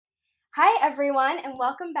Hi everyone, and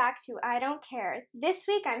welcome back to I Don't Care. This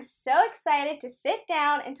week I'm so excited to sit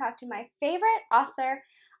down and talk to my favorite author,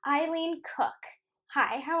 Eileen Cook.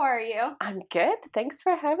 Hi, how are you? I'm good. Thanks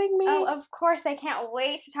for having me. Oh, of course, I can't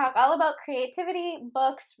wait to talk all about creativity,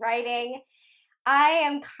 books, writing. I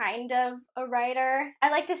am kind of a writer. I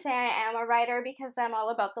like to say I am a writer because I'm all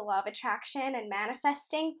about the law of attraction and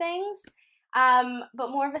manifesting things,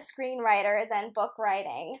 but more of a screenwriter than book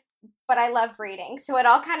writing. But I love reading, so it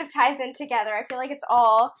all kind of ties in together. I feel like it's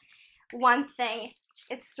all one thing.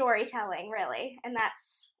 It's storytelling, really, and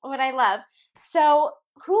that's what I love. So,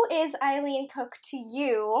 who is Eileen Cook to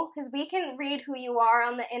you? Because we can read who you are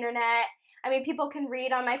on the internet. I mean, people can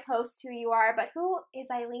read on my posts who you are, but who is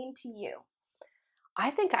Eileen to you?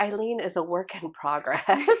 I think Eileen is a work in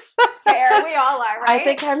progress. Fair, we all are, right? I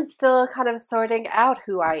think I'm still kind of sorting out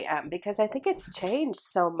who I am because I think it's changed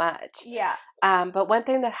so much. Yeah. But one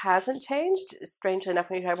thing that hasn't changed, strangely enough,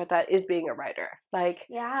 when you talk about that, is being a writer.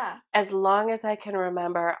 Yeah. As long as I can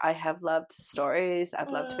remember, I have loved stories.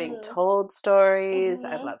 I've loved being told stories.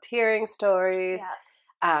 I've loved hearing stories.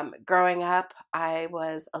 Yeah. Growing up, I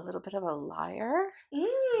was a little bit of a liar,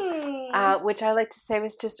 which I like to say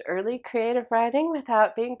was just early creative writing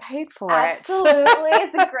without being paid for Absolutely.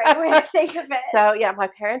 It's a great way to think of it. So, yeah, my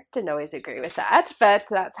parents didn't always agree with that, but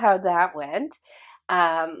that's how that went.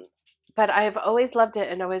 But I've always loved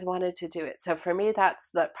it and always wanted to do it. So for me,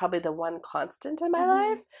 that's probably the one constant in my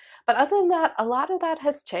life. But other than that, a lot of that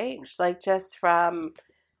has changed. Like just from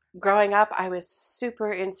growing up, I was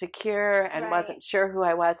super insecure and wasn't sure who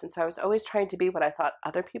I was. And so I was always trying to be what I thought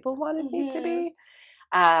other people wanted me to be.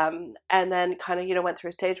 And then kind of, went through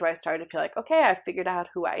a stage where I started to feel like, okay, I figured out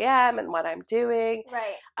who I am and what I'm doing.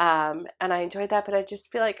 Right. And I enjoyed that, but I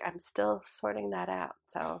just feel like I'm still sorting that out.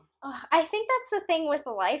 So I think that's the thing with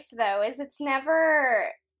life, though, is it's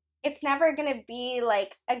never going to be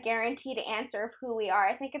like a guaranteed answer of who we are.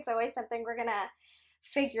 I think it's always something we're going to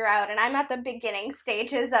figure out, and I'm at the beginning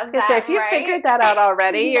stages of that. So if you figured that out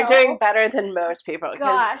already, you're doing better than most people.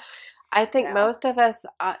 Gosh. I think most of us,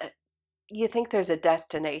 you think there's a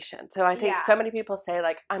destination. So I think so many people say,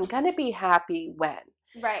 like, I'm going to be happy when.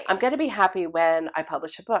 Right. I'm going to be happy when I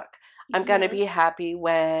publish a book. I'm going to be happy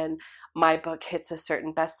when my book hits a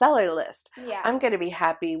certain bestseller list. Yeah. I'm going to be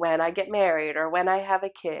happy when I get married or when I have a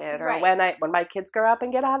kid or when my kids grow up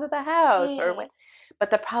and get out of the house but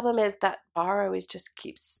the problem is that bar always just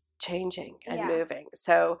keeps changing and moving.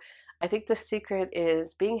 So I think the secret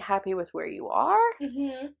is being happy with where you are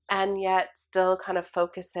and yet still kind of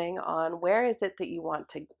focusing on where is it that you want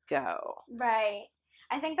to go. Right.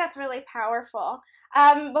 I think that's really powerful.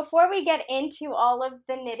 Before we get into all of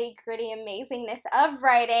the nitty-gritty amazingness of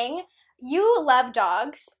writing, you love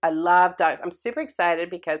dogs. I love dogs. I'm super excited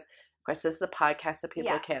because, of course, this is a podcast so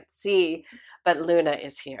people can't see, but Luna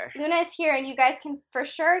is here. Luna is here, and you guys can for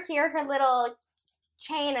sure hear her little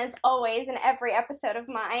chain, as always, in every episode of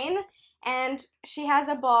mine. And she has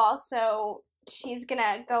a ball, so she's going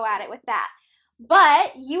to go at it with that.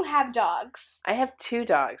 But you have dogs. I have 2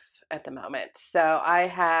 dogs at the moment. So I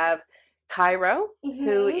have Cairo,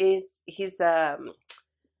 who he's a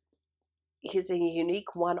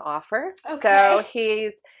unique one-offer. Okay. So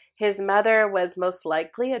his mother was most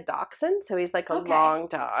likely a dachshund, so he's like a long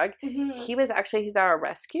dog. He's our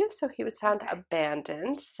rescue, so he was found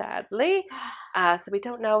abandoned, sadly. So we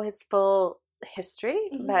don't know his full history,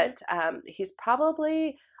 but he's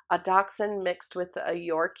probably a dachshund mixed with a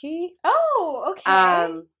Yorkie. Oh,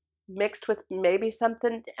 okay. Mixed with maybe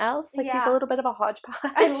something else. Like he's a little bit of a hodgepodge.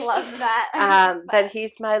 I love that. But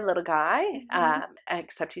he's my little guy,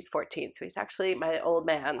 except he's 14, so he's actually my old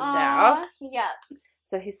man now. Yep.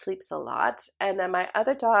 So he sleeps a lot. And then my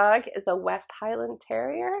other dog is a West Highland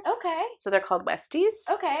Terrier. Okay. So they're called Westies.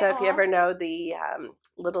 Okay. So if you ever know the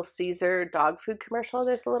Little Caesar dog food commercial,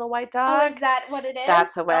 there's a little white dog. Oh, is that what it is?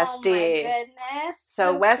 That's a Westie. Oh my goodness.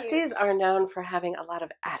 So Westies are known for having a lot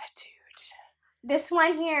of attitude. This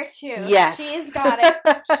one here, too. Yes. She's got it.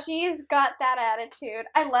 She's got that attitude.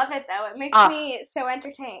 I love it, though. It makes me so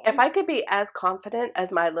entertained. If I could be as confident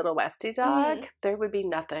as my little Westie dog, there would be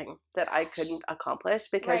nothing that I couldn't accomplish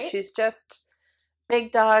because she's just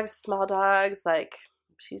big dogs, small dogs. Like,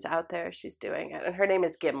 she's out there. She's doing it. And her name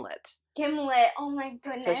is Gimlet. Gimlet. Oh, my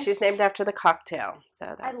goodness. So she's named after the cocktail.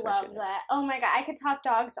 So that's I love that. Oh, my God. I could talk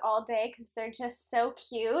dogs all day because they're just so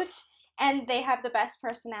cute. And they have the best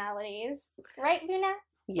personalities. Right, Luna?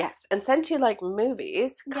 Yes. And since you like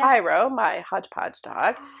movies, Cairo, my hodgepodge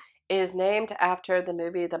dog, is named after the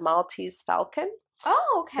movie The Maltese Falcon.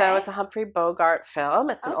 Oh, okay. So it's a Humphrey Bogart film.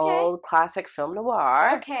 It's an old classic film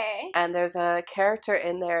noir. Okay. And there's a character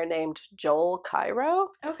in there named Joel Cairo.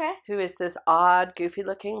 Okay. Who is this odd,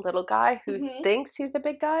 goofy-looking little guy who thinks he's a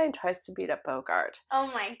big guy and tries to beat up Bogart. Oh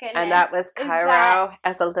my goodness. And that was Cairo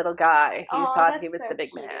as a little guy who thought he was so the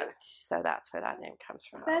big cute. man. So that's where that name comes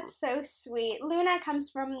from. That's so sweet. Luna comes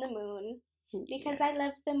from the moon because I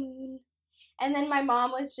love the moon. And then my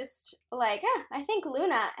mom was just like, I think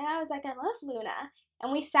Luna. And I was like, I love Luna.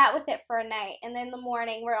 And we sat with it for a night. And then in the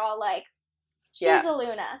morning, we're all like, she's a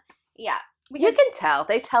Luna. Yeah. Because, you can tell.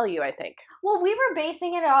 They tell you, I think. Well, we were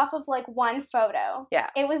basing it off of like one photo.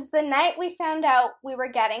 Yeah. It was the night we found out we were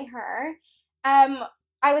getting her. I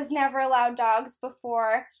was never allowed dogs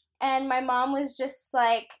before. And my mom was just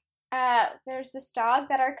like, there's this dog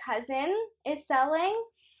that our cousin is selling.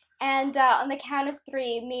 And on the count of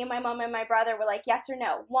 3, me and my mom and my brother were like, yes or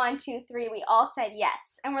no. 1, 2, 3. We all said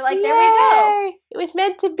yes. And we're like, there we go. It was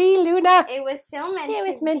meant to be, Luna. It was so meant to be.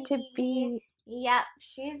 It was meant to be. Yep.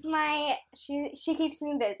 She's she keeps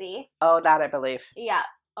me busy. Oh, that I believe. Yeah.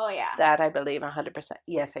 Oh, yeah. That I believe 100%.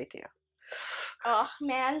 Yes, I do. Oh,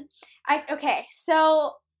 man. Okay,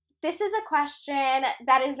 so this is a question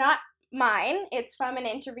that is not mine. It's from an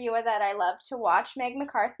interviewer that I love to watch, Meg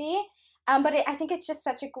McCarthy. But I think it's just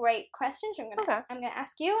such a great question, so I'm gonna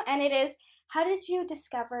ask you, and it is, how did you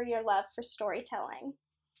discover your love for storytelling?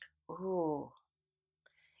 Ooh.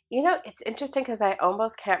 You know, it's interesting because I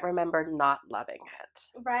almost can't remember not loving it.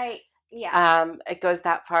 Right. Yeah. It goes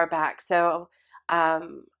that far back. So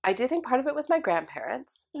I do think part of it was my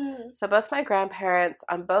grandparents. So both my grandparents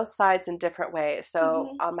on both sides in different ways.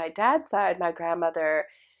 So on my dad's side, my grandmother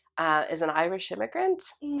is an Irish immigrant.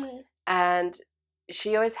 And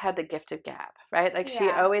she always had the gift of gab, right? Like she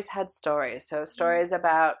always had stories. So stories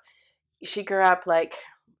about, she grew up like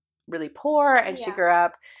really poor and she grew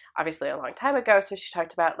up obviously a long time ago. So she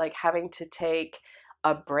talked about like having to take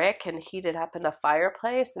a brick and heat it up in the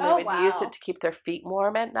fireplace, and they would use it to keep their feet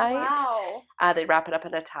warm at night. They'd wrap it up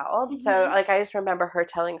in a towel. So like I just remember her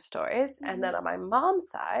telling stories. And then on my mom's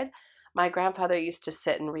side, my grandfather used to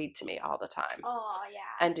sit and read to me all the time. Oh, yeah.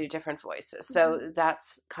 And do different voices. So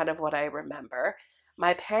that's kind of what I remember.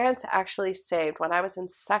 My parents actually saved, when I was in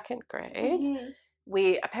 2nd grade,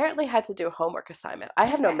 we apparently had to do a homework assignment. I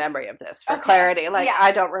have no memory of this, for clarity. Like,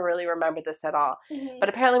 I don't really remember this at all. But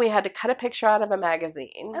apparently we had to cut a picture out of a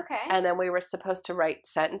magazine. And then we were supposed to write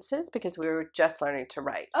sentences because we were just learning to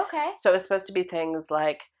write. So it was supposed to be things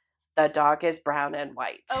like, the dog is brown and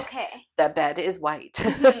white. The bed is white.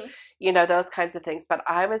 You know, those kinds of things. But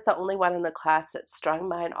I was the only one in the class that strung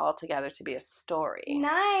mine all together to be a story.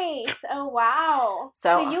 Nice. Oh, wow.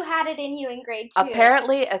 So you had it in you in grade 2.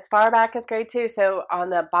 Apparently, as far back as grade 2. So on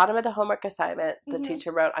the bottom of the homework assignment, the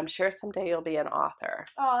teacher wrote, I'm sure someday you'll be an author.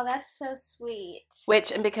 Oh, that's so sweet.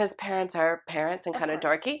 Which, and because parents are parents and kind of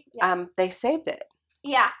dorky, they saved it.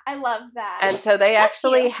 Yeah, I love that. And so they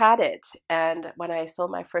actually had it. And when I sold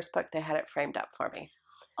my first book, they had it framed up for me.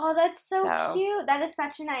 Oh, that's so cute. That is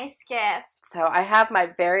such a nice gift. So I have my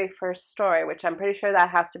very first story, which I'm pretty sure that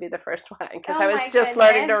has to be the first one because I was just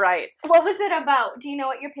learning to write. What was it about? Do you know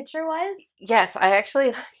what your picture was? Yes, I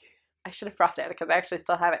should have brought it because I actually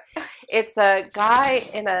still have it. It's a guy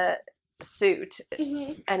in a suit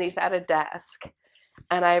and he's at a desk.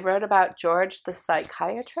 And I wrote about George the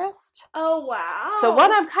psychiatrist. Oh, wow. So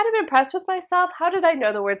one, I'm kind of impressed with myself. How did I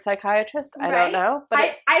know the word psychiatrist? I don't know.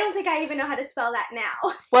 But I don't think I even know how to spell that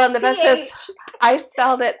now. Well, and the best is I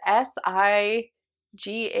spelled it SIGHRE.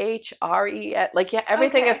 Like,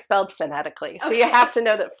 everything is spelled phonetically. So you have to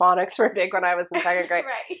know that phonics were big when I was in 2nd grade.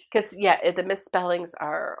 Because, the misspellings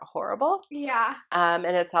are horrible. Yeah. And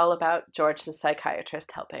it's all about George the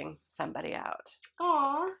psychiatrist helping somebody out.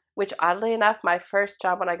 Aw. Which, oddly enough, my first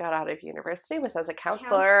job when I got out of university was as a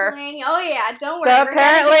counselor. Counseling. Oh, yeah. Don't worry. So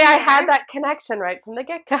apparently I had that connection right from the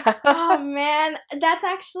get-go. Oh, man. That's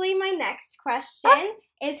actually my next question,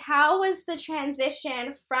 is how was the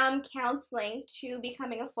transition from counseling to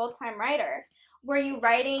becoming a full-time writer? Were you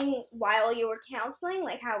writing while you were counseling?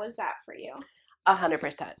 Like, how was that for you?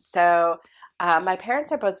 100%. So my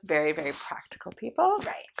parents are both very, very practical people.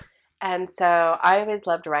 Right. And so I always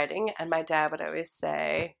loved writing, and my dad would always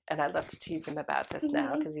say, and I love to tease him about this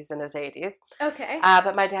now because he's in his 80s. Okay.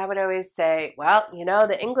 But my dad would always say, well,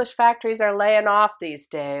 the English factories are laying off these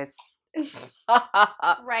days.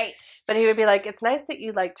 Right. But he would be like, it's nice that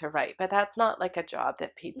you like to write, but that's not like a job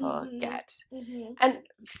that people get. And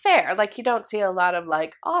fair, like you don't see a lot of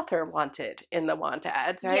like author wanted in the want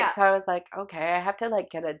ads, right? So I was like, okay, I have to like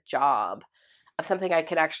get a job of something I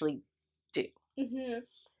could actually do.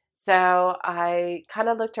 So I kind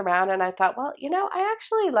of looked around and I thought, well, I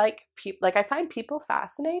actually like people, like I find people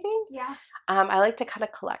fascinating. Yeah. I like to kind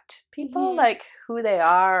of collect people, Mhm. like who they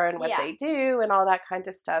are and what Yeah. they do and all that kind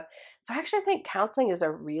of stuff. So I actually think counseling is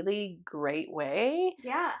a really great way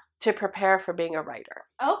Yeah. to prepare for being a writer.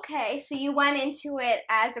 Okay, so you went into it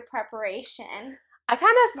as a preparation. I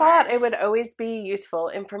kind of thought it Smart. would always be useful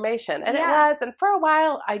information, and it Yeah. was. And for a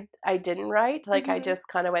while, I didn't write. Like I Mhm. just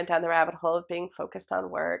kind of went down the rabbit hole of being focused on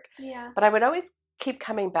work. Yeah. But I would always keep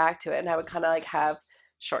coming back to it, and I would kind of like have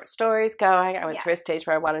short stories going. I went Yeah. through a stage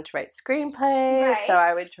where I wanted to write screenplays, so I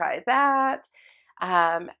Right. would try that.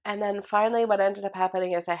 And then finally, what ended up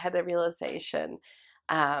happening is I had the realization.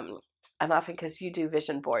 I'm laughing because you do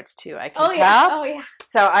vision boards too, I can Oh yeah. tell. Oh yeah.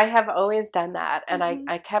 So I have always done that. And Mhm.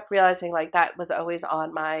 I kept realizing like that was always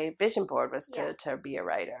on my vision board was Yeah. to be a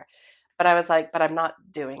writer. But I was like, but I'm not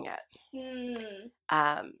doing it.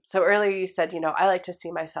 So earlier you said, I like to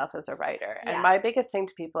see myself as a writer. And Yeah. my biggest thing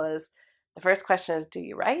to people is the first question is, do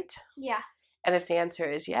you write? Yeah. And if the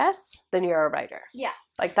answer is yes, then you're a writer. Yeah.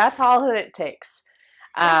 Like that's all that it takes.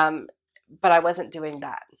 But I wasn't doing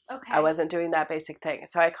that. Okay. I wasn't doing that basic thing.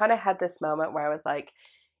 So I kind of had this moment where I was like,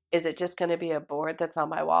 is it just going to be a board that's on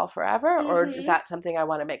my wall forever? Or is Mhm. that something I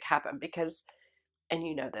want to make happen? Because, and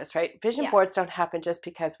you know this, right? Vision Yeah. boards don't happen just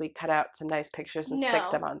because we cut out some nice pictures and stick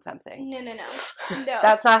No. them on something. No. No.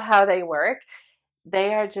 That's not how they work.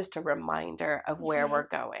 They are just a reminder of where Mhm. we're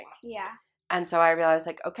going. Yeah. And so I realized,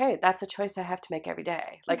 like, okay, that's a choice I have to make every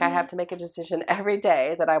day. Like, I Mhm. have to make a decision every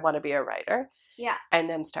day that I want to be a writer Yeah. and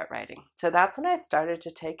then start writing. So that's when I started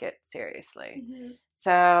to take it seriously. Mhm.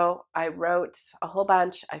 So I wrote a whole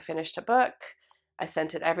bunch. I finished a book. I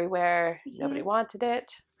sent it everywhere. Nobody Mhm. wanted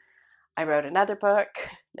it. I wrote another book.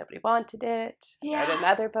 Nobody wanted it. I wrote Yeah.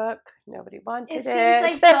 another book. Nobody wanted It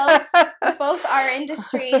it. seems like both our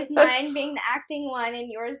industries, mine being the acting one and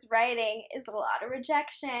yours writing, is a lot of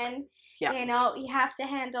rejection. Yeah. You have to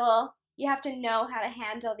know how to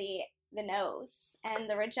handle the no's and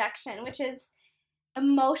the rejection, which is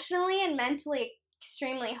emotionally and mentally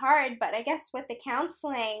extremely hard. But I guess with the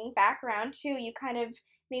counseling background too, you kind of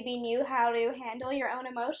maybe knew how to handle your own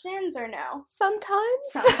emotions, or no? Sometimes.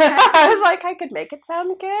 Sometimes. I was like, I could make it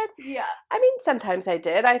sound good. Yeah. I mean, sometimes I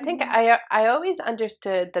did. I think Mhm. I always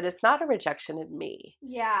understood that it's not a rejection of me.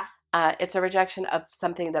 Yeah. It's a rejection of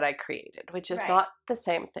something that I created, which is Right. not the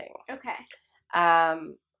same thing. Okay.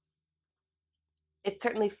 It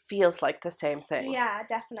certainly feels like the same thing. Yeah,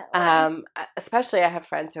 definitely. Especially I have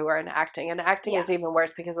friends who are in acting, and acting Yeah. is even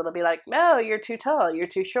worse because it'll be like, no, you're too tall, you're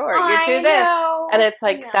too short, I you're too this. know. And it's I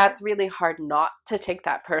like, know. that's really hard not to take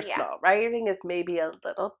that personal. Writing is maybe a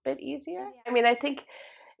little bit easier. Yeah. I mean, I think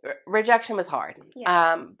rejection was hard.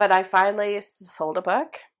 Yeah. But I finally sold a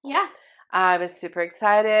book. Yeah. I was super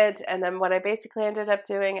excited. And then what I basically ended up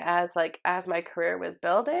doing as my career was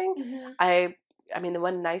building, Mhm. I mean, the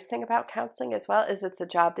one nice thing about counseling as well is it's a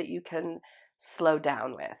job that you can slow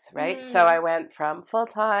down with, right? So I went from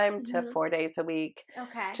full-time to 4 days a week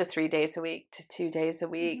Okay. to 3 days a week to 2 days a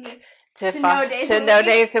week Mhm. to To no days a no week.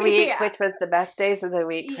 days a week, Yeah. which was the best days of the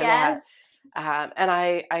week for that. Yes. And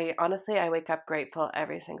I honestly, I wake up grateful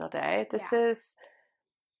every single day. This is,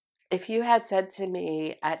 if you had said to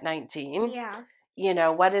me at 19, Yeah.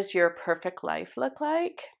 what does your perfect life look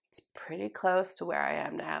like? It's pretty close to where I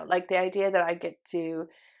am now. Like the idea that I get to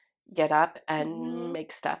get up and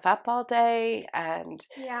make stuff up all day and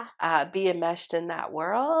Yeah. be enmeshed in that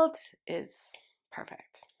world is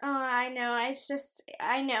perfect. Oh, I know.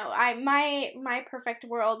 I know. My perfect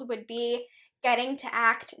world would be getting to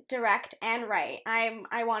act, direct, and write.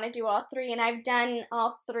 I want to do all three, and I've done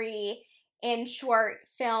all three in short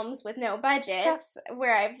films with no budgets,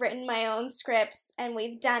 where I've written my own scripts and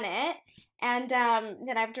we've done it, and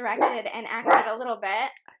then I've directed and acted a little bit,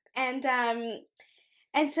 and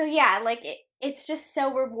so yeah, like it's just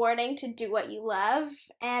so rewarding to do what you love,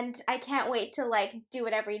 and I can't wait to like do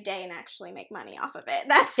it every day and actually make money off of it.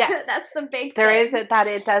 That's the big there thing. is that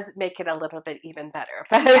it does make it a little bit even better.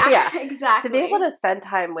 But Yeah, exactly. To be able to spend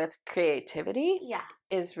time with creativity Yeah.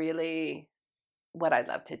 is really what I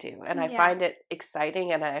love to do. And I Yeah. find it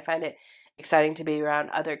exciting, and I find it exciting to be around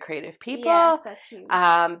other creative people. Yes, that's huge.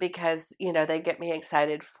 Because, they get me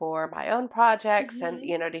excited for my own projects and,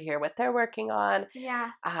 to hear what they're working on.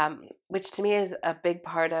 Yeah. Which to me is a big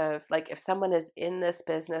part of, like, if someone is in this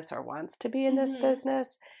business or wants to be in this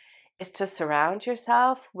business, is to surround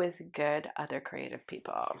yourself with good other creative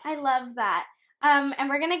people. I love that. And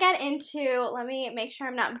we're going to get into, let me make sure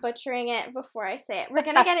I'm not butchering it before I say it. We're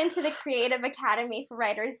going to get into the Creative Academy for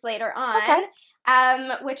Writers later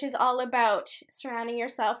on, which is all about surrounding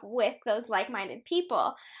yourself with those like-minded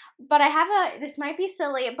people. But I have this might be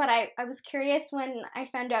silly, but I was curious when I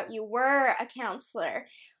found out you were a counselor.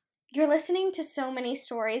 You're listening to so many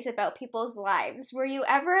stories about people's lives. Were you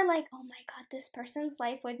ever like, oh my God, this person's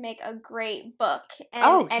life would make a great book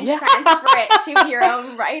and transfer it to your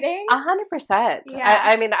own writing? 100%. Yeah.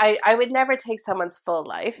 I mean, I would never take someone's full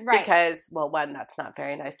life because, well, one, that's not a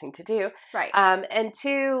very nice thing to do. Right. And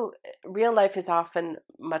two, real life is often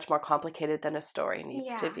much more complicated than a story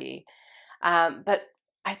needs to be. But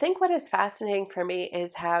I think what is fascinating for me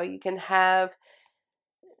is how you can have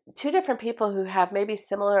two different people who have maybe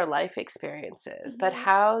similar life experiences, but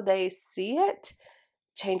how they see it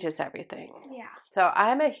changes everything. Yeah. So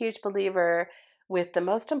I'm a huge believer with the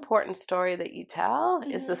most important story that you tell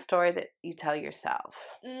is the story that you tell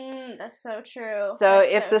yourself. That's so true. So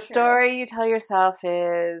if the story you tell yourself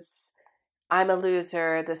is, I'm a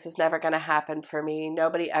loser, this is never going to happen for me,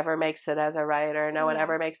 nobody ever makes it as a writer, no one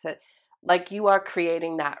ever makes it, like you are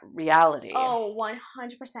creating that reality. Oh,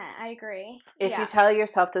 100%. I agree. If you tell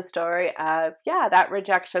yourself the story of, that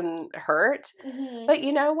rejection hurt, but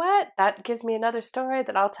you know what? That gives me another story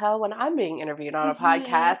that I'll tell when I'm being interviewed on a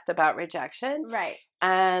podcast about rejection. Right.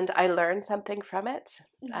 And I learned something from it.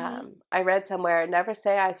 I read somewhere, never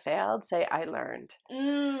say I failed, say I learned.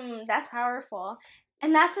 That's powerful.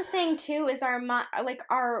 And that's the thing too, is our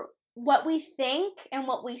what we think and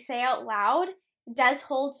what we say out loud does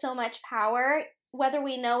hold so much power, whether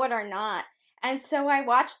we know it or not. And so I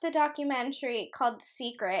watched the documentary called The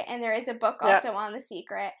Secret, and there is a book also on The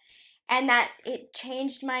Secret, and that it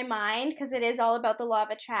changed my mind because it is all about the law of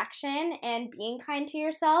attraction and being kind to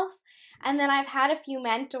yourself. And then I've had a few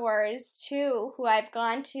mentors too who I've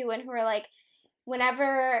gone to and who are like,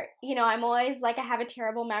 whenever, I'm always like, I have a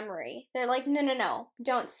terrible memory. They're like, no,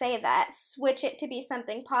 don't say that. Switch it to be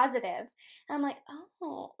something positive. And I'm like,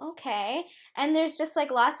 oh, okay. And there's just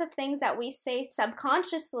like lots of things that we say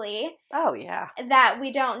subconsciously. Oh, yeah. That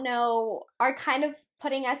we don't know are kind of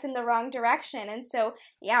putting us in the wrong direction. And so,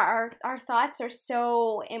 our thoughts are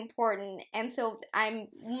so important. And so I'm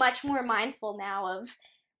much more mindful now of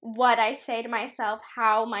what I say to myself,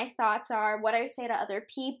 how my thoughts are, what I say to other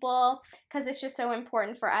people, because it's just so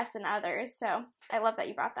important for us and others. So I love that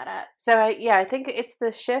you brought that up. So I think it's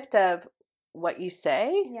the shift of what you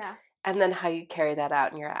say and then how you carry that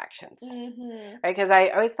out in your actions. Right? Because I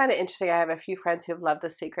always find it interesting. I have a few friends who have loved The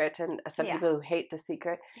Secret and some people who hate The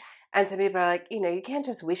Secret. And some people are like, you can't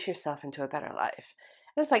just wish yourself into a better life.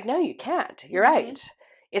 And it's like, no, you can't. You're right.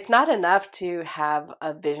 It's not enough to have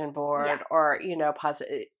a vision board or,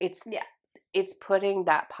 positive. It's putting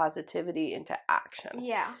that positivity into action.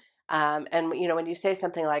 Yeah. And, when you say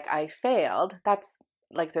something like, I failed, that's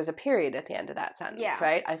like there's a period at the end of that sentence,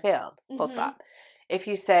 right? I failed, full stop. If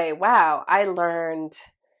you say, wow, I learned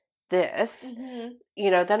this, then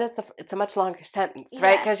it's a much longer sentence,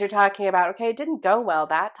 right? Because you're talking about, okay, it didn't go well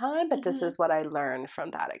that time, but this is what I learned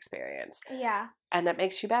from that experience. Yeah. And that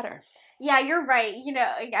makes you better. Yeah, you're right.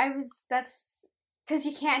 That's because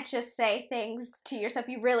you can't just say things to yourself.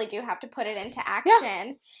 You really do have to put it into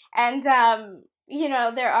action. And,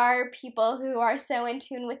 there are people who are so in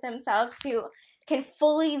tune with themselves who can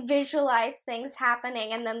fully visualize things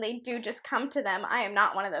happening and then they do just come to them. I am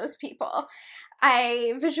not one of those people.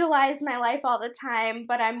 I visualize my life all the time,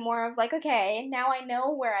 but I'm more of like, okay, now I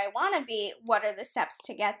know where I want to be. What are the steps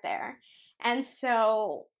to get there? And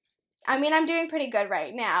so, I'm doing pretty good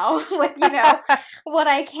right now with, what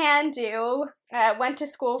I can do. Went to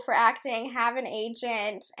school for acting, have an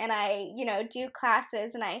agent, and I, do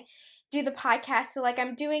classes and I do the podcast. So,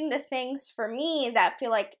 I'm doing the things for me that feel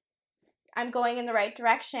like I'm going in the right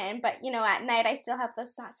direction. But, at night I still have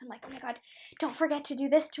those thoughts. I'm like, oh my God, don't forget to do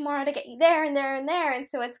this tomorrow to get you there and there and there. And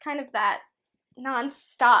so it's kind of that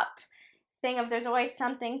nonstop thing of there's always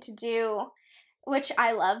something to do, which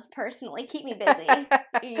I love personally. Keep me busy.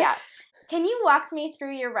 Yeah. Can you walk me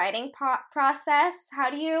through your writing process? How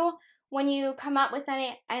do you, when you come up with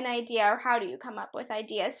an idea, or how do you come up with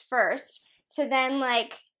ideas first to then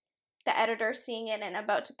the editor seeing it and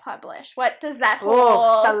about to publish? What does that hold?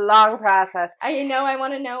 Oh, it's a long process. I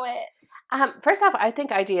want to know it. First off, I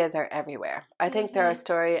think ideas are everywhere. I think there are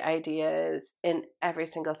story ideas in every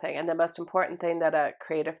single thing. And the most important thing that a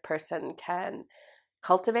creative person can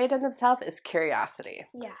cultivate in themselves is curiosity.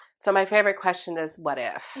 Yeah. So my favorite question is, what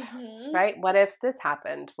if? Right? What if this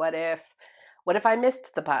happened? What if I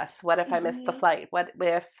missed the bus? What if I missed the flight? What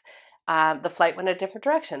if the flight went a different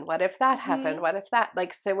direction? What if that happened? What if that?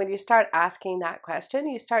 So when you start asking that question,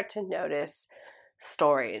 you start to notice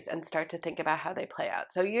stories and start to think about how they play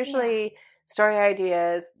out. So usually story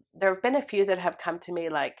ideas, there have been a few that have come to me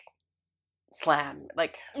like slam,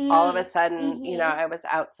 like all of a sudden, you know, I was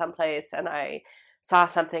out someplace and I saw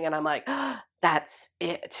something and I'm like, oh, that's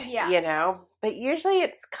it, you know? But usually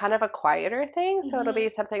it's kind of a quieter thing. So it'll be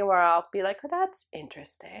something where I'll be like, oh, that's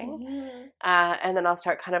interesting. And then I'll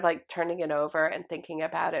start kind of like turning it over and thinking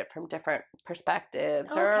about it from different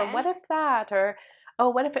perspectives. Or what if that? Or, oh,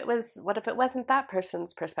 what if it wasn't that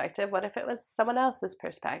person's perspective? What if it was someone else's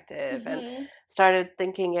perspective? And started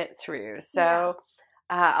thinking it through. So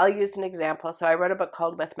I'll use an example. So I wrote a book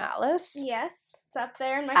called With Malice. Yes, it's up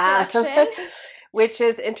there in my collection. Which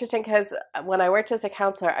is interesting because when I worked as a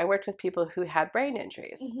counselor, I worked with people who had brain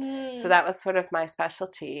injuries. So that was sort of my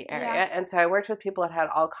specialty area. And so I worked with people that had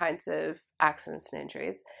all kinds of accidents and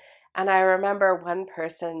injuries. And I remember one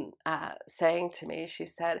person saying to me, she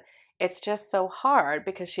said, it's just so hard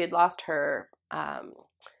because she had lost her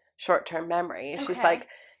short-term memory. She's like,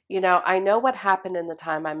 you know, I know what happened in the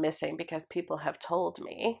time I'm missing because people have told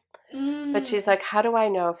me. But she's like, how do I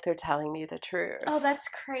know if they're telling me the truth? Oh, that's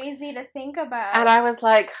crazy to think about. And I was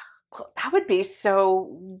like, well, that would be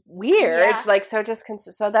so weird. Like, so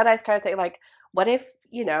so then I started thinking, like, what if,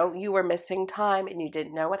 you know, you were missing time and you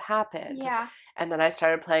didn't know what happened? And then I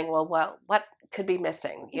started playing, well, what could be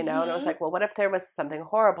missing, you know? And it was like, well, what if there was something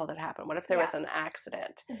horrible that happened? What if there was an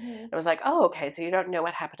accident? It was like, oh, okay, so you don't know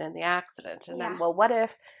what happened in the accident. And then, well, what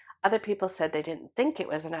if other people said they didn't think it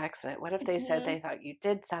was an accident? What if they said they thought you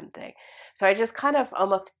did something? So I just kind of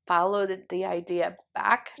almost followed the idea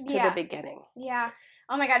back to the beginning. Yeah.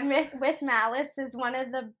 Oh my God. With Malice is one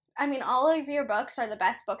of the, I mean, all of your books are the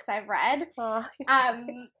best books I've read. Oh, you're so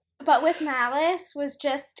nice. But With Malice was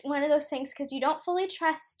just one of those things because you don't fully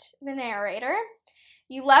trust the narrator.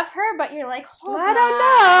 You love her, but you're like, hold on. I don't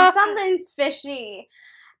know. Something's fishy.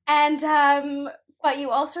 And, but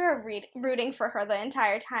you also are rooting for her the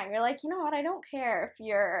entire time. You're like, you know what? I don't care if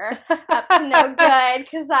you're up to no good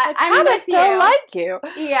because I'm with you. I still like you.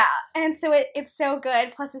 Yeah, and so it's so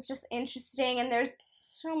good. Plus, it's just interesting, and there's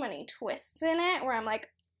so many twists in it where I'm like,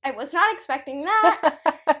 I was not expecting that.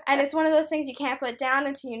 And it's one of those things you can't put down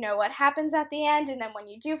until you know what happens at the end. And then when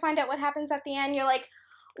you do find out what happens at the end, you're like,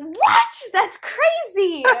 what? That's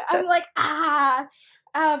crazy. I'm like,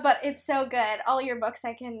 but it's so good. All your books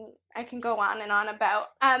I can go on and on about.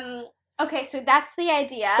 Okay, so that's the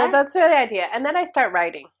idea. And then I start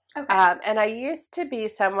writing. Okay. And I used to be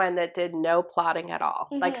someone that did no plotting at all.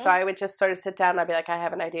 Like, so I would just sort of sit down and I'd be like, I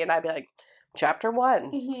have an idea. And I'd be like, chapter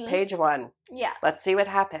 1, page 1. Yeah. Let's see what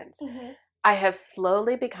happens. I have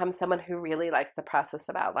slowly become someone who really likes the process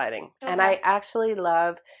of outlining. Okay. And I actually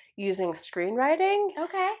love using screenwriting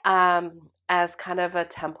as kind of a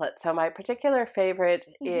template. So my particular favorite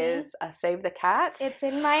is Save the Cat. It's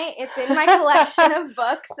in my collection of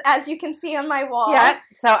books, as you can see on my wall. Yeah.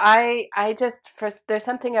 So I just, there's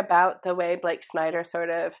something about the way Blake Snyder sort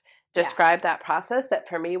of described that process that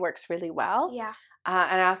for me works really well. Yeah.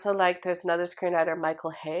 And I also like, there's another screenwriter,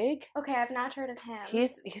 Michael Haig. Okay, I've not heard of him.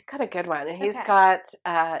 He's got a good one. And he's got,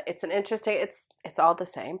 it's an interesting, it's all the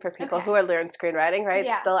same for people who are learning screenwriting, right?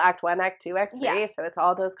 Yeah. It's still Act 1, Act 2, Act 3. So it's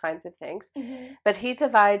all those kinds of things. But he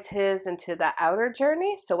divides his into the outer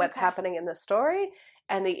journey, so what's happening in the story,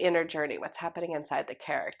 and the inner journey, what's happening inside the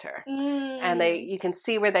character. And you can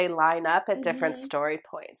see where they line up at different story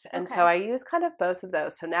points. And so I use kind of both of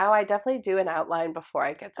those. So now I definitely do an outline before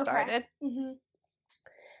I get started.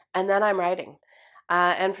 And then I'm writing.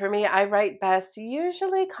 And for me, I write best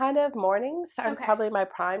usually kind of mornings are probably my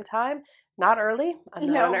prime time. Not early.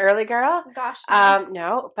 I'm not an early girl. Gosh.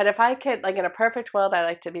 No. But if I could, like in a perfect world, I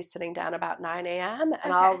like to be sitting down about 9 a.m.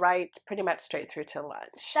 and I'll write pretty much straight through to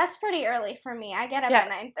lunch. That's pretty early for me. I get up at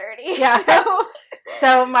 9:30. Yeah.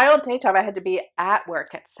 So my old day job, I had to be at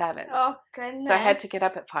work at 7. Oh, goodness. So I had to get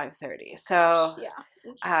up at 5:30. So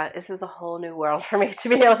this is a whole new world for me to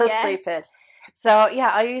be able to sleep in. So, yeah,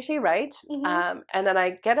 I usually write, and then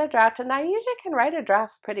I get a draft, and I usually can write a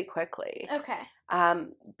draft pretty quickly. Okay.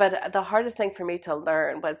 But the hardest thing for me to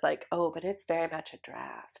learn was like, oh, but it's very much a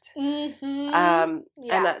draft. And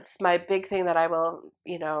that's my big thing that I will,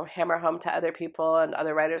 hammer home to other people and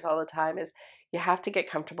other writers all the time is you have to get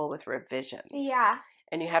comfortable with revision. Yeah.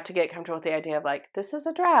 And you have to get comfortable with the idea of like, this is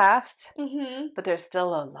a draft, but there's still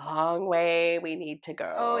a long way we need to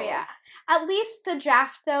go. Oh, yeah. At least the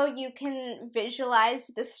draft, though, you can visualize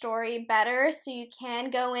the story better so you can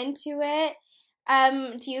go into it.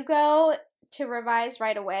 Do you go to revise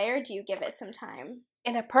right away or do you give it some time?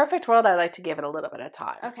 In a perfect world, I like to give it a little bit of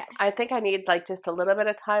time. Okay. I think I need like just a little bit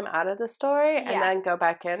of time out of the story and then go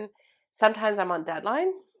back in. Sometimes I'm on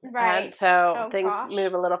deadline. Right. And so Oh, things gosh.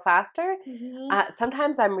 move a little faster. Mm-hmm.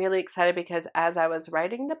 Sometimes I'm really excited because as I was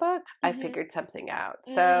writing the book, I Mhm. figured something out.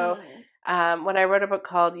 So when I wrote a book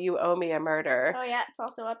called You Owe Me a Murder, Oh, yeah, it's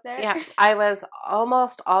also up there. yeah, I was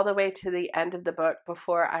almost all the way to the end of the book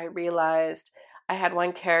before I realized I had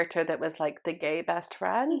one character that was like the gay best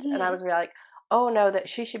friend. And I Mhm. was really like, oh no, that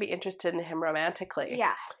she should be interested in him romantically.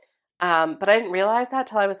 Yeah. But I didn't realize that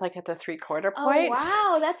till I was like at the 3/4 Oh, point.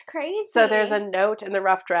 wow, that's crazy. So there's a note in the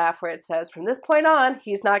rough draft where it says, from this point on,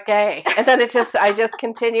 he's not gay. And then I just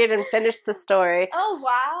continued and finished the story. Oh,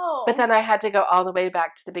 wow. But then I had to go all the way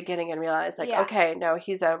back to the beginning and realize, like, Yeah. okay, no,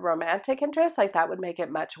 he's a romantic interest. Like, that would make it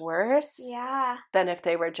much worse Yeah. than if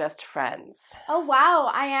they were just friends. Oh, wow.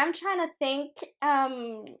 I am trying to think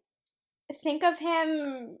of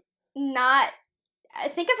him not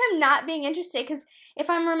being interested, because if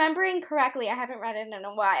I'm remembering correctly, I haven't read it in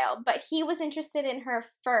a while, but he was interested in her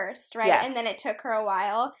first, right? Yes. And then it took her a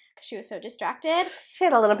while because she was so distracted. She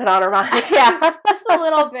had a little bit on her mind, yeah. Just a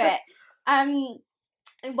little bit.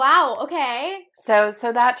 Wow, okay. So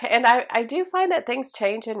that, and I do find that things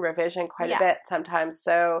change in revision quite a bit sometimes.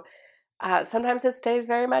 So sometimes it stays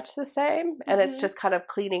very much the same, and it's just kind of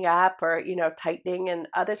cleaning up or, tightening. And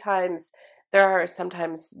other times there are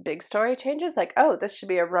sometimes big story changes, like, oh, this should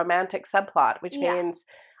be a romantic subplot, which means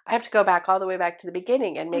I have to go back all the way back to the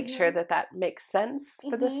beginning and make sure that makes sense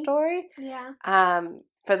for the story. Yeah.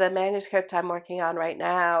 For the manuscript I'm working on right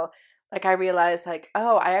now, like I realized, like,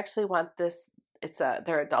 oh, I actually want this.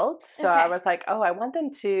 They're adults, so I was like, oh, I want them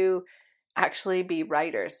to actually be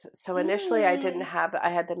writers. So initially I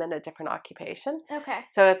had them in a different occupation. Okay.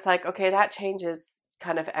 So it's like, okay, that changes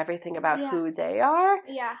kind of everything about who they are.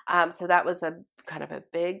 Yeah. So that was a kind of a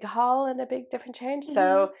big haul and a big different change.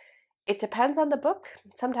 So it depends on the book.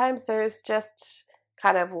 Sometimes there's just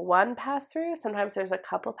kind of one pass through. Sometimes there's a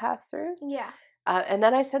couple pass throughs. Yeah. And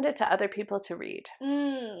then I send it to other people to read.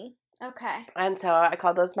 Okay. And so I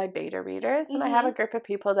call those my beta readers. And I have a group of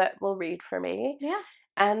people that will read for me. Yeah.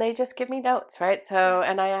 And they just give me notes, right? So,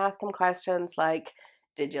 and I ask them questions like,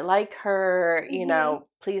 did you like her?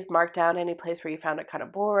 Please mark down any place where you found it kind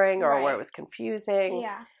of boring or where it was confusing.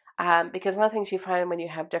 Yeah. Because one of the things you find when you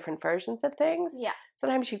have different versions of things, Yeah.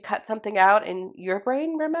 sometimes you cut something out and your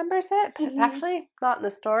brain remembers it, but it's actually not in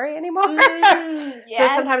the story anymore. So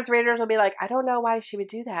sometimes readers will be like, I don't know why she would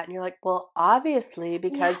do that. And you're like, well, obviously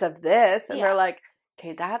because of this. And they're like,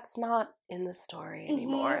 okay, that's not in the story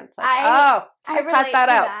anymore. It's like, I cut that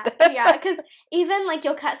out. That. Yeah, because even like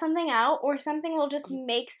you'll cut something out or something will just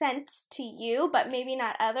make sense to you, but maybe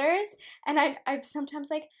not others. And I'm sometimes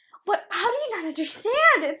like, what? How do you not understand?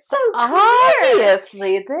 It's so clear.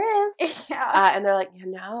 Obviously this. Yeah. And they're like,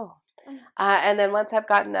 no. And then once I've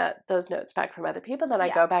gotten those notes back from other people, then I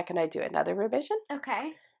go back and I do another revision.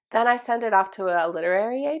 Okay. Then I send it off to a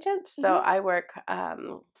literary agent. So I work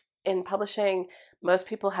in publishing. Most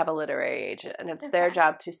people have a literary agent, and it's their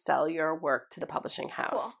job to sell your work to the publishing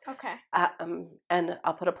house. Cool. Okay. And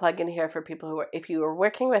I'll put a plug in here for people who if you are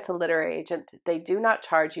working with a literary agent, they do not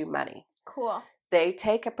charge you money. Cool. They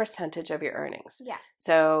take a percentage of your earnings. Yeah.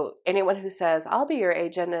 So anyone who says, I'll be your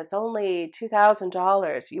agent and it's only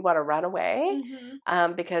 $2,000, you want to run away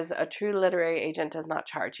because a true literary agent does not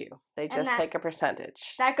charge you. They just take a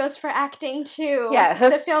percentage. That goes for acting too. Yes.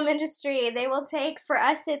 The film industry, they will take, for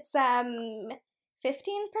us, it's 15%?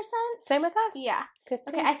 Same with us? Yeah.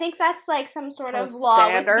 15? Okay, I think that's like some sort of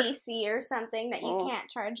law with BC or something that you can't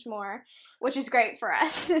charge more, which is great for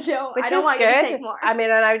us. I don't want you to take more. I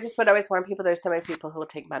mean, and I just would always warn people there's so many people who will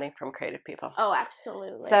take money from creative people. Oh,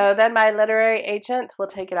 absolutely. So then my literary agent will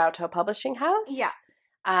take it out to a publishing house. Yeah.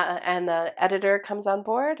 And the editor comes on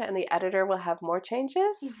board, and the editor will have more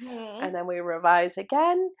changes, and then we revise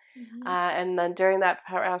again. And then during that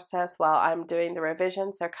process, while I'm doing the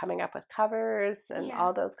revisions, they're coming up with covers and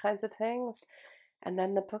all those kinds of things. And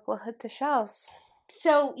then the book will hit the shelves.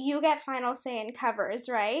 So you get final say in covers,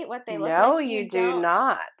 right? What they look like? No, you do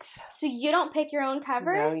not. So you don't pick your own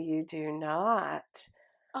covers? No, you do not.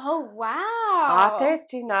 Oh, wow. Authors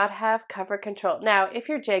do not have cover control. Now, if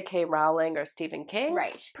you're J.K. Rowling or Stephen King,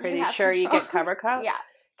 pretty sure you get cover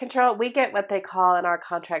control. We get what they call in our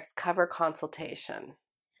contracts cover consultation.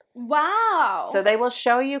 Wow. So they will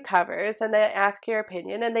show you covers and they ask your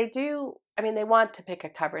opinion, and they do, I mean, they want to pick a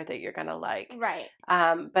cover that you're going to like. Right.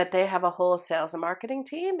 But they have a whole sales and marketing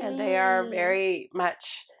team, and they are very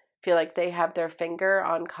much feel like they have their finger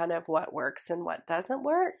on kind of what works and what doesn't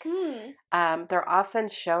work. They're often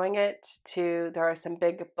showing it to, there are some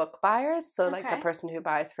big book buyers. So like the person who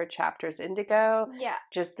buys for Chapters Indigo,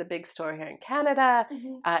 just the big store here in Canada,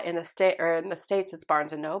 in the States, it's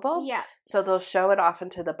Barnes and Noble. Yeah. So they'll show it often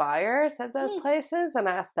to the buyers at those places and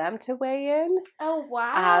ask them to weigh in. Oh,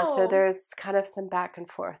 wow. So there's kind of some back and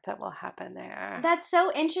forth that will happen there. That's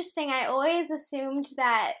so interesting. I always assumed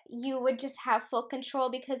that you would just have full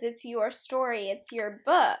control because it's your story, it's your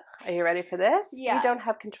book. Are you ready for this? Yeah. You don't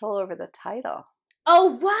have control over the title.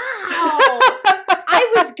 Oh, wow.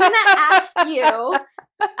 I was going to ask you,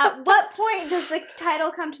 at what point does the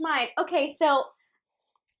title come to mind? Okay, so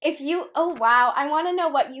oh, wow. I want to know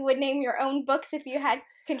what you would name your own books if you had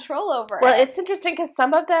control over it. Well, it's interesting because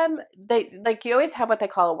some of them, you always have what they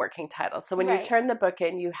call a working title. So when you turn the book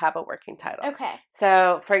in, you have a working title. Okay.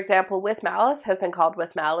 So, for example, With Malice has been called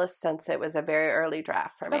With Malice since it was a very early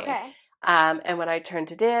draft for me. Okay. And when I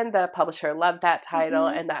turned it in, the publisher loved that title,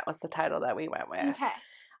 and that was the title that we went with. Okay.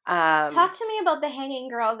 Talk to me about The Hanging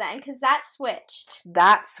Girl then, because that switched.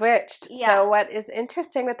 Yeah. So what is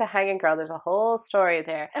interesting with The Hanging Girl, there's a whole story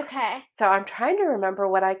there. Okay. So I'm trying to remember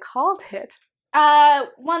what I called it.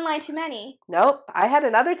 One Line Too Many. Nope. I had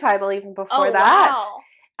another title even before that. Wow.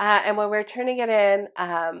 And when we're turning it in,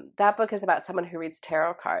 that book is about someone who reads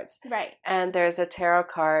tarot cards. Right. And there's a tarot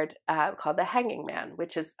card called The Hanging Man,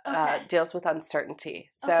 which is deals with uncertainty.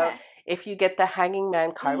 So if you get the Hanging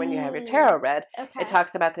Man card when you have your tarot read, it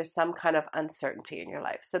talks about there's some kind of uncertainty in your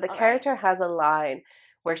life. So the character has a line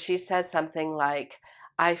where she says something like,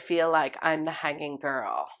 I feel like I'm the hanging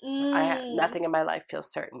girl. Nothing in my life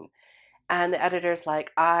feels certain. And the editor's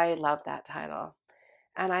like, I love that title.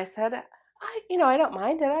 And I said, I don't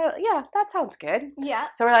mind it. Yeah, that sounds good. Yeah.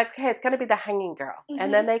 So we're like, okay, it's going to be The Hanging Girl.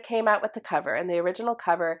 And then they came out with the cover. And the original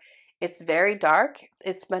cover, it's very dark.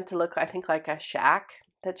 It's meant to look, I think, like a shack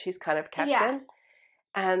that she's kind of kept in.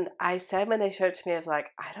 And I said when they showed it to me, I was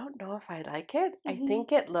like, I don't know if I like it. I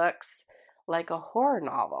think it looks like a horror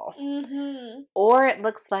novel. Or it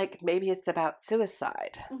looks like maybe it's about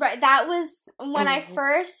suicide. Right. That was when I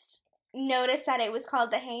first noticed that it was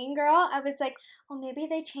called The Hanging Girl. I was like, well, maybe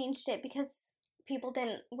they changed it because people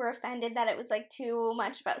were offended that it was like too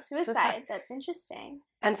much about suicide. That's interesting.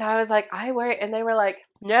 And so I was like, and they were like,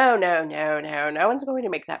 no one's going to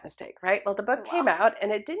make that mistake, right? Well, the book came out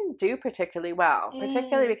and it didn't do particularly well,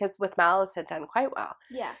 particularly because With Malice had done quite well.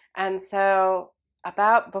 Yeah. And so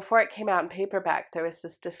before it came out in paperback, there was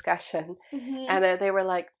this discussion and they were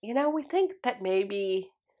like, we think that maybe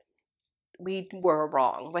we were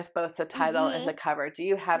wrong with both the title and the cover. Do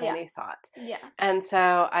you have any thoughts? Yeah. And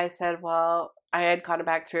so I said, well, I had gone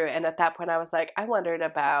back through, and at that point I was like, I wondered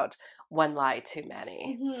about One Lie Too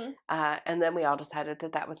Many. And then we all decided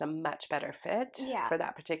that was a much better fit for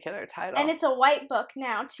that particular title. And it's a white book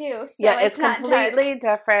now, too. So it's completely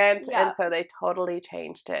different, and so they totally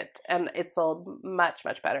changed it. And it sold much,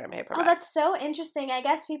 much better in paperback. Oh, that's so interesting. I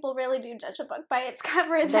guess people really do judge a book by its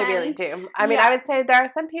cover then. They really do. I mean, I would say there are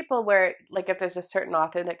some people where, like, if there's a certain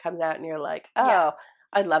author that comes out and you're like, oh,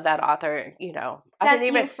 I love that author, That's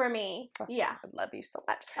you for me. Yeah. I love you so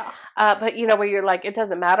much. Oh. But, where you're like, it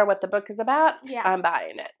doesn't matter what the book is about, I'm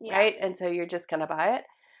buying it, right? And so you're just going to buy it.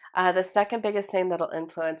 The second biggest thing that'll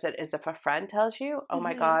influence it is if a friend tells you, oh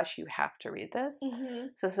my gosh, you have to read this.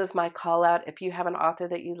 So this is my call out. If you have an author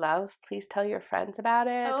that you love, please tell your friends about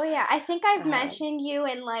it. Oh, yeah. I think I've mentioned you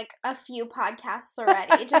in, like, a few podcasts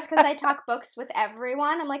already, just because I talk books with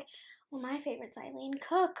everyone. I'm like, well, my favorite's Eileen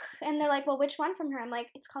Cook. And they're like, well, which one from her? I'm like,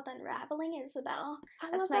 it's called Unraveling Isabel.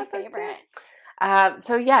 That's my favorite.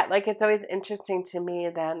 So yeah, like it's always interesting to me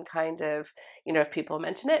then kind of, if people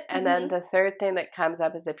mention it. And then the third thing that comes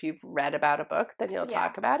up is if you've read about a book, then you'll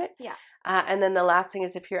talk about it. Yeah. And then the last thing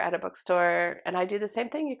is if you're at a bookstore, and I do the same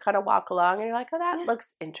thing, you kind of walk along and you're like, oh, that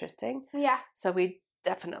looks interesting. Yeah. So we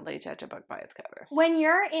definitely judge a book by its cover. When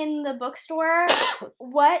you're in the bookstore,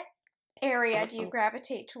 what area do you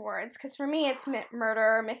gravitate towards? Because for me, it's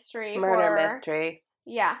murder, mystery, horror. Mystery.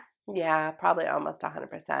 Yeah. Yeah, probably almost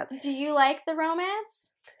 100%. Do you like the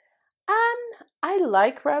romance? I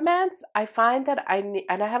like romance. I find that and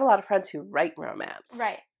I have a lot of friends who write romance.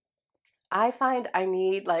 Right. I find I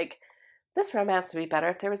need, like, this romance would be better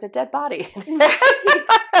if there was a dead body.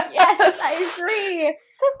 Yes, I agree.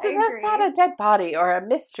 That's not a dead body or a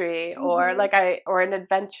mystery or or an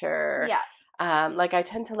adventure. Yeah. Like I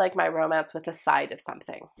tend to like my romance with a side of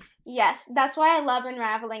something. Yes, that's why I love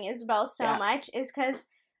Unraveling Isabel so much, is because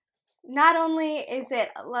not only is it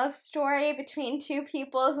a love story between two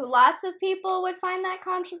people who lots of people would find that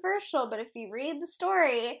controversial, but if you read the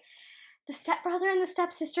story the stepbrother and the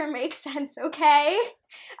stepsister make sense, okay?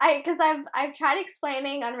 Because I've tried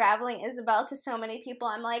explaining Unraveling Isabel to so many people.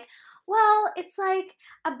 I'm like, well, it's like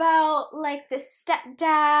about like this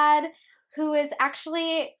stepdad who is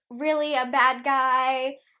actually really a bad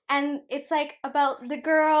guy, and it's like about the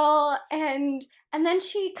girl, and then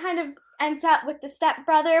she kind of ends up with the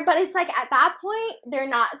stepbrother, but it's like at that point they're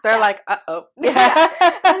not. They're like, uh-oh. Yeah.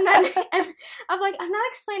 And I'm like, I'm not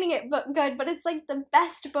explaining it but good, but it's like the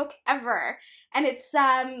best book ever. And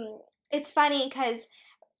it's funny because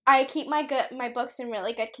I keep my books in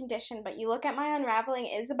really good condition, but you look at my Unraveling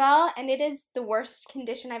Isabel and it is the worst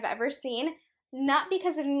condition I've ever seen. Not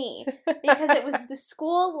because of me, because it was the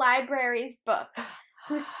school library's book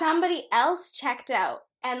who somebody else checked out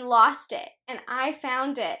and lost it, and I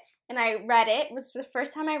found it. And I read it. It was the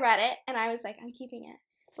first time I read it, and I was like, I'm keeping it.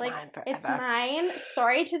 It's like, mine forever. It's mine.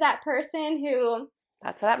 Sorry to that person who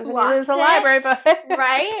That's what happens when you lose a library book.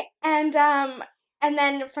 Right? And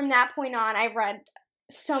then from that point on, I've read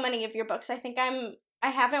so many of your books. I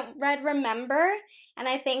haven't read Remember, and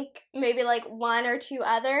I think maybe like one or two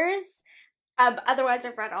others. Otherwise,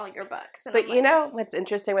 I've read all your books. But you know what's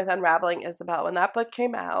interesting with Unraveling Isabel? When that book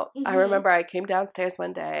came out, I remember I came downstairs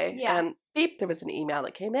one day and beep, there was an email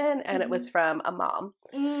that came in, and it was from a mom.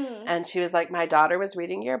 And she was like, my daughter was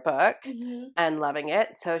reading your book and loving it.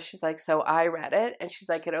 So she's like, so I read it. And she's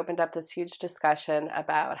like, it opened up this huge discussion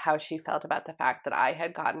about how she felt about the fact that I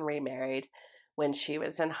had gotten remarried when she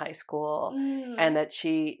was in high school, and that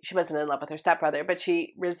she wasn't in love with her stepbrother, but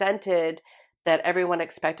she resented that everyone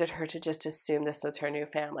expected her to just assume this was her new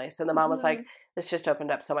family. So the mom was like, this just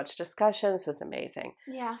opened up so much discussion. This was amazing.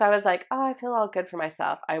 Yeah. So I was like, oh, I feel all good for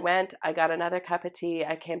myself. I went, I got another cup of tea.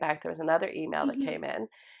 I came back. There was another email that came in,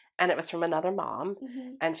 and it was from another mom.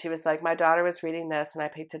 And she was like, my daughter was reading this, and I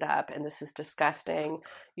picked it up, and this is disgusting.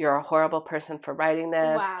 You're a horrible person for writing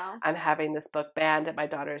this. Wow. I'm having this book banned at my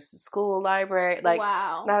daughter's school library. Like,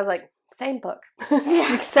 wow. And I was like, same book. It's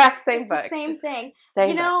the exact same book. The same thing.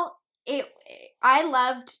 Same book. I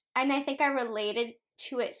loved, and I think I related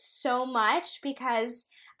to it so much because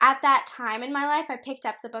at that time in my life, I picked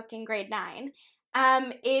up the book in grade 9.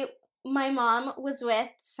 My mom was with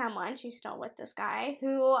someone, she's still with this guy,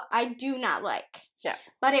 who I do not like. Yeah.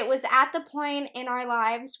 But it was at the point in our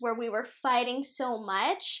lives where we were fighting so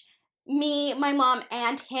much, me, my mom,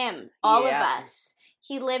 and him, all of us.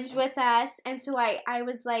 He lived with us, and so I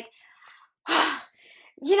was like,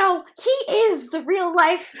 you know, he is the real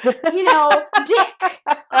life, you know, dick.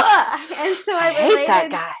 And so I related, hate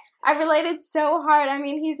that guy. I related so hard. I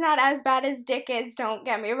mean, he's not as bad as Dick is, don't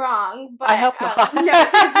get me wrong. But I hope not. No,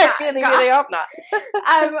 he's not. I really hope not.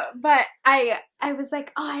 But I was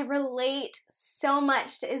like, oh, I relate so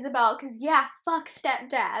much to Isabel because, yeah, fuck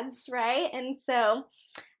stepdads, right? And so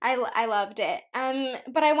I loved it.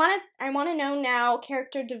 But I want to know now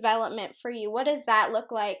character development for you. What does that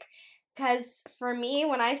look like? Because for me,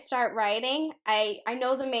 when I start writing, I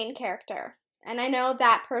know the main character, and I know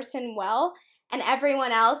that person well, and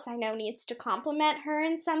everyone else I know needs to compliment her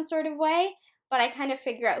in some sort of way, but I kind of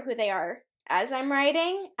figure out who they are as I'm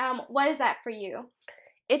writing. What is that for you?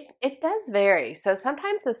 It does vary. So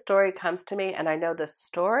sometimes the story comes to me and I know the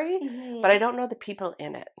story, but I don't know the people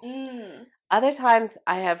in it. Other times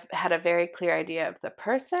I have had a very clear idea of the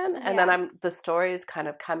person, and then the story is kind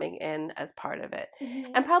of coming in as part of it.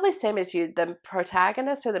 And probably same as you, the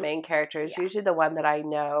protagonist or the main character is usually the one that I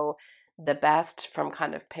know the best from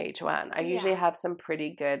kind of page 1. I usually have some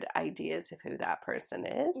pretty good ideas of who that person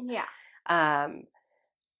is.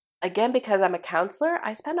 Again, because I'm a counselor,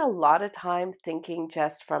 I spend a lot of time thinking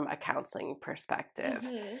just from a counseling perspective.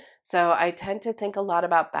 So I tend to think a lot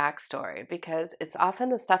about backstory because it's often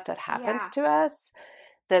the stuff that happens to us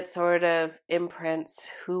that sort of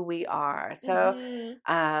imprints who we are. So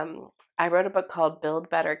I wrote a book called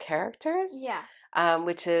Build Better Characters,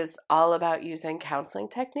 which is all about using counseling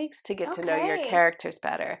techniques to get to know your characters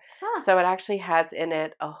better. So it actually has in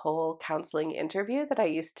it a whole counseling interview that I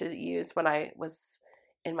used to use when I was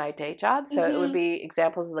in my day job. So it would be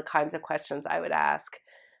examples of the kinds of questions I would ask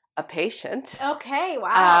a patient. Okay,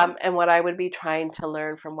 wow. And what I would be trying to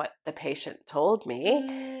learn from what the patient told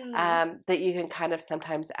me, that you can kind of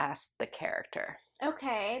sometimes ask the character.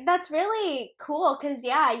 Okay, that's really cool because,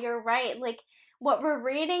 yeah, you're right. Like, what we're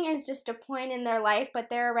reading is just a point in their life,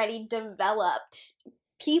 but they're already developed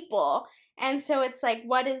people. And so it's like,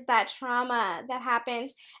 what is that trauma that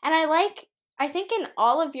happens? And I think in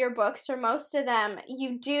all of your books, or most of them,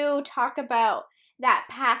 you do talk about that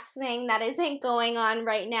past thing that isn't going on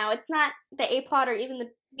right now. It's not the A plot or even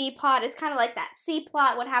the B plot. It's kind of like that C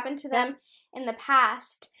plot, what happened to them in the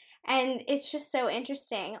past. And it's just so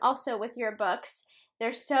interesting also with your books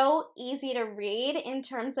they're so easy to read in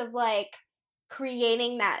terms of, like,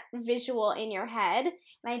 creating that visual in your head.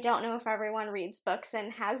 And I don't know if everyone reads books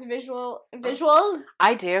and has visuals.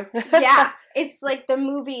 I do. Yeah, it's like the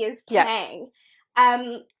movie is Yeah. playing.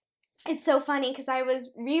 It's so funny because I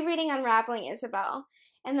was rereading Unraveling Isabel,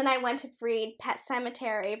 and then I went to read Pet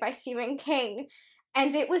Sematary by Stephen King,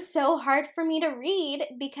 and it was so hard for me to read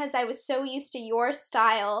because I was so used to your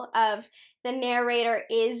style of the narrator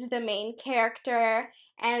is the main character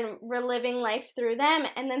and reliving life through them,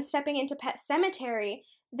 and then stepping into Pet Sematary,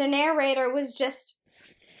 the narrator was just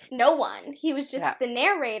no one. He was just the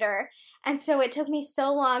narrator. And so it took me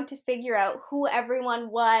so long to figure out who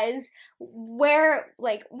everyone was, where,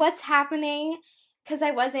 like, what's happening, because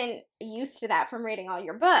I wasn't used to that from reading all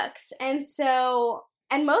your books. And so,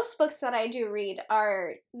 and most books that I do read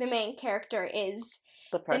are the main character is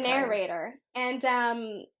the narrator. And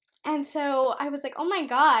so I was like, oh my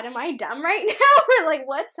God, am I dumb right now? Or like,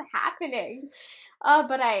 what's happening?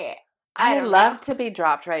 But I love to be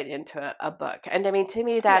dropped right into a book. And I mean, to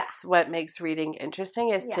me, that's what makes reading interesting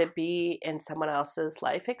is to be in someone else's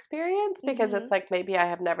life experience, because it's like, maybe I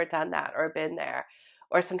have never done that or been there.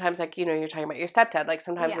 Or sometimes, like, you know, you're talking about your stepdad. Like,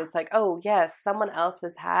 sometimes it's like, oh, yes, someone else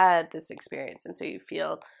has had this experience. And so you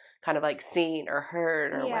feel kind of like seen or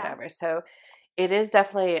heard or whatever. So it is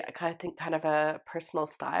definitely, I kind of a personal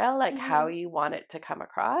style, like how you want it to come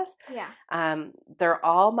across. Yeah.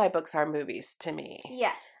 My books are movies to me.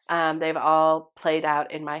 Yes. They've all played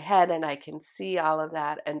out in my head, and I can see all of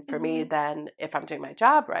that. And for me, then if I'm doing my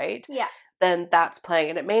job right, then that's playing.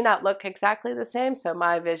 And it may not look exactly the same. So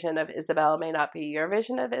my vision of Isabel may not be your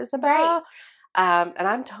vision of Isabel. Right. And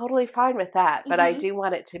I'm totally fine with that. But I do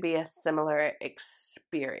want it to be a similar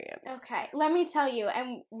experience. Okay. Let me tell you,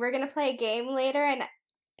 and we're going to play a game later, and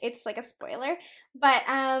it's like a spoiler. But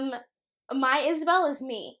my Isabel is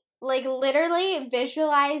me. Like, literally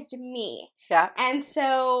visualized me. Yeah. And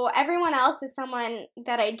so everyone else is someone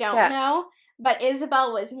that I don't know. But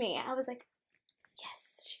Isabel was me. I was like,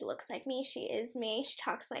 yes, she looks like me. She is me. She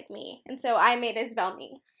talks like me. And so I made Isabel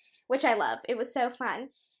me, which I love. It was so fun.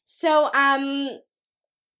 So,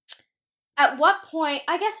 at what point,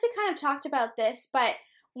 I guess we kind of talked about this, but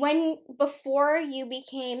before you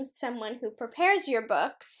became someone who prepares your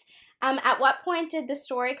books, at what point did the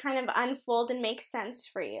story kind of unfold and make sense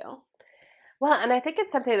for you? Well, and I think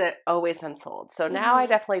it's something that always unfolds. So now I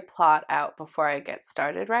definitely plot out before I get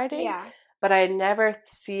started writing. Yeah. But I never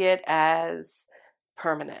see it as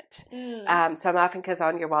permanent. So I'm laughing because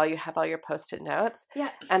on your wall you have all your Post-it notes. Yeah.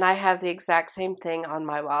 And I have the exact same thing on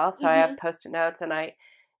my wall. So I have Post-it notes, and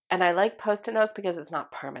I like Post-it notes because it's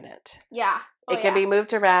not permanent. Yeah. It can be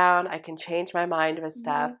moved around. I can change my mind with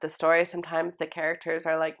stuff. The story, sometimes the characters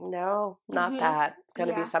are like, no, not that. It's going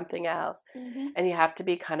to be something else. And you have to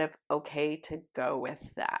be kind of okay to go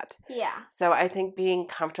with that. Yeah. So I think being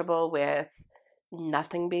comfortable with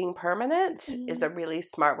nothing being permanent is a really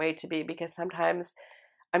smart way to be, because sometimes,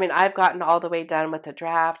 I mean, I've gotten all the way done with the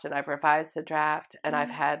draft and I've revised the draft, and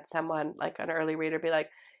I've had someone, like an early reader, be like,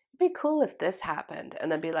 it'd be cool if this happened, and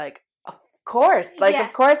then be like, of course, like,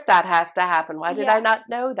 of course that has to happen. Why did I not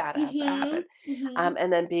know that has to happen?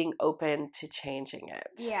 And then being open to changing it.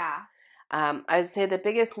 Yeah. I'd say the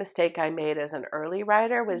biggest mistake I made as an early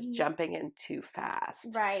writer was jumping in too fast.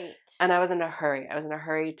 Right. And I was in a hurry. I was in a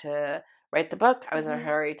hurry to write the book. I was in a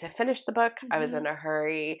hurry to finish the book. I was in a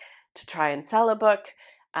hurry to try and sell a book.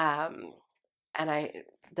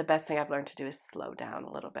 The best thing I've learned to do is slow down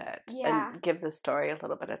a little bit and give the story a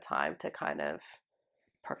little bit of time to kind of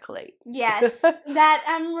percolate. Yes.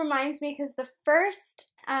 That reminds me, because the first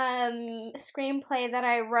screenplay that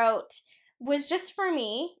I wrote was just for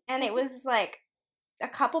me, and it was like a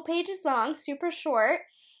couple pages long, super short.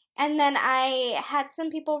 And then I had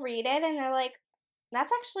some people read it, and they're like,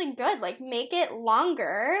 that's actually good. Like, make it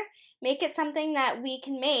longer. Make it something that we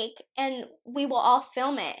can make, and we will all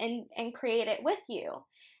film it and create it with you.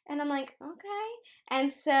 And I'm like, okay.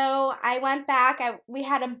 And so I went back. We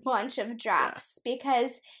had a bunch of drafts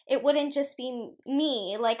because it wouldn't just be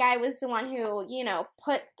me. Like, I was the one who,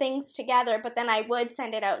 put things together, but then I would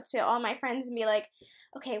send it out to all my friends and be like,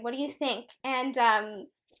 okay, what do you think? And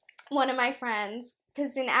one of my friends,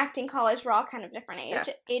 because in acting college, we're all kind of different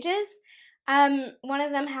ages. One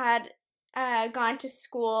of them had gone to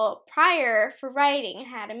school prior for writing and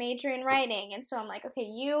had a major in writing, and so I'm like, okay,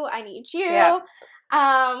 I need you,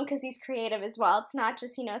 because he's creative as well. It's not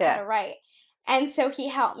just he knows how to write, and so he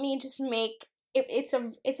helped me just make it.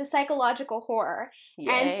 It's a psychological horror,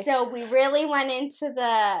 and so we really went into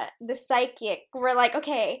the psychic. We're like,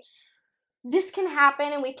 okay, this can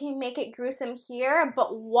happen and we can make it gruesome here,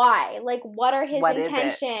 but why? Like, what are his What is it?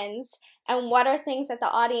 intentions? And what are things that the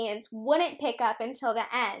audience wouldn't pick up until the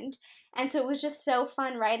end? And so it was just so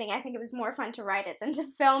fun writing. I think it was more fun to write it than to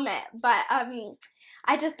film it. But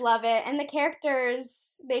I just love it. And the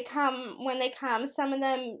characters, they come when they come. Some of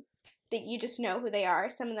them that you just know who they are.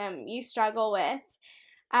 Some of them you struggle with.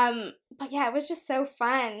 But yeah, it was just so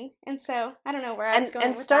fun. And so I don't know where I was going with that.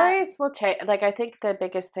 And stories will change. Like, I think the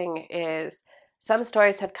biggest thing is some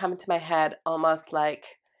stories have come to my head almost like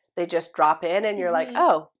they just drop in and you're like,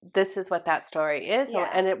 oh, this is what that story is. Yeah.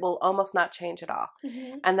 And it will almost not change at all.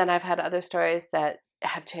 And then I've had other stories that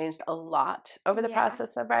have changed a lot over the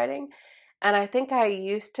process of writing. And I think I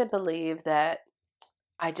used to believe that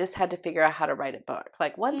I just had to figure out how to write a book.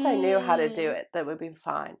 Like, once I knew how to do it, that would be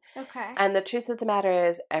fine. Okay. And the truth of the matter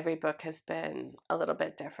is, every book has been a little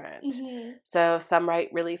bit different. So some write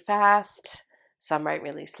really fast, some write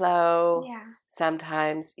really slow. Yeah.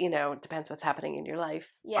 Sometimes, you know, it depends what's happening in your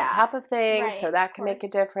life Yeah. on top of things. Right, So that can of make a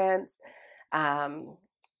course. difference.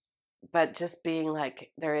 But just being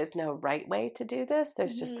like, there is no right way to do this.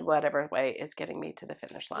 There's just whatever way is getting me to the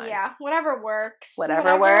finish line. Yeah, whatever works.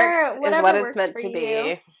 Whatever works is what it's meant to you.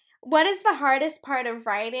 be. What is the hardest part of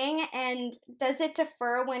writing, and does it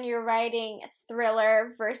differ when you're writing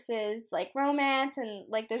thriller versus like romance and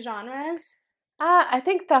like the genres? I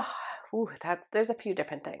think there's a few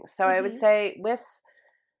different things. So I would say with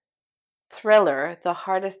thriller, the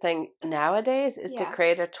hardest thing nowadays is to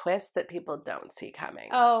create a twist that people don't see coming.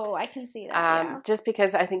 Oh, I can see that. Just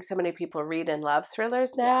because I think so many people read and love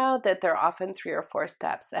thrillers now that they're often 3 or 4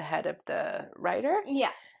 steps ahead of the writer.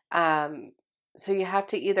 Yeah. So you have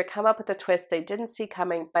to either come up with a twist they didn't see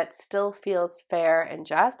coming but still feels fair and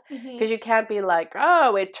just, because you can't be like,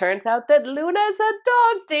 oh, it turns out that Luna's a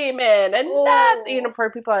dog demon, and that's, you know, where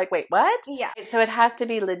people are like, wait, what? Yeah. So it has to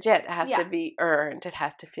be legit. It has to be earned. It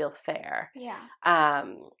has to feel fair. Yeah.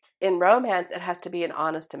 In romance, it has to be an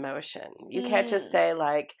honest emotion. You can't just say,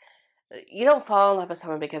 like, you don't fall in love with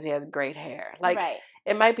someone because he has great hair. Like,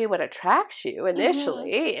 it might be what attracts you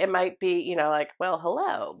initially. It might be, you know, like, well,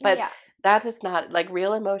 hello. But that is not, like,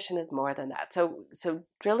 real emotion is more than that. So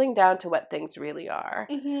drilling down to what things really are.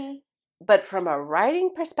 But from a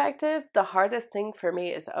writing perspective, the hardest thing for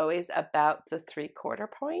me is always about the 3/4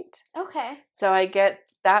 point. Okay. So I get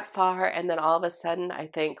that far, and then all of a sudden I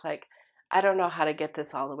think, like, I don't know how to get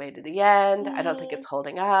this all the way to the end. I don't think it's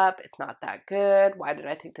holding up. It's not that good. Why did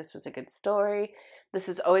I think this was a good story? This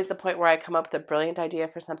is always the point where I come up with a brilliant idea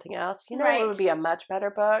for something else. You know what would be a much better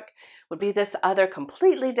book? Would be this other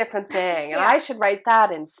completely different thing. And I should write that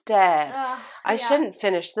instead. I shouldn't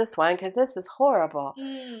finish this one because this is horrible.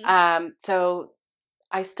 So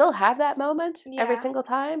I still have that moment every single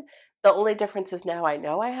time. The only difference is now I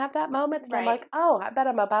know I have that moment. And I'm like, oh, I bet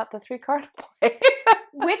I'm about the 3/4 point.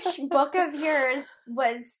 Which book of yours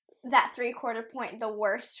was that 3/4 point the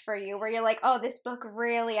worst for you, where you're like, oh, this book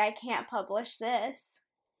really, I can't publish this?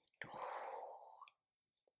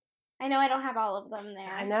 I know I don't have all of them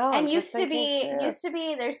there. I know. And used to be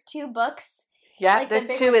there's 2 books. Yeah, like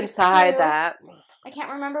there's 2 inside that. I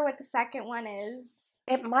can't remember what the second one is.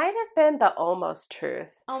 It might have been The Almost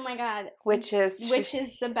Truth. Oh my god. Which is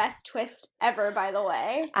the best twist ever, by the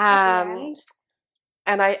way. At the end.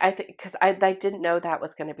 And I think, because I didn't know that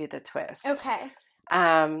was going to be the twist. Okay.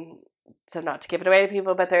 So not to give it away to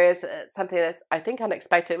people, but there is something that's, I think,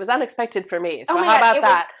 unexpected. It was unexpected for me. So oh my how God, about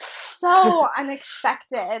that? Was so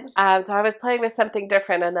unexpected. So I was playing with something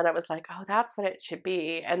different, and then it was like, oh, that's what it should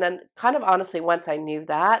be. And then kind of honestly, once I knew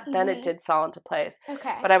that, then it did fall into place.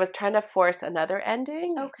 Okay. But I was trying to force another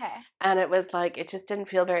ending. Okay. And it was like, it just didn't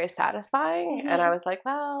feel very satisfying. And I was like,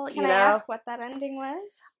 well, Can I ask what that ending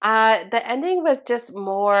was? The ending was just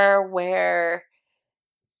more where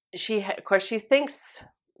of course, she thinks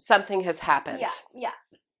something has happened. Yeah.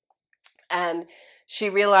 And she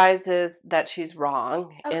realizes that she's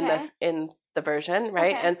wrong in the version,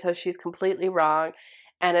 right? Okay. And so she's completely wrong.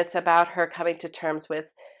 And it's about her coming to terms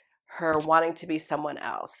with her wanting to be someone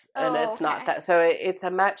else. And it's not that. So it's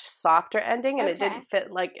a much softer ending, and it didn't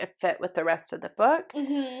fit like it fit with the rest of the book.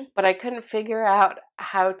 But I couldn't figure out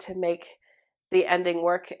how to make the ending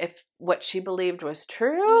work if what she believed was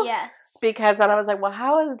true. Yes. Because then I was like, well,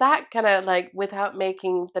 how is that gonna, like, without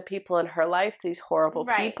making the people in her life these horrible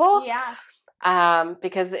people? Yeah.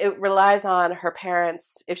 Because it relies on her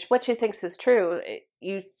parents. If what she thinks is true,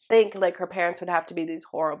 you think like her parents would have to be these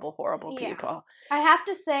horrible, horrible people. I have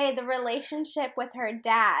to say the relationship with her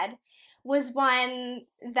dad was one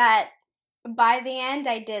that by the end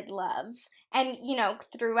I did love. And, you know,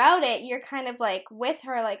 throughout it, you're kind of like with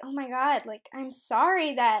her, like, oh my God, like, I'm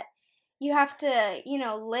sorry that you have to,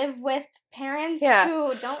 live with parents Yeah.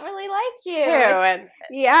 who don't really like you. And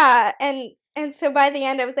Yeah, and so by the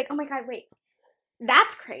end I was like, oh my god, wait,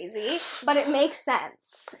 that's crazy, but it makes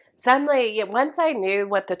sense. suddenly, once I knew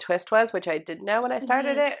what the twist was, which I didn't know when I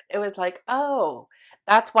started Mhm. it, it was like, oh,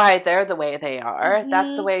 that's why they're the way they are.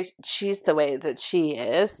 That's the Mhm. way she's the way that she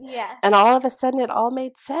is. Yes. And all of a sudden, it all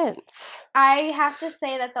made sense. I have to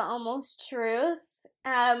say that The Almost Truth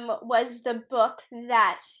was the book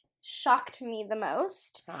that shocked me the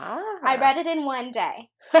most. I read it in one day.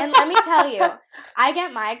 And let me tell you, I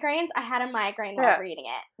get migraines. I had a migraine while reading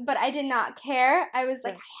it. But I did not care. I was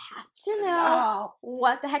like, I have to know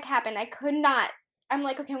what the heck happened. I could not. I'm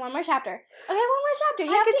like, okay, one more chapter. Okay, one more chapter.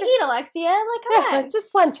 You have to eat, Alexia. Like, come on. Just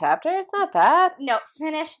one chapter. It's not bad. No,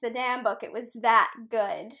 finish the damn book. It was that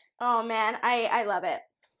good. Oh, man. I love it.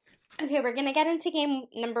 Okay, we're going to get into game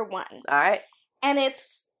number 1. All right. And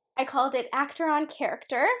I called it Actor on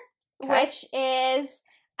Character, which is,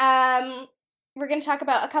 we're going to talk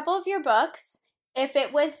about a couple of your books. If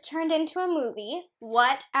it was turned into a movie,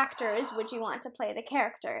 what actors would you want to play the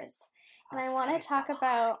characters? And I want to talk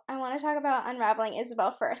about Unraveling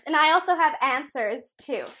Isabel first. And I also have answers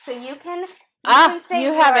too. So you can say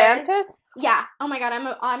you yours. have answers? Yeah. Oh my god,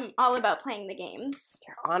 I'm all about playing the games.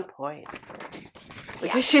 You're on point.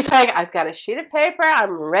 Because she's like, I've got a sheet of paper.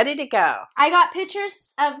 I'm ready to go. I got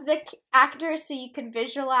pictures of the actors so you could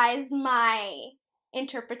visualize my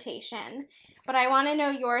interpretation. But I want to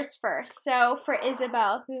know yours first. So for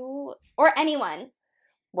Isabel, who, or anyone.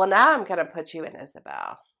 Well, now I'm going to put you in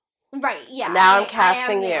Isabel. Right, yeah. Now I'm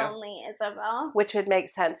casting I am you. the only Isabel. Which would make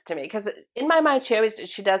sense to me. Because in my mind,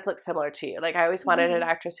 she does look similar to you. Like, I always wanted an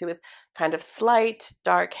actress who was kind of slight,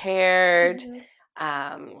 dark-haired.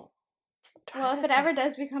 Well, if it ever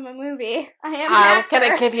does become a movie, I'm going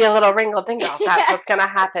to give you a little ringle-dingle. That's what's going to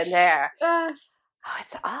happen there. I'm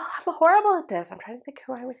horrible at this. I'm trying to think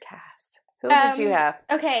who I would cast. Who did you have?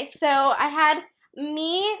 Okay, so I had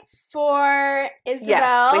me for Isabel.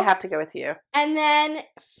 Yes, we have to go with you. And then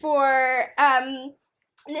for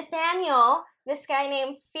Nathaniel, this guy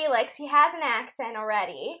named Felix, he has an accent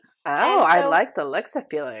already. Oh, so, I like the looks of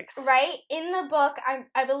Felix. Right? In the book,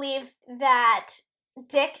 I believe that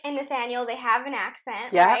Dick and Nathaniel, they have an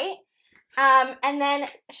accent, right? And then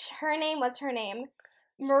what's her name?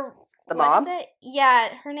 The mom? Is it? Yeah,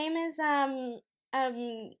 her name is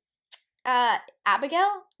Abigail?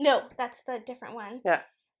 No, that's the different one. Yeah.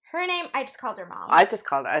 Her name, I just called her Mom. I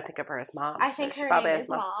think of her as Mom. I think her name is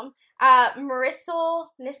Mom. Marissa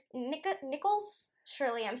Nichols?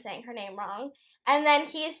 Surely I'm saying her name wrong. And then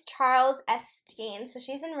he's Charles Esteen, so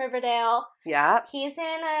she's in Riverdale. Yeah. He's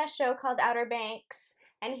in a show called Outer Banks,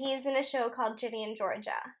 and he's in a show called Ginny and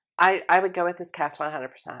Georgia. I would go with this cast 100%.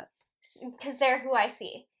 Because they're who I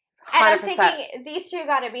see. 100%. And I'm thinking, these two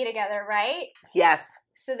gotta be together, right? Yes.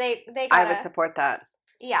 So they gotta... I would support that.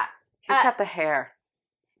 Yeah. He's got the hair.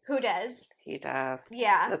 Who does? He does.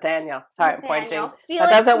 Yeah. Nathaniel. Sorry, I'm pointing. Felix that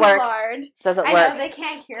doesn't work. Millard. Doesn't work. I know, they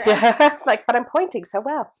can't hear us. But I'm pointing so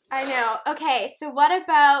well. I know. Okay, so what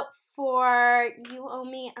about for You Owe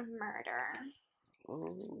Me a Murder?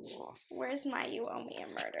 Ooh. Where's my You Owe Me a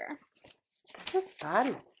Murder? This is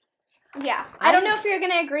fun. Yeah. I don't know if you're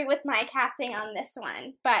going to agree with my casting on this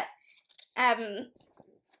one, but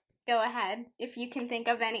go ahead if you can think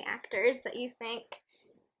of any actors that you think.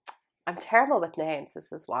 I'm terrible with names.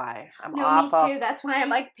 This is why. I'm awful. Me too. That's why I'm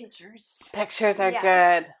like, pictures. Pictures are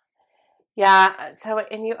good. Yeah. So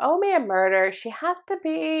in You Owe Me a Murder, she has to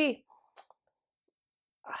be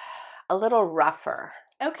a little rougher.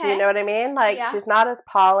 Okay. Do you know what I mean? Like, she's not as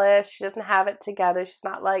polished. She doesn't have it together. She's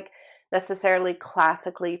not, like, necessarily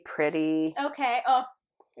classically pretty. Okay. Oh,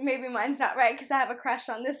 maybe mine's not right because I have a crush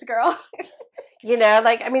on this girl. You know,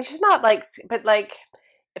 like, I mean, she's not, like, but, like,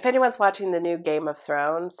 if anyone's watching the new Game of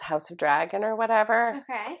Thrones, House of Dragon or whatever,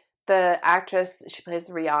 the actress, she plays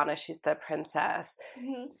Rihanna, she's the princess.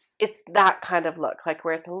 Mm-hmm. It's that kind of look, like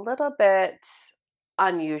where it's a little bit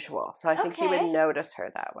unusual. So I think you would notice her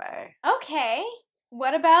that way. Okay.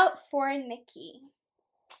 What about for Nikki?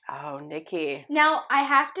 Oh, Nikki. Now, I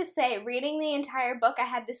have to say, reading the entire book, I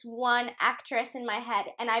had this one actress in my head,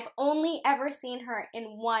 and I've only ever seen her in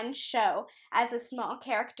one show as a small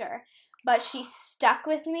character. But she stuck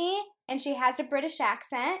with me, and she has a British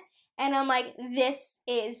accent, and I'm like, this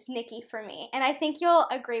is Nikki for me. And I think you'll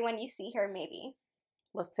agree when you see her, maybe.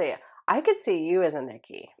 Let's see. I could see you as a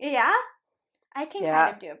Nikki. Yeah? I can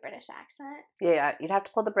kind of do a British accent. Yeah, you'd have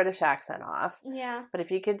to pull the British accent off. Yeah. But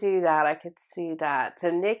if you could do that, I could see that.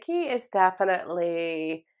 So Nikki is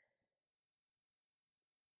definitely...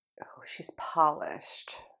 Oh, she's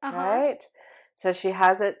polished, right? So she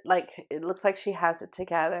has it, like, it looks like she has it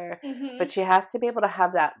together. Mm-hmm. But she has to be able to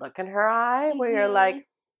have that look in her eye where you're like,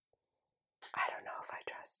 I don't know if I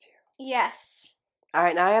trust you. Yes. All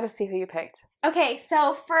right, now I got to see who you picked. Okay,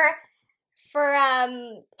 so for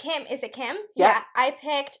Kim, is it Kim? Yep. Yeah, I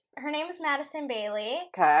picked, her name is Madison Bailey.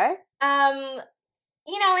 Okay.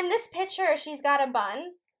 You know, in this picture, she's got a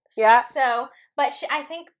bun. Yeah. So, but I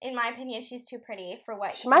think, in my opinion, she's too pretty for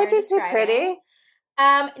what She might be describing. too pretty.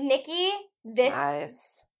 Nikki, this.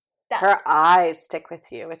 Nice. Her eyes stick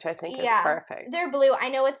with you, which I think is perfect. They're blue. I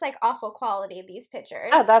know it's like awful quality, these pictures.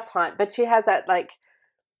 Oh, that's fine. But she has that, like,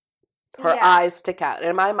 her eyes stick out.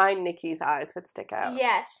 In my mind, Nikki's eyes would stick out.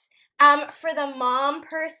 Yes. For the mom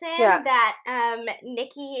person that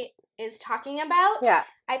Nikki is talking about,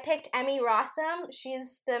 I picked Emmy Rossum.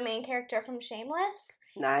 She's the main character from Shameless.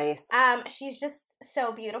 Nice. She's just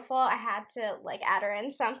so beautiful. I had to, like, add her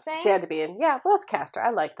in something. She had to be in. Yeah, well, let's cast her. I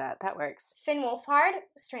like that. That works. Finn Wolfhard,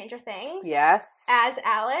 Stranger Things. Yes. As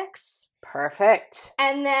Alex. Perfect.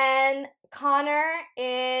 And then Connor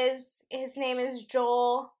his name is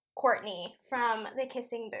Joel Courtney from The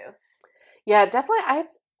Kissing Booth. Yeah, definitely.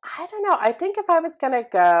 I don't know. I think if I was going to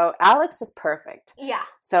go, Alex is perfect. Yeah.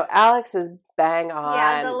 So Alex is bang on.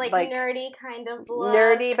 Yeah, the like nerdy kind of look.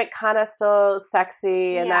 Nerdy, but kind of still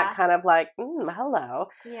sexy and that kind of like, hello.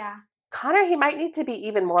 Yeah. Connor, he might need to be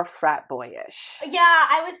even more frat boyish. Yeah,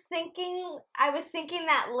 I was thinking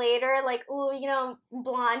that later, like, ooh, you know,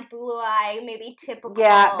 blonde, blue eye, maybe typical.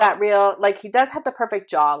 Yeah, that real, like, he does have the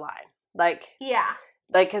perfect jawline. Like, yeah.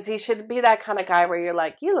 Like, because he should be that kind of guy where you're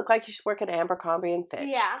like, you look like you should work at Abercrombie and Fitch.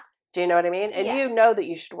 Yeah. Do you know what I mean? And you know that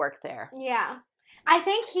you should work there. Yeah. I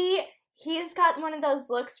think he's got one of those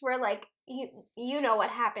looks where, like, you know what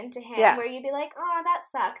happened to him. Yeah. Where you'd be like, oh, that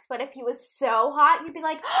sucks. But if he was so hot, you'd be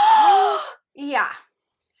like, oh, yeah.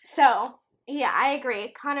 So, yeah, I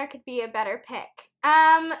agree. Connor could be a better pick.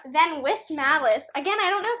 Then With Malice. Again, I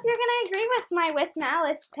don't know if you're going to agree with my With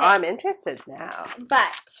Malice pick. I'm interested now.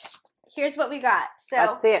 But here's what we got. So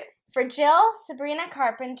let's see it. For Jill, Sabrina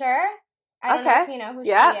Carpenter. I don't know if you know who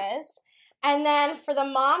she is. And then for the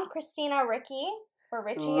mom, Christina Ricci. Or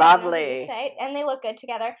Richie. Lovely. Say. And they look good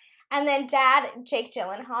together. And then dad, Jake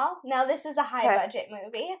Gyllenhaal. Now this is a high budget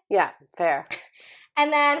movie. Yeah, fair.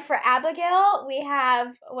 And then for Abigail, we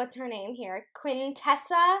have, what's her name here?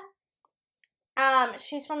 Quintessa.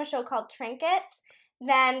 She's from a show called Trinkets.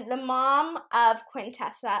 Then the mom of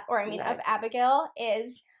Quintessa, of Abigail,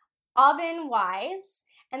 is Aubin Wise.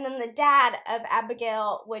 And then the dad of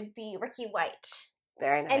Abigail would be Ricky White.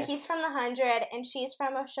 Very nice. And he's from The 100, and she's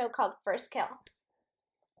from a show called First Kill.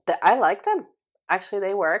 I like them. Actually,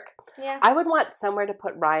 they work. Yeah. I would want somewhere to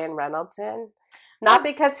put Ryan Reynolds in. Not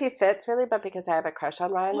because he fits, really, but because I have a crush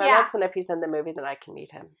on Ryan Reynolds, and if he's in the movie, then I can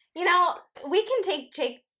meet him. You know, we can take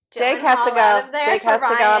Jake has to go. Out of there Jake has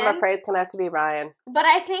Ryan. To go. I'm afraid it's going to have to be Ryan. But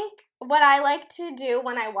I think what I like to do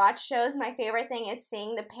when I watch shows, my favorite thing is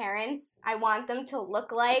seeing the parents. I want them to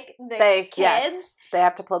look like the kids. Yes, they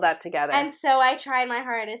have to pull that together. And so I tried my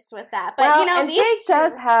hardest with that. But, and Jake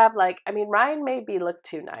does have, Ryan maybe look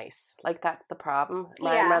too nice. Like, that's the problem.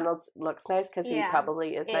 Ryan Reynolds looks nice because he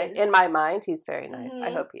probably is nice. In my mind, he's very nice. Mm-hmm.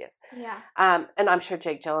 I hope he is. Yeah. And I'm sure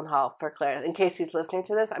Jake Gyllenhaal, for Claire, in case he's listening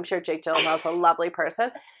to this, I'm sure Jake Gyllenhaal's a lovely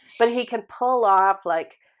person. But he can pull off,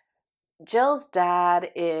 Jill's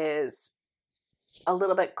dad is a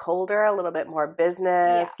little bit colder, a little bit more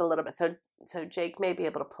business, a little bit. So Jake may be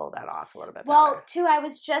able to pull that off a little bit better. Well, too, I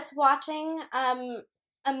was just watching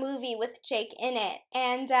a movie with Jake in it,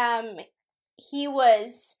 and he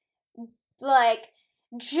was,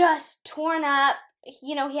 just torn up.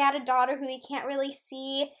 You know, he had a daughter who he can't really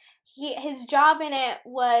see. His job in it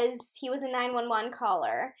was, he was a 911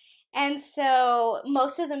 caller. And so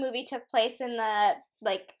most of the movie took place in the,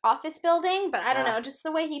 office building, but I don't know, just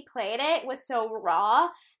the way he played it was so raw,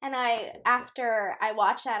 and after I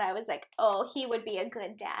watched that, I was like, oh, he would be a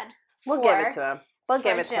good dad. We'll give it to him.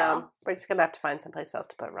 We're just going to have to find someplace else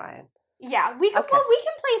to put Ryan. Yeah, we can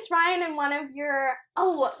place Ryan in one of your,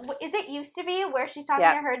 is it Used to Be, where she's talking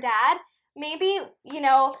to her dad? Maybe,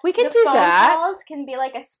 we can the do phone that. calls can be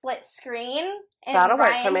like a split screen, and that'll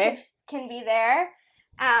Ryan work for me. Can be there.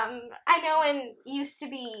 I know in Used to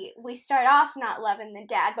Be, we start off not loving the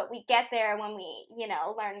dad, but we get there when we,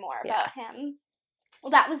 learn more about him.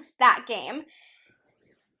 Well, that was that game.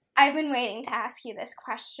 I've been waiting to ask you this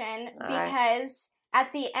question because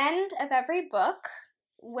at the end of every book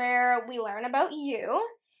where we learn about you,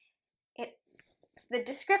 the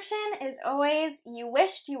description is always, you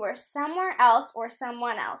wished you were somewhere else or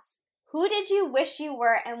someone else. Who did you wish you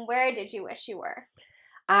were, and where did you wish you were?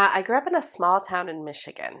 I grew up in a small town in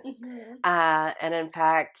Michigan. Mm-hmm. And in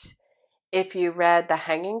fact, if you read The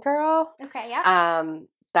Hanging Girl, Okay, yeah.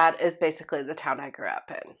 that is basically the town I grew up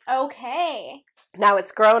in. Okay. Now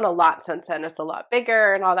it's grown a lot since then. It's a lot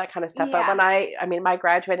bigger and all that kind of stuff. But Yeah. my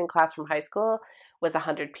graduating class from high school was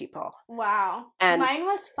 100 people. Wow. And mine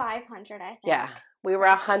was 500, I think. yeah, we were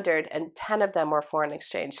 100 and 10 of them were foreign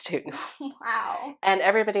exchange students. Wow. And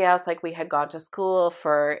everybody else, like, we had gone to school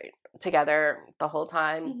together the whole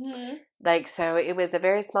time. Mm-hmm. Like, so it was a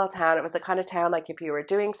very small town. It was the kind of town, like, if you were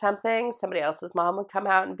doing something, somebody else's mom would come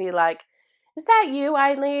out and be like, is that you,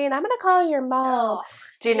 Eileen? I'm going to call your mom. Oh,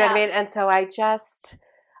 Do you know what I mean? And so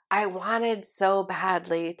I wanted so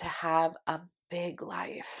badly to have a big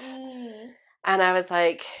life. Mm. And I was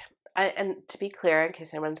like, and to be clear, in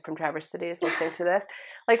case anyone from Traverse City is listening to this,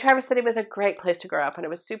 like, Traverse City was a great place to grow up, and it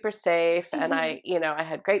was super safe. Mm-hmm. And I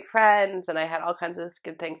had great friends, and I had all kinds of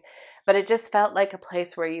good things. But it just felt like a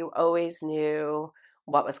place where you always knew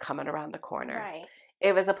what was coming around the corner. Right.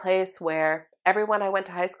 It was a place where everyone I went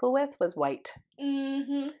to high school with was white.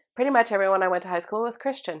 Mm-hmm. Pretty much everyone I went to high school was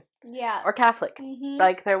Christian. Yeah. Or Catholic. Mm-hmm.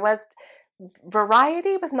 Like,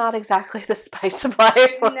 variety was not exactly the spice of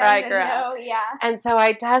life where I grew up. Yeah. And so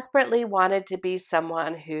I desperately wanted to be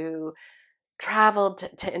someone who traveled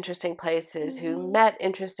to interesting places, Mm-hmm. who met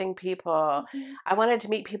interesting people. Mm-hmm. I wanted to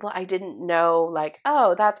meet people I didn't know, like,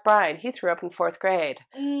 oh, that's Brian. He threw up in 4th grade.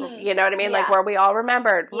 Mm. You know what I mean? Yeah. Like, where we all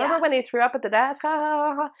remembered. Yeah. Remember when he threw up at the desk?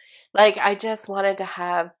 Like, I just wanted to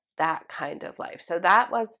have that kind of life. So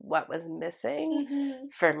that was what was missing Mm-hmm.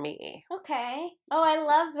 for me. Okay. Oh, I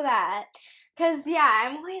love that. Because, yeah,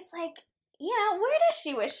 I'm always like, where does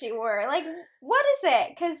she wish she were? Like, what is it?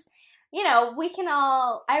 Because,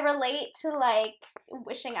 I relate to, like,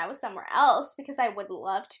 wishing I was somewhere else because I would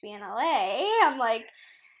love to be in LA. I'm like,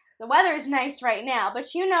 the weather's nice right now,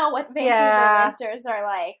 but you know what Vancouver winters are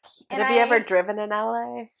like. And have you ever driven in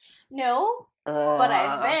LA? No, but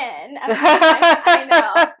I've been.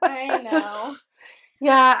 I know.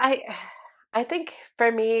 Yeah, I think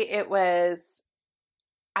for me it was,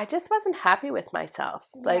 I just wasn't happy with myself.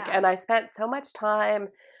 Like, Yeah. and I spent so much time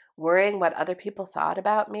worrying what other people thought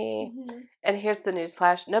about me. Mm-hmm. And here's the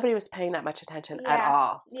newsflash: nobody was paying that much attention at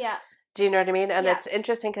all. Yeah. Do you know what I mean? And Yeah. it's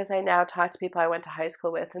interesting because I now talk to people I went to high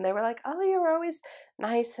school with, and they were like, oh, you were always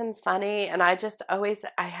nice and funny. And I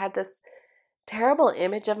had this terrible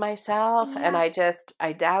image of myself, and I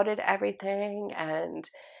doubted everything, and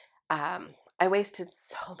I wasted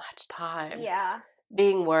so much time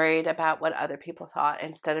being worried about what other people thought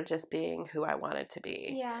instead of just being who I wanted to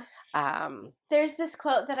be. Yeah. There's this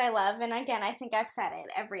quote that I love, and again, I think I've said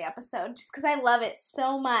it every episode just because I love it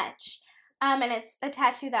so much. And it's a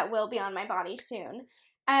tattoo that will be on my body soon.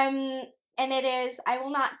 And it is, I will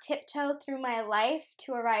not tiptoe through my life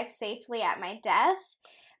to arrive safely at my death.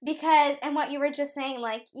 Because, and what you were just saying,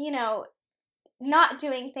 like, not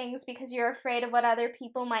doing things because you're afraid of what other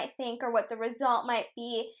people might think or what the result might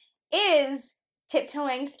be is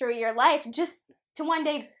tiptoeing through your life just to one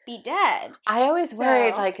day be dead. I always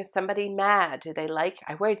worried, like, is somebody mad?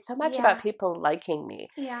 I worried so much about people liking me.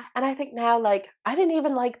 Yeah. And I think now, like, I didn't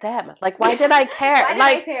even like them. Like, why did I care? Why did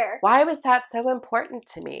I care? Why was that so important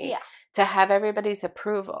to me? Yeah. To have everybody's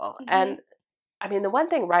approval. Mm-hmm. And, I mean, the one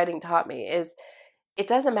thing writing taught me is it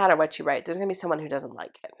doesn't matter what you write. There's going to be someone who doesn't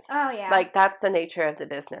like it. Oh, yeah. Like, that's the nature of the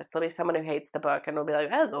business. There'll be someone who hates the book and will be like,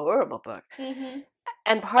 that's a horrible book. Mm-hmm.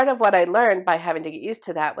 And part of what I learned by having to get used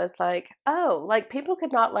to that was like, oh, like, people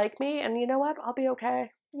could not like me, and you know what? I'll be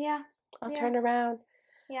okay. Yeah. I'll turn around.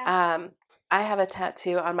 Yeah. I have a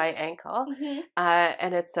tattoo on my ankle,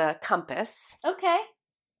 and it's a compass. Okay.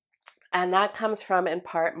 And that comes from, in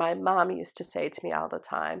part, my mom used to say to me all the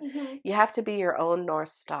time, you have to be your own North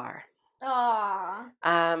Star.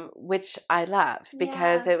 Aww. Which I love,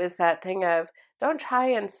 because it was that thing of, don't try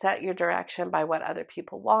and set your direction by what other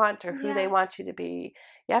people want or who they want you to be.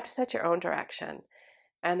 You have to set your own direction.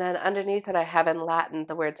 And then underneath it, I have in Latin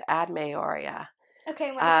the words ad maioria.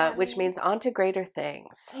 Okay, what does that which mean? means on to greater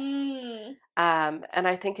things. And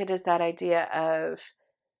I think it is that idea of,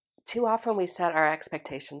 too often we set our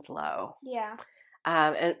expectations low. Yeah.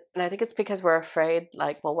 And I think it's because we're afraid,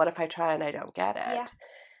 like, well, what if I try and I don't get it? Yeah.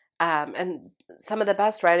 And some of the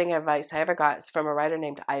best writing advice I ever got is from a writer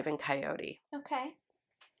named Ivan Coyote. Okay.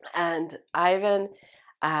 And Ivan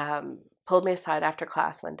pulled me aside after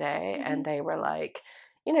class one day, and they were like,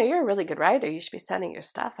 you're a really good writer. You should be sending your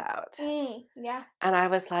stuff out. Yeah. And I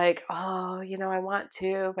was like, oh, I want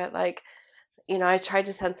to, but, like, I tried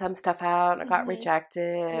to send some stuff out and I got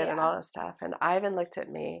rejected and all this stuff. And Ivan looked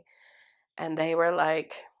at me, and they were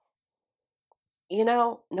like,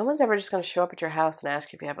 no one's ever just going to show up at your house and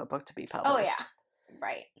ask you if you have a book to be published. Oh, yeah.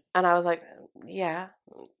 Right. And I was like, yeah.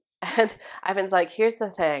 And Ivan's like, here's the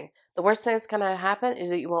thing. The worst thing that's going to happen is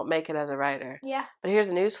that you won't make it as a writer. Yeah. But here's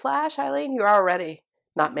a news flash, Eileen. You're already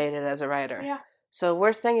not made it as a writer. Yeah. So the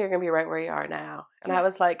worst thing, you're going to be right where you are now. And Yeah. I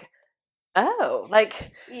was like, oh,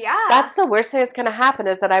 like, yeah, that's the worst thing that's going to happen,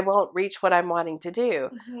 is that I won't reach what I'm wanting to do.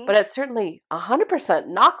 Mm-hmm. But it's certainly 100%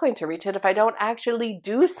 not going to reach it if I don't actually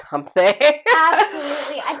do something.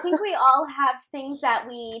 Absolutely. I think we all have things that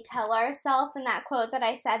we tell ourselves, and that quote that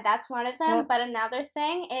I said, that's one of them. Yeah. But another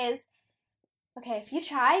thing is, okay, if you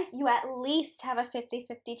try, you at least have a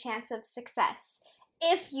 50-50 chance of success.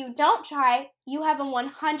 If you don't try, you have a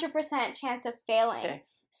 100% chance of failing. Okay.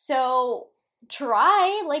 So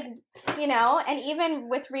try, like, you know, and even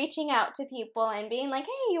with reaching out to people and being like,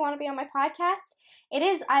 hey, you want to be on my podcast? It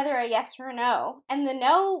is either a yes or a no, and the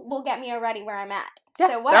no will get me already where I'm at. Yeah,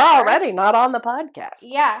 so whatever. They're already not on the podcast.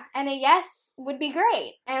 Yeah, and a yes would be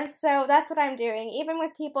great. And so that's what I'm doing. Even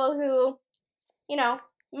with people who, you know,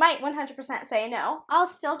 might 100% say no, I'll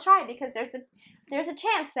still try, because there's a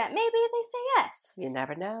chance that maybe they say yes. You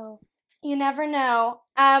never know. You never know.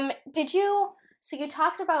 So you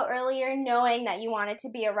talked about earlier knowing that you wanted to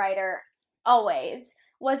be a writer always.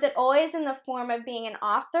 Was it always in the form of being an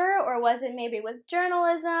author, or was it maybe with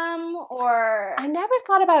journalism, or? I never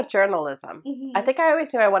thought about journalism. Mm-hmm. I think I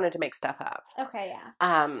always knew I wanted to make stuff up. Okay, yeah.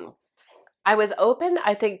 I was open,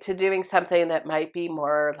 I think, to doing something that might be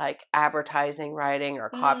more like advertising writing or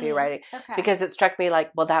copywriting, Okay. because it struck me like,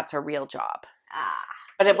 well, that's a real job.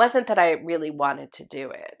 But it wasn't that I really wanted to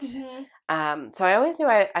do it. Mm-hmm. So I always knew,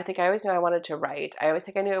 I think I always knew I wanted to write. I always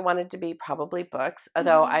think I knew I wanted to be probably books,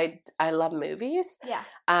 although I love movies. Yeah.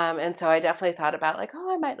 And so I definitely thought about like,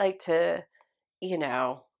 oh, I might like to, you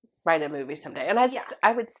know, write a movie someday. And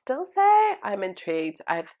I would still say I'm intrigued.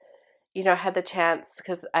 I've, you know, had the chance,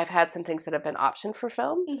 because I've had some things that have been optioned for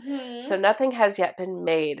film. Mm-hmm. So nothing has yet been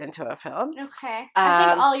made into a film. Okay. I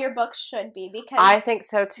think all your books should be, because I think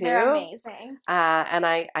so too. They're amazing. And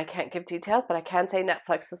I can't give details, but I can say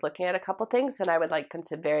Netflix is looking at a couple things, and I would like them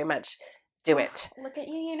to very much do it. Look at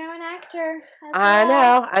you, you know, an actor. I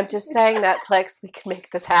know. I'm just saying, Netflix, we can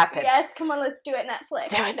make this happen. Yes, come on, let's do it, Netflix.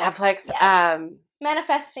 Let's do it, Netflix. Yes.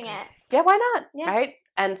 Manifesting it. Yeah, why not? Yeah. Right?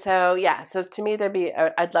 And so, yeah, so to me,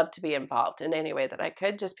 I'd love to be involved in any way that I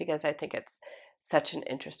could, just because I think it's such an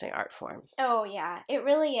interesting art form. Oh, yeah, it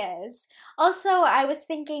really is. Also, I was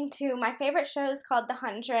thinking, too, my favorite show is called The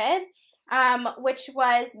 100, which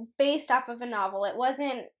was based off of a novel.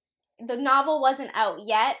 The novel wasn't out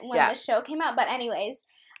yet when the show came out, but anyways,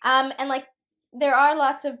 and, like, there are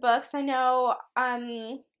lots of books. I know,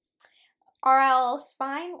 R.L.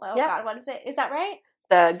 Spine? Oh, God, what is it? Is that right?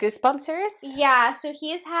 The Goosebumps series? Yeah, so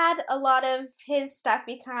he's had a lot of his stuff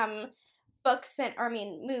become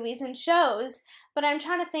movies and shows. But I'm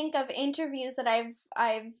trying to think of interviews that I've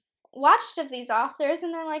watched of these authors,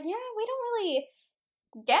 and they're like, yeah, we don't really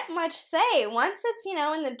get much say. Once it's, you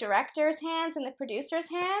know, in the director's hands and the producer's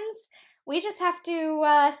hands, we just have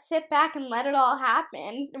to sit back and let it all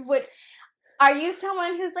happen. Are you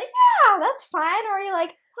someone who's like, yeah, that's fine? Or are you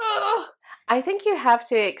like, oh? I think you have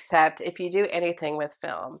to accept, if you do anything with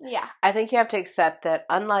film, I think you have to accept that,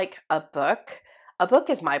 unlike a book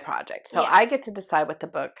is my project. So I get to decide what the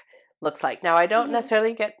book looks like. Now, I don't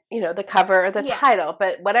necessarily get, you know, the cover or the title,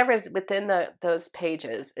 but whatever is within those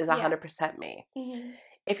pages is 100% me. Mm-hmm.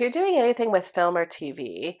 If you're doing anything with film or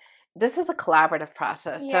TV, this is a collaborative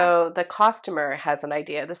process. Yeah. So the costumer has an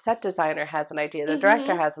idea, the set designer has an idea, the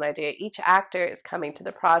director has an idea. Each actor is coming to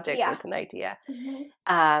the project with an idea.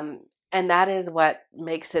 Mm-hmm. And that is what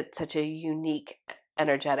makes it such a unique,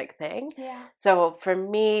 energetic thing. Yeah. So for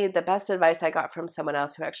me, the best advice I got from someone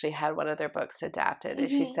else who actually had one of their books adapted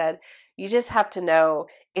is she said, you just have to know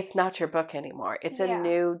it's not your book anymore. It's a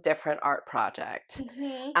new, different art project.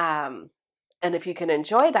 Mm-hmm. And if you can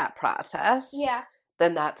enjoy that process,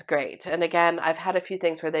 then that's great. And again, I've had a few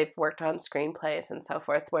things where they've worked on screenplays and so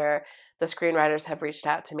forth, where the screenwriters have reached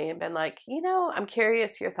out to me and been like, you know, I'm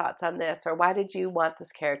curious your thoughts on this, or why did you want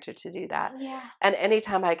this character to do that? Yeah. And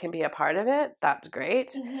anytime I can be a part of it, that's great.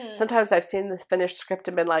 Mm-hmm. Sometimes I've seen this finished script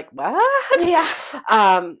and been like, what? Yeah.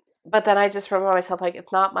 But then I just remind myself, like,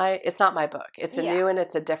 it's not my book. It's a new and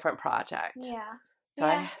it's a different project. Yeah.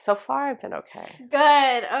 So so far I've been okay.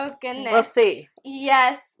 Good. Oh goodness. We'll see.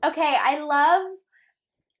 Yes. Okay. I love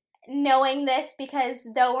knowing this, because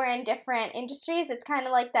though we're in different industries, it's kind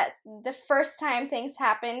of like that the first time things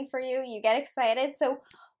happen for you, you get excited. So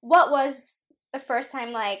what was the first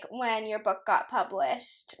time like when your book got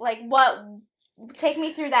published? Like, take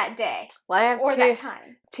me through that day. Well, I have that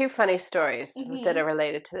time. Two funny stories that are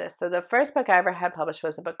related to this. So the first book I ever had published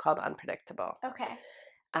was a book called Unpredictable. Okay.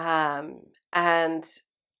 And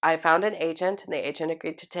I found an agent, and the agent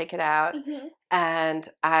agreed to take it out. Mm-hmm. And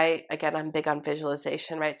I'm big on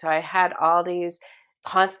visualization, right? So I had all these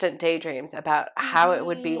constant daydreams about how it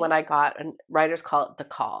would be when I got, and writers call it the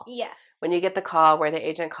call. Yes. When you get the call where the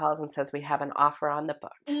agent calls and says, we have an offer on the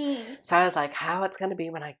book. Mm. So I was like, how it's going to be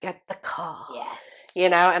when I get the call. Yes. You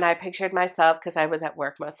know, and I pictured myself, because I was at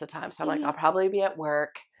work most of the time. So I'm Mm-hmm. like, I'll probably be at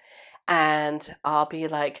work. And I'll be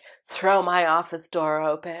like, throw my office door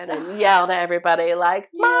open and yell to everybody like,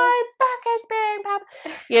 my book is being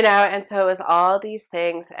published. You know, and so it was all these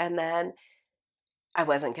things. And then I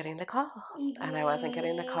wasn't getting the call. Mm-hmm. And I wasn't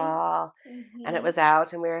getting the call. Mm-hmm. And it was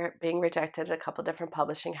out, and we were being rejected at a couple different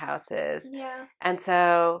publishing houses. Yeah. And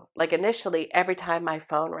so, like, initially, every time my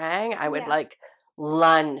phone rang, I would like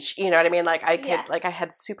lunge. You know what I mean? Like, I could, like, I had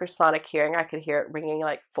supersonic hearing. I could hear it ringing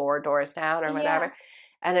like 4 doors down or whatever. Yeah.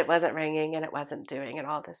 And it wasn't ringing, and it wasn't doing, and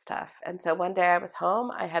all this stuff. And so one day I was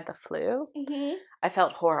home. I had the flu. Mm-hmm. I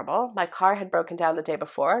felt horrible. My car had broken down the day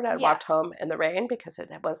before, and I walked home in the rain because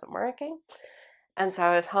it wasn't working. And so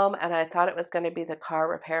I was home, and I thought it was going to be the car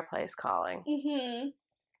repair place calling. Mm-hmm.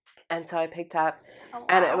 And so I picked up,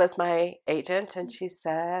 and it was my agent, and she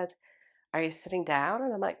said, are you sitting down?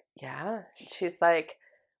 And I'm like, yeah. And she's like,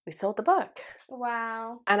 we sold the book.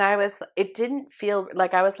 Wow. And it didn't feel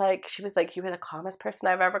like, I was like, she was like, you were the calmest person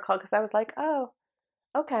I've ever called, because I was like, oh,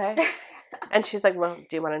 okay. And she's like, well,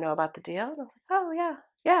 do you want to know about the deal? And I was like, oh,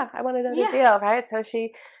 yeah, I want to know the deal, right? So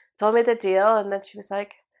she told me the deal, and then she was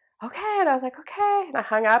like, okay. And I was like, okay. And I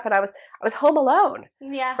hung up, and I was home alone.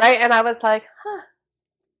 Yeah. Right? And I was like, huh.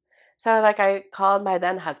 So, like, I called my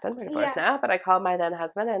then husband. We're divorced now, but I called my then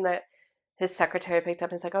husband, and his secretary picked up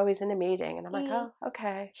and he's like, oh, he's in a meeting. And I'm like, oh,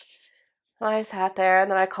 okay. And I sat there, and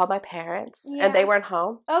then I called my parents, and they weren't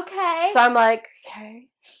home. Okay. So I'm like, okay.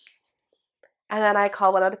 And then I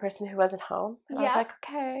called one other person who wasn't home. And I was like,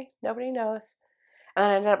 okay, nobody knows. And then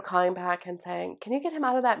I ended up calling back and saying, can you get him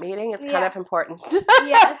out of that meeting? It's kind of important.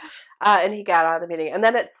 Yes. And he got out of the meeting. And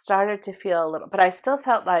then it started to feel a little, but I still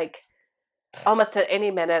felt like almost at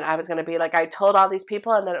any minute I was going to be like, I told all these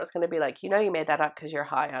people, and then it was going to be like, you know, you made that up because you're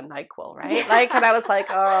high on NyQuil, right? Like, and I was like,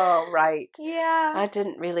 oh, right. Yeah. That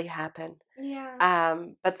didn't really happen. Yeah.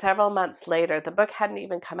 But several months later, the book hadn't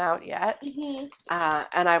even come out yet. Mm-hmm.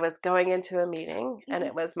 And I was going into a meeting, and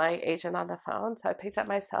it was my agent on the phone. So I picked up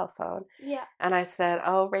my cell phone. Yeah. And I said,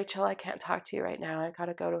 oh, Rachel, I can't talk to you right now. I got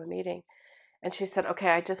to go to a meeting. And she said, okay,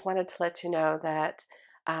 I just wanted to let you know that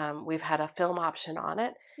we've had a film option on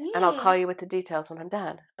it, and I'll call you with the details when I'm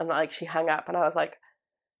done. And like, she hung up, and I was like,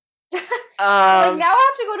 like, now I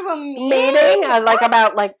have to go to a meeting? Like,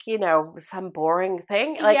 about, like, you know, some boring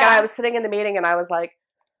thing. Like, and I was sitting in the meeting, and I was like,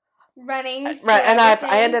 running. Right. And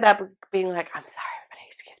I ended up being like, I'm sorry, everybody,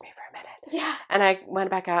 excuse me for a minute. Yeah. And I went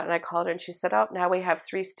back out, and I called her, and she said, oh, now we have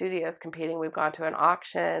 3 studios competing. We've gone to an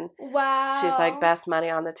auction. Wow. She's like, best money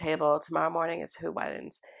on the table. Tomorrow morning is who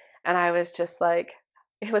wins. And I was just like,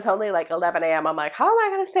 it was only like 11 a.m. I'm like, how am I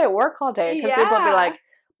going to stay at work all day? Because people would be like,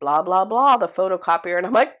 blah, blah, blah, the photocopier. And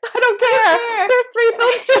I'm like, I don't care. There's 3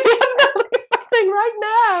 film studios building everything right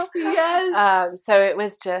now. Yes. So it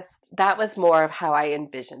was just, that was more of how I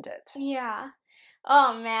envisioned it. Yeah.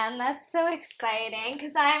 Oh, man, that's so exciting.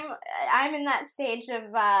 Because I'm in that stage of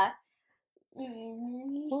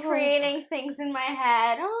creating things in my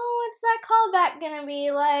head. Oh, what's that callback gonna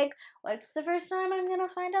be like? What's the first time I'm gonna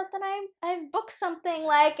find out that I've booked something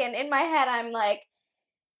like? And in my head, I'm like,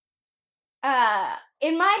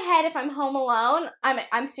 in my head, if I'm home alone,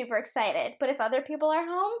 I'm super excited. But if other people are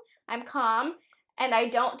home, I'm calm, and I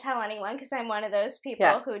don't tell anyone, because I'm one of those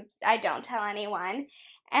people who I don't tell anyone.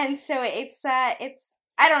 And so it's I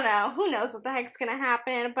don't know, who knows what the heck's gonna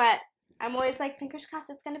happen, but I'm always like, fingers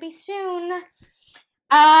crossed it's going to be soon.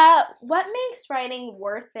 What makes writing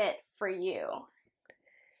worth it for you?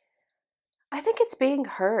 I think it's being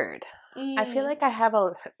heard. I feel like I have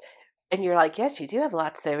and you're like, yes, you do have a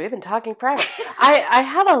lot to say. We've been talking forever. I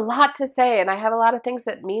have a lot to say, and I have a lot of things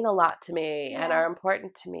that mean a lot to me and are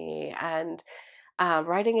important to me. And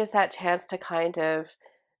writing is that chance to kind of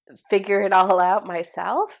figure it all out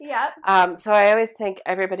myself. Yep. So I always think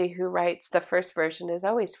everybody who writes, the first version is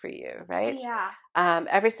always for you, right? Yeah.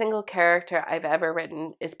 Every single character I've ever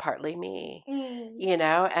written is partly me, you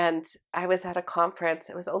know? And I was at a conference.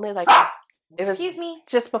 It was only like, it was Excuse me.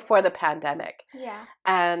 just before the pandemic. Yeah.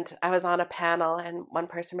 And I was on a panel, and one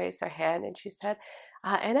person raised their hand, and she said,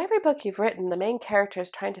 in every book you've written, the main character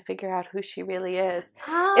is trying to figure out who she really is.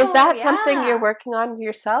 Oh, is that something you're working on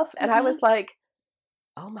yourself? And I was like,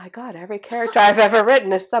 oh my God, every character I've ever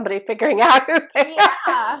written is somebody figuring out who they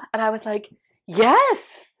are. And I was like,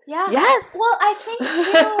 yes. Yeah. Yes. Well, I think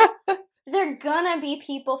too, they're gonna be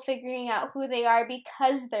people figuring out who they are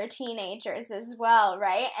because they're teenagers as well,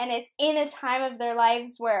 right? And it's in a time of their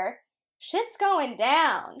lives where shit's going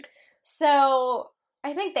down. So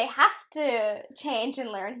I think they have to change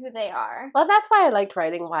and learn who they are. Well, that's why I liked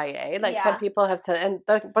writing YA. Like, Yeah. some people have said, and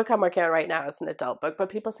the book I'm working on right now is an adult book, but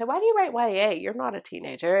people say, why do you write YA? You're not a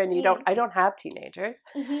teenager, and I don't have teenagers.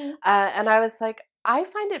 Mm-hmm. And I was like, I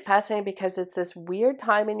find it fascinating because it's this weird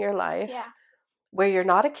time in your life where you're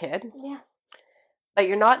not a kid. Yeah. But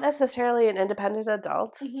you're not necessarily an independent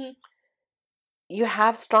adult. Mm-hmm. You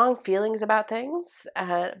have strong feelings about things,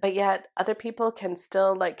 but yet other people can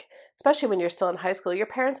still, like, especially when you're still in high school, your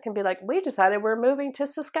parents can be like, we decided we're moving to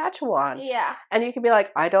Saskatchewan. Yeah. And you can be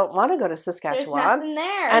like, I don't want to go to Saskatchewan. There's nothing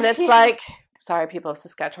there. And it's like, sorry, people of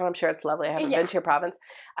Saskatchewan, I'm sure it's lovely. I haven't been to your province.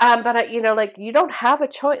 But, like, you don't have a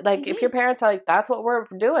choice. Like, if your parents are like, that's what we're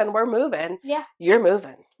doing, we're moving. Yeah. You're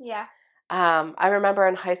moving. Yeah. I remember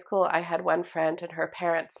in high school, I had one friend and her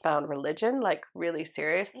parents found religion, like, really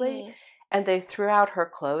seriously. And they threw out her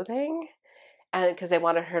clothing, and because they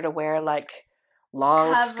wanted her to wear, like,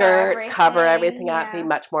 long skirts, cover everything up, be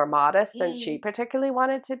much more modest than she particularly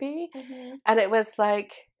wanted to be. And it was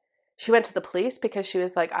like, she went to the police because she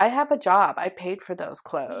was like, I have a job. I paid for those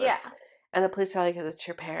clothes. Yeah. And the police are like, it's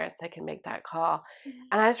your parents. They can make that call.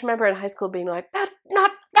 And I just remember in high school being like, that's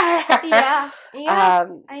not fair. Yeah. Yeah.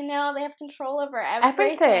 I know. They have control over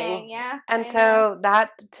everything. Yeah. And so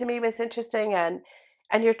that to me was interesting.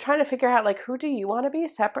 And you're trying to figure out, like, who do you want to be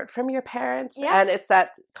separate from your parents? Yeah. And it's that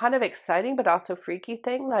kind of exciting but also freaky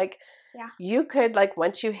thing. Like, you could, like,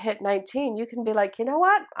 once you hit 19, you can be like, you know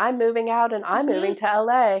what? I'm moving out and I'm moving to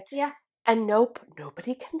LA. Yeah. And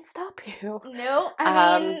nobody can stop you. No.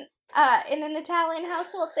 I mean, in an Italian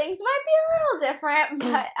household, things might be a little different,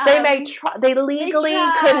 but they may try. They legally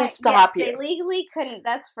couldn't stop you. They legally couldn't.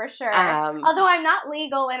 That's for sure. Although I'm not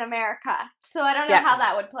legal in America, so I don't know how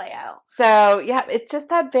that would play out. So yeah, it's just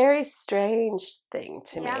that very strange thing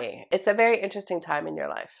to me. It's a very interesting time in your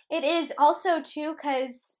life. It is also too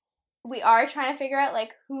because we are trying to figure out,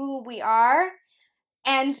 like, who we are.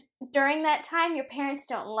 And during that time, your parents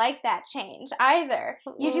don't like that change either.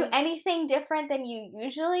 You do anything different than you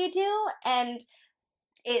usually do, and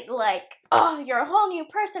it, like, oh, you're a whole new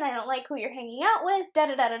person. I don't like who you're hanging out with,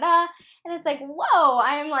 da-da-da-da-da. And it's like, whoa,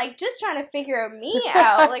 I'm, like, just trying to figure me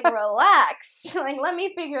out. Like, relax. Like, let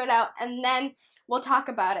me figure it out, and then we'll talk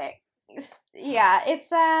about it. Yeah,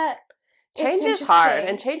 it's, change is hard,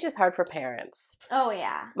 and change is hard for parents. Oh,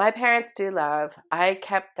 yeah. My parents do love. I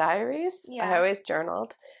kept diaries. Yeah. I always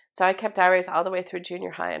journaled. So I kept diaries all the way through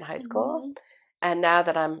junior high and high school. And now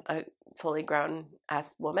that I'm a fully grown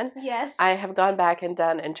ass woman, I have gone back and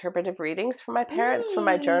done interpretive readings for my parents for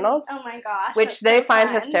my journals. Oh my gosh. Which they find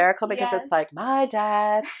hysterical because it's like, my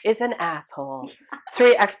dad is an asshole.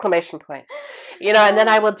 3 exclamation points. And then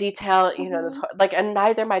I will detail, this, like, and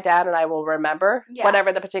neither my dad and I will remember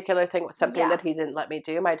whatever the particular thing was, something that he didn't let me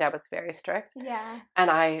do. My dad was very strict. Yeah. And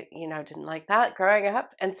I, didn't like that growing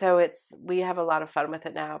up. And so we have a lot of fun with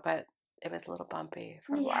it now, but it was a little bumpy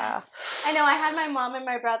for a while. I know. I had my mom and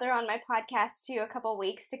my brother on my podcast too a couple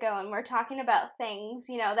weeks ago, and we're talking about things,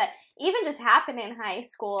 that even just happened in high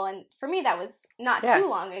school, and for me that was not too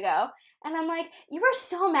long ago. And I'm like, you were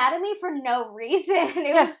so mad at me for no reason.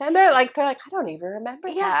 And they're like, I don't even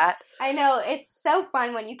remember that. I know. It's so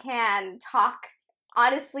fun when you can talk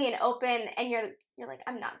honestly and open, and you're like,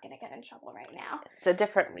 I'm not going to get in trouble right now. It's a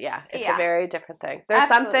different, it's a very different thing. There's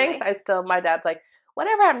some things my dad's like,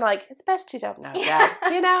 whatever. I'm like, it's best you don't know, Dad.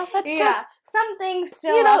 Let's just. Some things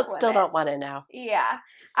still still don't want to know. Yeah.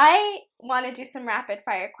 I want to do some rapid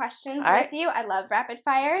fire questions with you. I love rapid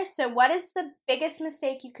fire. So what is the biggest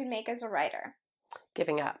mistake you could make as a writer?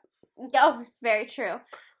 Giving up. Oh, very true.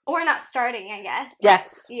 Or not starting, I guess.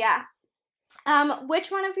 Yes. Yeah. Which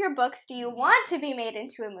one of your books do you want to be made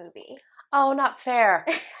into a movie? Oh, not fair.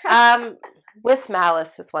 With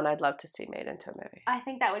Malice is one I'd love to see made into a movie. I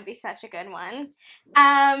think that would be such a good one.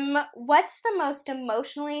 What's the most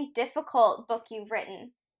emotionally difficult book you've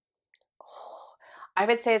written? Oh, I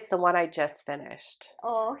would say it's the one I just finished.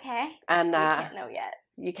 Oh, okay. And you can't know yet.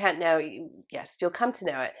 You can't know. Yes, you'll come to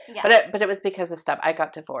know it. Yeah. But it was because of stuff. I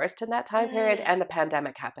got divorced in that time period, and the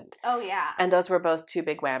pandemic happened. Oh, yeah. And those were both 2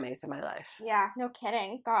 big whammies in my life. Yeah, no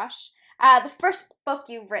kidding. Gosh. The first book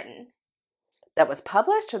you've written. That was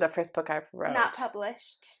published, or the first book I wrote? Not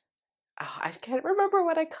published. Oh, I can't remember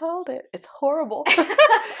what I called it. It's horrible.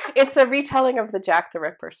 It's a retelling of the Jack the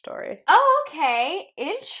Ripper story. Oh, okay.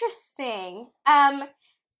 Interesting.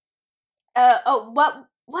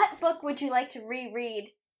 What book would you like to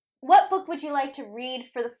reread? What book would you like to read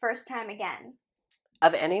for the first time again?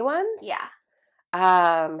 Of anyone's? Yeah.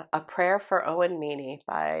 A Prayer for Owen Meany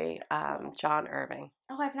by John Irving.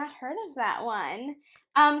 Oh, I've not heard of that one.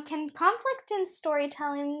 Can conflict in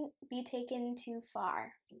storytelling be taken too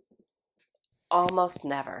far? Almost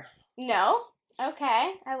never. No?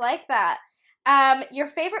 Okay, I like that. Your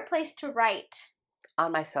favorite place to write?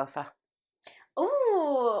 On my sofa.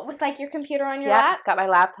 Ooh, with like your computer on your Yep, lap? got my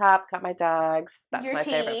laptop, got my dogs. That's Your my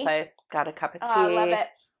favorite tea. place. Got a cup of tea. Oh, I love it.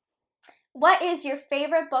 What is your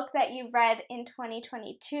favorite book that you've read in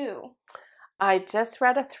 2022? I just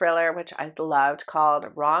read a thriller which I loved called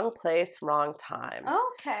Wrong Place, Wrong Time.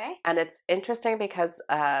 Okay. And it's interesting because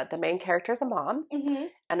the main character is a mom. Mm-hmm.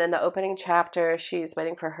 And in the opening chapter, she's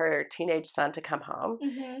waiting for her teenage son to come home.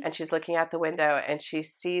 Mm-hmm. And she's looking out the window and she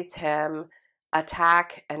sees him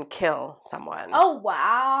attack and kill someone. Oh,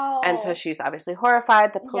 wow. And so she's obviously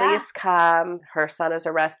horrified. The police come. Her son is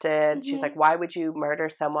arrested. Mm-hmm. She's like, why would you murder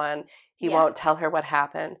someone? He Yeah. won't tell her what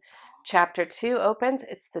happened. Chapter 2 opens.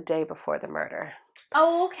 It's the day before the murder.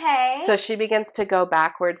 Oh, okay. So she begins to go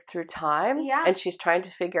backwards through time. Yeah. And she's trying to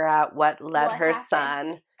figure out what led What her happened.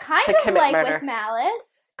 son Kind to of commit like murder. with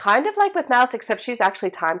Malice. Kind of like with Mouse, except she's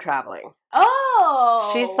actually time traveling. Oh.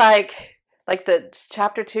 She's like the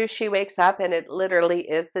chapter 2, she wakes up and it literally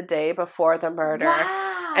is the day before the murder.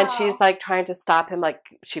 Wow. And she's like trying to stop him. Like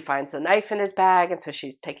she finds the knife in his bag. And so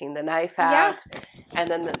she's taking the knife out. Yeah. And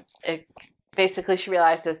then basically she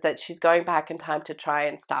realizes that she's going back in time to try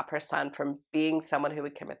and stop her son from being someone who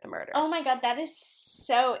would commit the murder. Oh my God, that is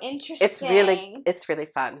so interesting. It's really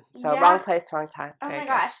fun. So Yeah. Wrong Place, Wrong Time. Oh Very my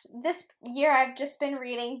good. gosh, this year I've just been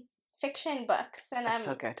reading fiction books and That's I'm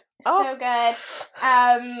so good. so good.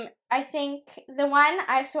 I think the one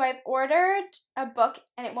I've ordered a book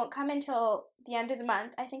and it won't come until the end of the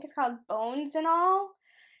month. I think it's called Bones and All.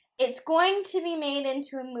 It's going to be made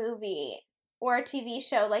into a movie or a TV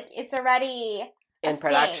show. Like it's already in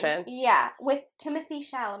production. Yeah, with Timothée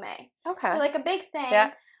Chalamet. Okay. So like a big thing.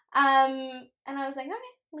 Yeah. And I was like, okay,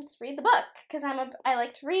 let's read the book because I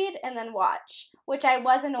like to read and then watch, which I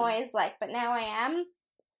wasn't always like, but now I am.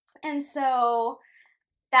 And so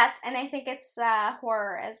and I think it's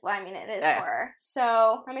horror as well. I mean, it is horror.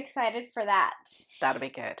 So I'm excited for that. That'll be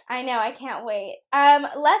good. I know, I can't wait.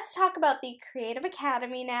 Let's talk about the Creative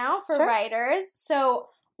Academy now for writers. So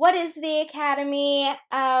what is the Academy,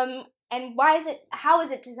 and how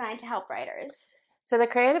is it designed to help writers? So the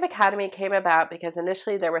Creative Academy came about because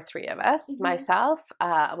initially there were 3 of us, Mm-hmm. myself,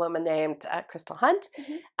 a woman named Crystal Hunt,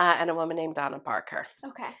 Mm-hmm. And a woman named Donna Barker.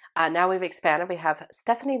 Okay. Now we've expanded. We have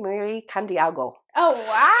Stephanie Marie Candiago. Oh,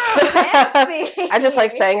 wow. Fancy. I just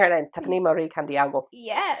like saying her name, Stephanie Marie Candiago.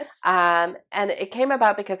 Yes. And it came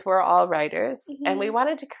about because we're all writers, Mm-hmm. and we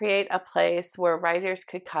wanted to create a place where writers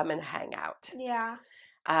could come and hang out. Yeah.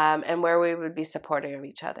 And where we would be supportive of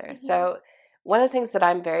each other. Mm-hmm. So one of the things that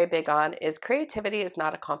I'm very big on is creativity is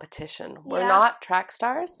not a competition. We're not track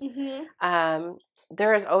stars. Mm-hmm.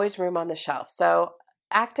 There is always room on the shelf. So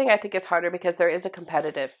acting, I think, is harder because there is a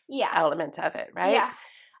competitive element of it, right?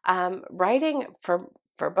 Yeah. Writing for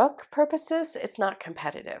book purposes, it's not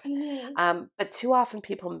competitive. Mm-hmm. But too often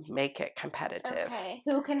people make it competitive. Okay.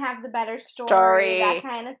 Who can have the better story, that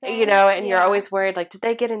kind of thing. You know, and you're always worried, like, did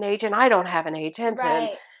they get an agent? I don't have an agent. Right.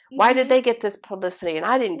 And why did they get this publicity and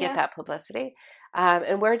I didn't get that publicity?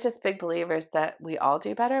 And we're just big believers that we all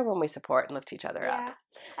do better when we support and lift each other up.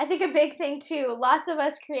 I think a big thing too, lots of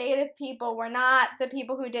us creative people were not the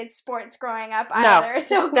people who did sports growing up either.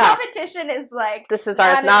 So competition is like this is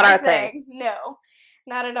not our thing. No,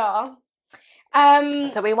 not at all.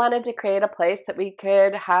 So we wanted to create a place that we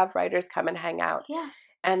could have writers come and hang out. Yeah.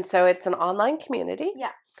 And so it's an online community.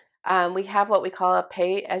 Yeah. We have what we call a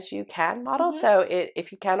pay-as-you-can model. Mm-hmm. So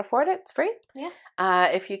if you can't afford it, it's free. Yeah.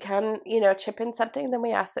 If you can, chip in something, then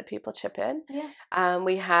we ask that people chip in. Yeah.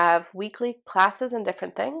 We have weekly classes and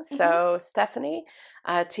different things. Mm-hmm. So Stephanie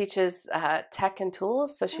teaches tech and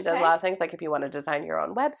tools. So she does a lot of things, like if you want to design your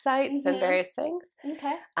own websites and various things.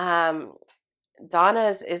 Okay.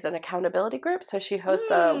 Donna's is an accountability group, so she hosts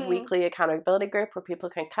a weekly accountability group where people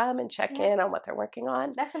can come and check in on what they're working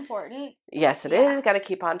on. That's important. Yes, it is. Got to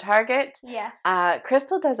keep on target. Yes.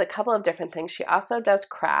 Crystal does a couple of different things. She also does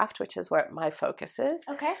craft, which is where my focus is.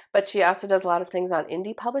 Okay. But she also does a lot of things on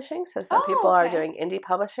indie publishing. So some people are doing indie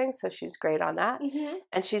publishing, so she's great on that. Mm-hmm.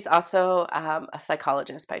 And she's also a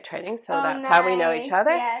psychologist by training, so that's how we know each other.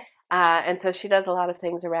 Yes. And so she does a lot of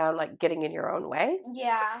things around like getting in your own way.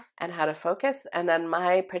 Yeah. And how to focus. And then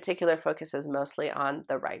my particular focus is mostly on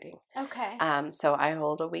the writing. Okay. So I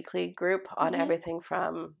hold a weekly group on everything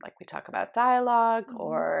from, like, we talk about dialogue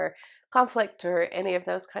or conflict or any of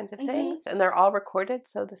those kinds of things. And they're all recorded,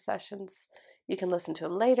 so the sessions you can listen to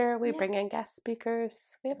them later. We Yeah. bring in guest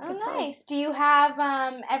speakers. We have a good time. Nice. Do you have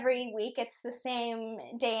every week it's the same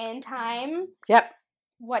day and time? Yep.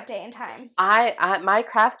 What day and time? My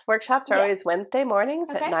crafts workshops are Yes. always Wednesday mornings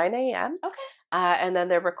Okay. at 9 a.m. Okay. And then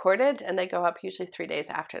they're recorded and they go up usually 3 days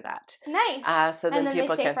after that. Nice. So then and then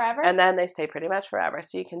people they stay can, forever? and then they stay pretty much forever.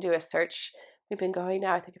 So you can do a search. We've been going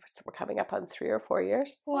now, I think we're coming up on 3 or 4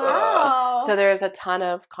 years. Wow. So there is a ton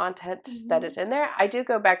of content that Mhm. is in there. I do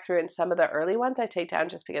go back through, and some of the early ones I take down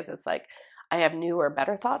just because it's like I have newer,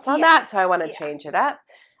 better thoughts on Yeah. that. So I want to Yeah. change it up.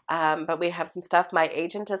 But we have some stuff. My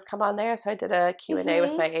agent has come on there. So I did a Q&A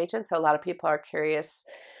with Mhm. my agent. So a lot of people are curious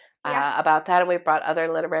Yeah. about that. And we've brought other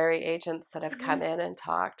literary agents that have Mhm. come in and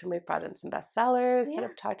talked. And we've brought in some bestsellers Yeah. that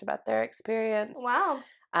have talked about their experience. Wow.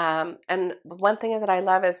 And one thing that I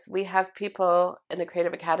love is we have people in the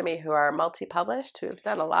Creative Academy who are multi-published, who have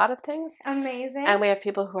done a lot of things. Amazing. And we have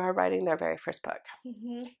people who are writing their very first book.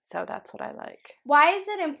 Mhm. So that's what I like. Why is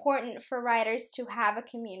it important for writers to have a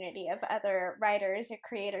community of other writers or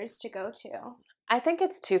creators to go to? I think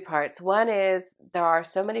it's 2 parts. One is there are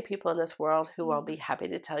so many people in this world who will be happy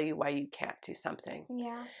to tell you why you can't do something.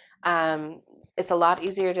 Yeah. It's a lot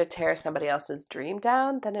easier to tear somebody else's dream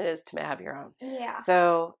down than it is to have your own. Yeah.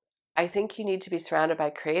 So I think you need to be surrounded by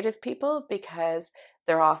creative people because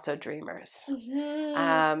they're also dreamers.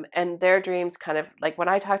 Mhm. And their dreams kind of, like when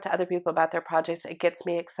I talk to other people about their projects, it gets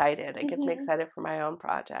me excited. It gets me Mhm. excited for my own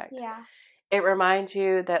project. Yeah. It reminds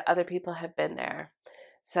you that other people have been there.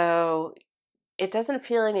 So it doesn't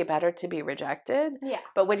feel any better to be rejected. Yeah.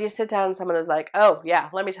 But when you sit down and someone is like, oh, yeah,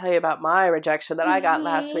 let me tell you about my rejection that I got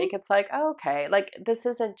last Mhm. week, it's like, oh, okay, like this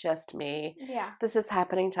isn't just me. Yeah. This is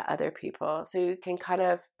happening to other people. So you can kind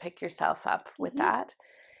of pick yourself up with Mhm. that.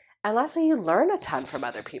 And lastly, you learn a ton from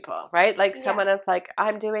other people, right? Like Yeah. someone is like,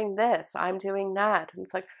 I'm doing this, I'm doing that. And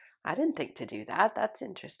it's like, I didn't think to do that. That's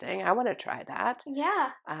interesting. I want to try that.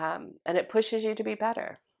 Yeah. And it pushes you to be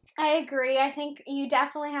better. I agree. I think you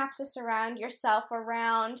definitely have to surround yourself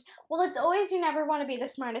around. Well, it's always you never want to be the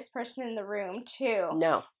smartest person in the room, too.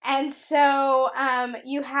 No. And so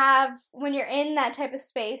you have, when you're in that type of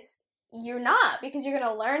space, you're not, because you're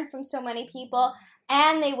going to learn from so many people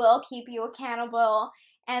and they will keep you accountable.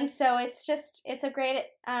 And so it's a great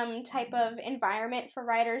type of environment for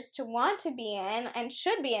writers to want to be in and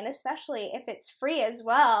should be in, especially if it's free as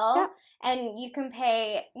well. Yeah. And you can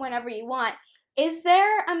pay whenever you want. Is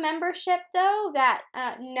there a membership, though, that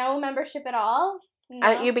no membership at all?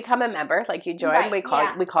 No? You become a member, like you join. Right, We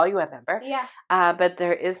call you a member. Yeah. But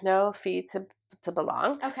there is no fee to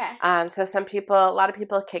belong. Okay. So a lot of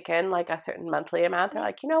people kick in like a certain monthly amount. They're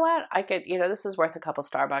like, you know what, I could, this is worth a couple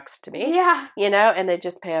Starbucks to me. Yeah. And they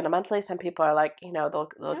just pay on a monthly. Some people are like, they'll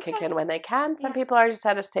kick Okay. in when they can. Some Yeah. people are just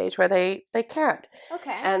at a stage where they can't.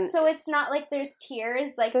 Okay. And so it's not like there's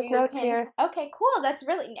tiers, like there's no tiers. Okay, cool. That's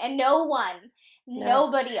really, and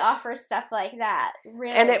nobody offers stuff like that.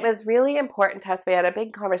 Really. And it was really important to us. We had a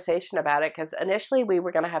big conversation about it because initially we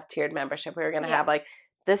were going to have tiered membership. We were going to have like,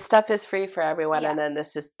 this stuff is free for everyone, and then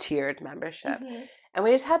this is tiered membership. Mm-hmm. And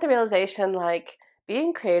we just had the realization, like,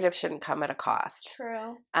 being creative shouldn't come at a cost.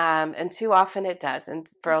 True. And too often it does. And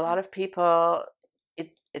for a lot of people,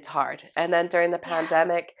 it's hard. And then during the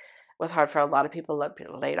pandemic, it was hard for a lot of people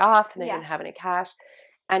laid off, and they didn't have any cash.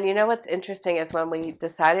 And what's interesting is when we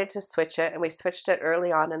decided to switch it, and we switched it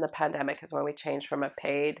early on in the pandemic, is when we changed from a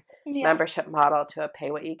paid membership model to a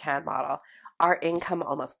pay what you can model, our income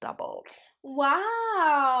almost doubled.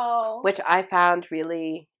 Wow. Which I found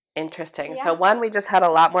really interesting. Yeah. So one, we just had a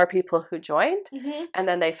lot more people who joined, Mm-hmm. and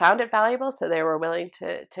then they found it valuable, so they were willing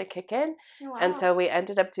to kick in. Wow. And so we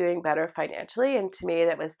ended up doing better financially. And to me,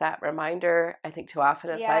 that was that reminder. I think too often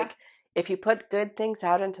it's like, if you put good things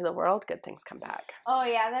out into the world, good things come back. Oh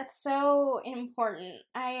yeah, that's so important.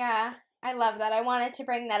 I love that. I wanted to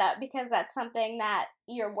bring that up because that's something that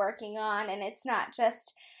you're working on, and it's not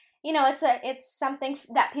just, it's something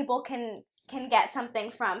that people can get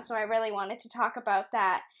something from. So I really wanted to talk about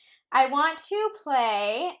that. I want to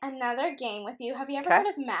play another game with you. Have you ever heard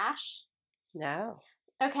of MASH? No.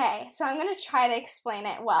 Okay, so I'm going to try to explain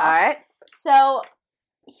it well. All right. So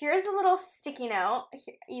here's a little sticky note.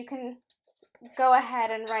 You can go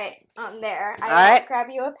ahead and write on there. I will grab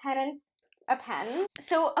you a pen.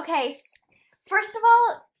 So, okay, first of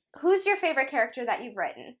all, who's your favorite character that you've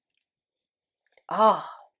written? Oh,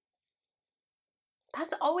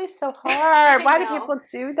 that's always so hard. Why do people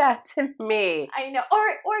do that to me? I know.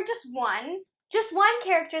 Or just one. Just one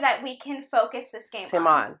character that we can focus this game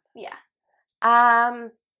on. Yeah.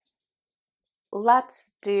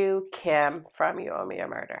 Let's do Kim from You Owe Me a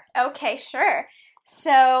Murder. Okay, sure.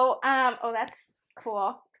 So, that's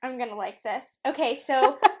cool. I'm gonna like this. Okay,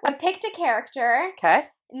 so we picked a character. Okay.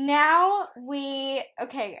 Now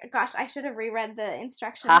okay, gosh, I should have reread the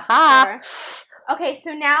instructions Haha. before. Okay,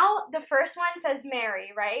 so now the first one says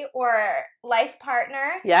marry, right? Or life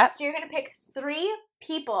partner. Yeah. So you're going to pick 3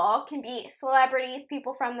 people, can be celebrities,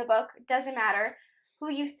 people from the book, doesn't matter,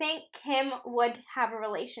 who you think Kim would have a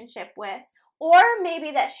relationship with, or maybe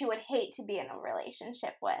that she would hate to be in a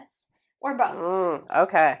relationship with, or both.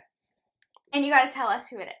 Okay. And you got to tell us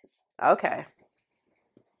who it is. Okay.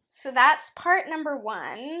 So that's part number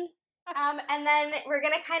 1. And then we're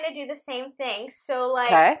going to kind of do the same thing. So, like,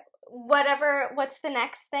 Okay. what's the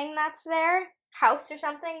next thing that's there? House or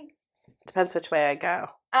something? Depends which way I go.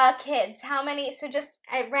 Kids. How many? So just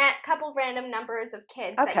a couple random numbers of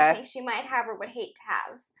kids that you think she might have or would hate to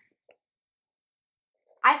have.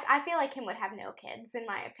 I feel like Kim would have no kids, in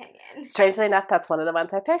my opinion. Strangely enough, that's one of the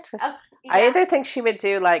ones I picked. Yeah. I either think she would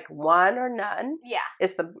do like 1 or none. Yeah.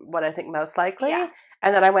 Is what I think most likely. Yeah.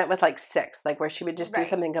 And then I went with like 6, like where she would just do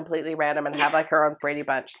something completely random and have like her own Brady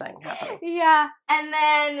Bunch thing happening. Yeah. And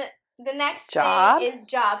then the next Job? thing is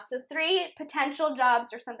jobs. So 3 potential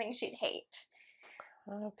jobs or something she'd hate.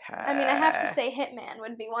 Okay. I mean, I have to say Hitman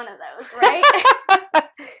would be one of those, right?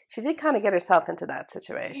 She did kind of get herself into that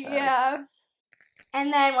situation. Yeah.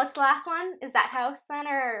 And then what's the last one? Is that house then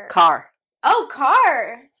or? Car. Oh,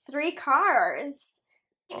 car. 3 cars.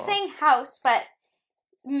 I keep saying house, but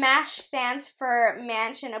MASH stands for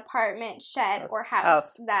mansion, apartment, shed, or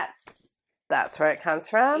house. That's where it comes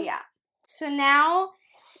from? Yeah. So now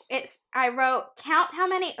I wrote, count how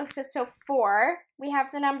many, so 4. We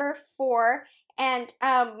have the number 4, and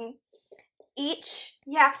each,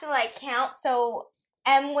 you have to like count, so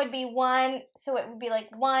M would be 1, so it would be like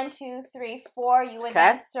 1, 2, 3, 4. You would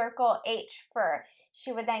then circle H for,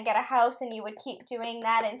 she would then get a house, and you would keep doing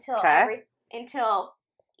that until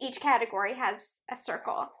each category has a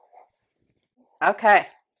circle. Okay.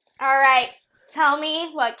 All right. Tell me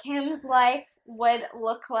what Kim's life would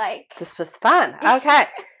look like. This was fun. Okay.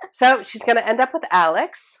 So she's going to end up with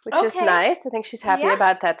Alex, which is nice. I think she's happy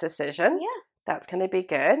about that decision. Yeah. That's going to be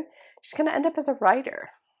good. She's going to end up as a writer.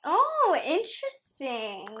 Oh,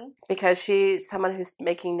 interesting. Because she's someone who's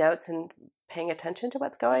making notes and paying attention to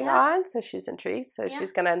what's going on. So she's intrigued. So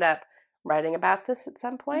she's going to end up writing about this at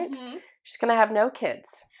some point. Mm-hmm. She's going to have no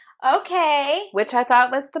kids. Okay. Which I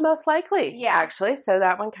thought was the most likely, actually. So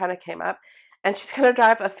that one kind of came up. And she's going to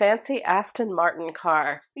drive a fancy Aston Martin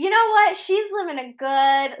car. You know what? She's living a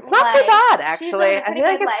good It's not too bad, actually. I feel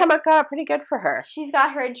like it's come out pretty good for her. She's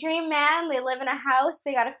got her dream man. They live in a house.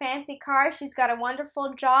 They got a fancy car. She's got a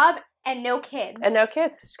wonderful job and no kids.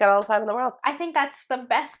 She's got all the time in the world. I think that's the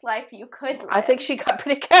best life you could live. I think she got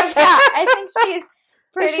pretty good. Yeah, I think she's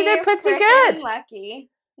she did pretty good.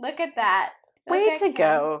 Lucky. Look at that. Way to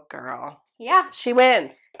go, girl. Yeah. She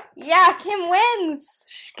wins. Yeah, Kim wins.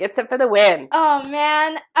 She gets it for the win. Oh,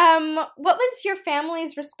 man. What was your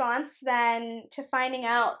family's response then to finding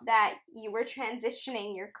out that you were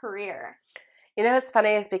transitioning your career? You know what's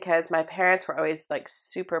funny is because my parents were always like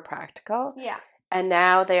super practical. Yeah. And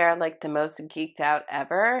now they are like the most geeked out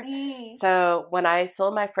ever. So when I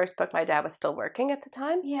sold my first book, my dad was still working at the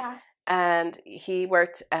time. Yeah. And he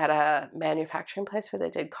worked at a manufacturing place where they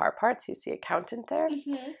did car parts. He's the accountant there.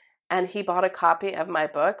 Mm-hmm. And he bought a copy of my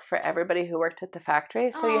book for everybody who worked at the factory.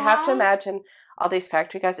 So you have to imagine all these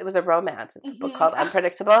factory guys. It was a romance. It's a book called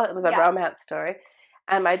Unpredictable. It was a romance story.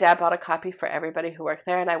 And my dad bought a copy for everybody who worked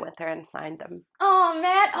there, and I went there and signed them. Oh,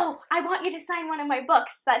 man. Oh, I want you to sign one of my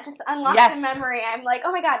books. That just unlocked a memory. I'm like,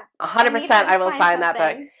 oh, my God. 100% I will sign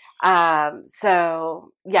that book.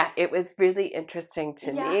 So, yeah, it was really interesting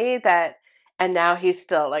to me that, and now he's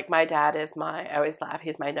still, like, my dad is I always laugh,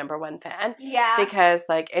 he's my number 1 fan. Yeah. Because,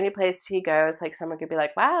 like, any place he goes, like, someone could be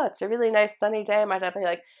like, wow, it's a really nice sunny day. My dad would be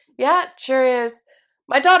like, yeah, it sure is.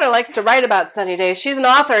 My daughter likes to write about sunny days. She's an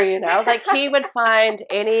author, you know. Like, he would find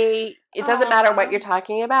it doesn't matter what you're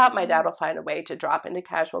talking about. My dad will find a way to drop into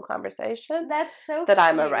casual conversation. That's so that cute.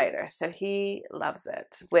 I'm a writer. So he loves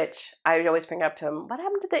it, which I always bring up to him. What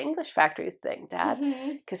happened to the English factory thing, Dad?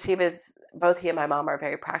 Because both he and my mom are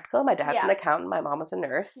very practical. My dad's an accountant. My mom was a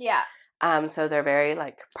nurse. Yeah. So they're very,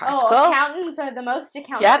 like, practical. Oh, accountants are the most most realistic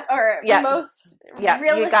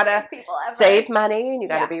you gotta people ever. Save money, and you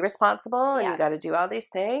gotta be responsible, and you gotta do all these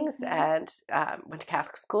things. And went to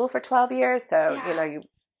Catholic school for 12 years, so, you know, you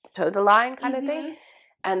toe the line kind of thing.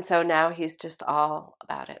 And so now he's just all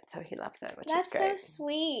about it, so he loves it, which is great. That's so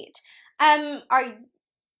sweet.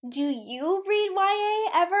 Do you read YA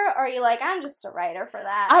ever, or are you like, I'm just a writer for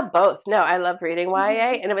that? Both. No, I love reading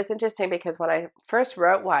YA, and it was interesting because when I first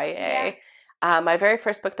wrote YA, My very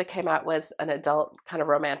first book that came out was an adult kind of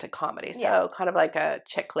romantic comedy. So kind of like a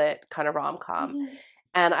chick lit kind of rom-com. Mm-hmm.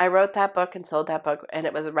 And I wrote that book and sold that book, and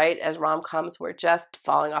it was right as rom-coms were just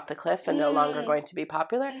falling off the cliff and no longer going to be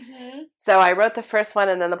popular. Mm-hmm. So I wrote the first one,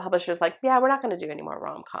 and then the publisher was like, yeah, we're not going to do any more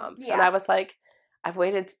rom-coms. Yeah. And I was like, I've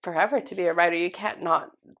waited forever to be a writer. You can't not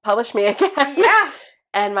publish me again. Yeah.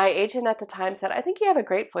 And my agent at the time said, I think you have a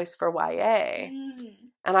great voice for YA. Mm.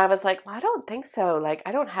 And I was like, well, I don't think so. Like,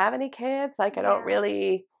 I don't have any kids. Like, I don't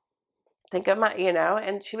really think of my,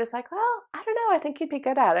 and she was like, well, I don't know. I think you'd be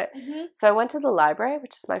good at it. Mm-hmm. So I went to the library,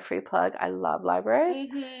 which is my free plug. I love libraries.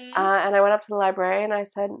 Mm-hmm. And I went up to the library and I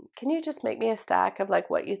said, can you just make me a stack of like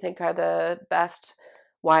what you think are the best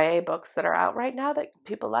YA books that are out right now that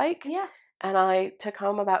people like? Yeah. And I took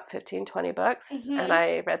home about 15, 20 books and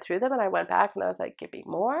I read through them and I went back and I was like, give me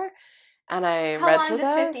more. And I read through those.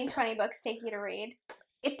 How long does 15, 20 books take you to read?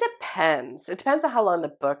 It depends. It depends on how long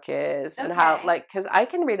the book is and how, because I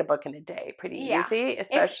can read a book in a day pretty easy,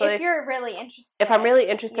 especially if you're really interested. If I'm really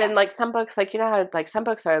interested in, like, some books, like, how, like, some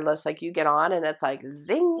books are just, like, you get on and it's, like,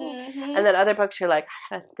 zing. Mm-hmm. And then other books, you're like,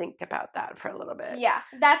 I gotta think about that for a little bit. Yeah.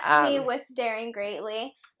 That's me with Daring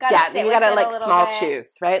Greatly. You gotta, like, small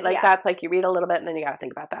choose, right? Like, that's, like, you read a little bit and then you gotta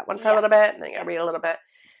think about that one for a little bit and then you gotta read a little bit.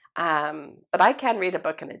 But I can read a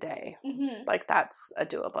book in a day. Mm-hmm. Like, that's a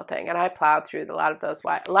doable thing. And I plowed through a lot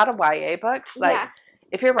of YA books. Like,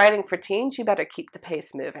 if you're writing for teens, you better keep the pace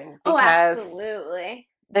moving. Because absolutely.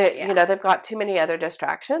 They've got too many other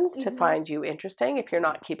distractions to find you interesting if you're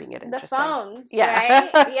not keeping it interesting. The phones,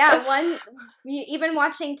 right? Yeah, even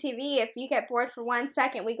watching TV, if you get bored for 1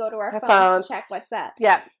 second, we go to our phones to check what's up.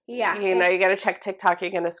 Yeah. Yeah. You got to check TikTok,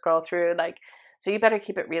 you're going to scroll through, like... So you better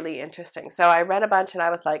keep it really interesting. So I read a bunch and I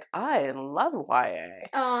was like, I love YA.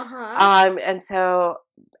 Uh-huh. And so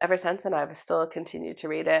ever since then, I've still continued to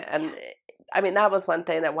read it. And I mean, that was one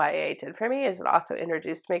thing that YA did for me, is it also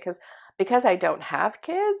introduced me because I don't have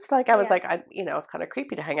kids. Like I was like, it's kind of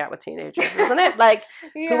creepy to hang out with teenagers, isn't it? Like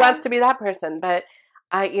who wants to be that person? But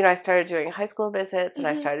I started doing high school visits and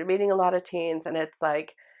I started meeting a lot of teens, and it's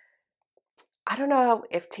like, I don't know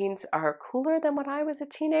if teens are cooler than when I was a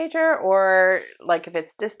teenager, or like if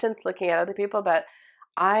it's distance looking at other people, but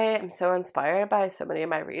I am so inspired by so many of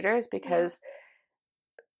my readers because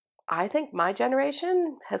I think my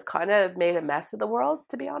generation has kind of made a mess of the world,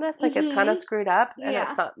 to be honest. Like it's kind of screwed up and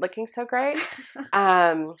it's not looking so great.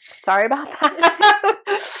 Sorry about that.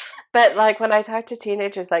 But like when I talk to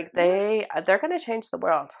teenagers, like they're going to change the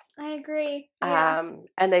world. I agree. Yeah.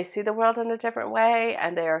 And they see the world in a different way,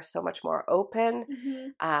 and they are so much more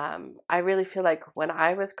open. I really feel like when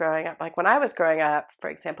I was growing up, for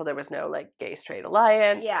example, there was no like gay straight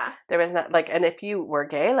alliance. Yeah. There was not like, and if you were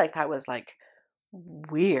gay, like that was like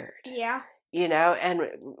weird. Yeah. And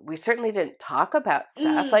we certainly didn't talk about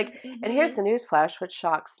stuff. And here's the newsflash, which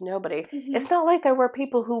shocks nobody. It's not like there were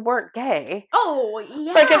people who weren't gay. Oh,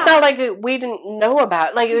 yeah. Like, it's not like we didn't know about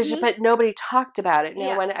it. Like, it was just, but nobody talked about it.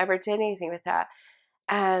 No one ever did anything with that.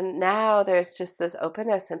 And now there's just this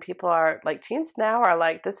openness, and people are, like, teens now are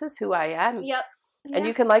like, this is who I am. Yep. Yeah. And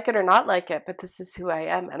you can like it or not like it, but this is who I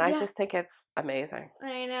am. And I just think it's amazing.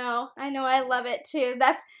 I know. I love it too.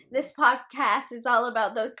 This podcast is all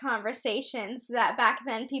about those conversations that back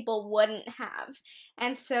then people wouldn't have.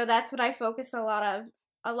 And so that's what I focus a lot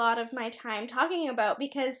of my time talking about,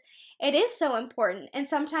 because it is so important. And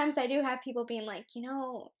sometimes I do have people being like,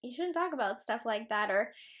 you shouldn't talk about stuff like that,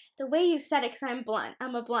 or the way you said it, because I'm blunt.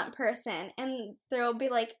 I'm a blunt person. And they'll be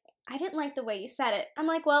like, I didn't like the way you said it. I'm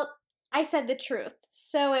like, well, I said the truth.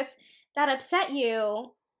 So if that upset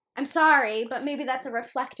you, I'm sorry, but maybe that's a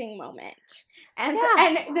reflecting moment. And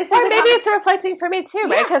this or maybe it's reflecting for me too,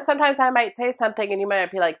 right? Because sometimes I might say something and you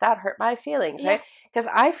might be like, that hurt my feelings, right? Because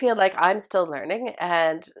I feel like I'm still learning,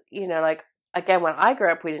 and like, again, when I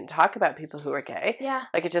grew up, we didn't talk about people who were gay. Yeah.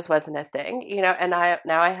 Like it just wasn't a thing, and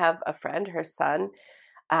now I have a friend, her son,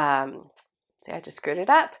 see, I just screwed it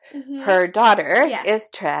up. Her daughter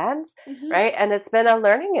is trans, right? And it's been a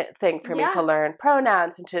learning thing for me to learn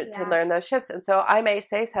pronouns and to learn those shifts. And so I may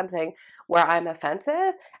say something where I'm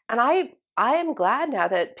offensive, and I am glad now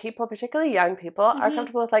that people, particularly young people, are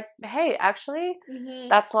comfortable with like, hey, actually,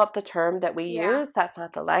 that's not the term that we use. That's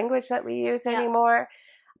not the language that we use anymore.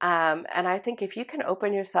 And I think if you can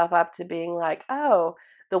open yourself up to being like, oh,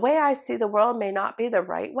 the way I see the world may not be the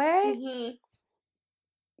right way,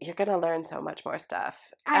 you're going to learn so much more stuff.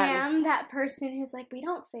 I am that person who's like, we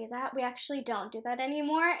don't say that. We actually don't do that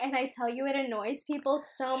anymore. And I tell you, it annoys people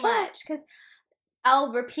so much, because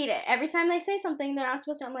I'll repeat it. Every time they say something they're not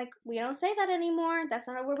supposed to, I'm like, we don't say that anymore. That's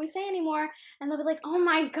not a word we say anymore. And they'll be like, oh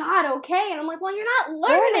my God, okay. And I'm like, well, you're not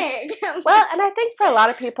learning. Well, and I think for a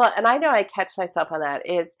lot of people, and I know I catch myself on that,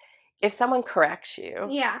 is if someone corrects you,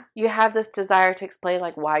 yeah. you have this desire to explain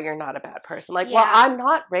like why you're not a bad person. Like, Yeah. well, I'm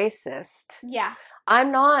not racist. Yeah.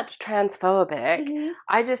 I'm not transphobic. Mhm.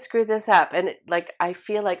 I just screwed this up. And like, I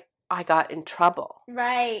feel like I got in trouble.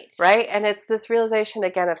 Right. Right? And it's this realization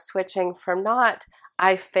again of switching from not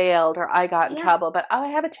I failed or I got in trouble, but oh, I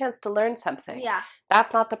have a chance to learn something. Yeah.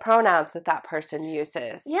 That's not the pronouns that person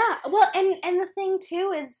uses. Yeah. Well, and the thing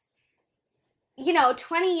too is,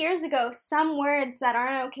 20 years ago, some words that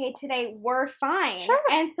aren't okay today were fine. Sure.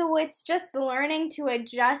 And so it's just learning to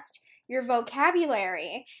adjust your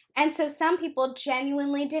vocabulary. And so some people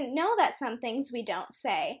genuinely didn't know that some things we don't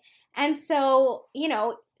say. And so,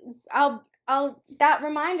 I'll that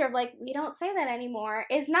reminder of like, we don't say that anymore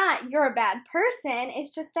is not you're a bad person.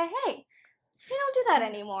 It's just a, hey, we don't do that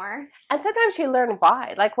anymore. And sometimes you learn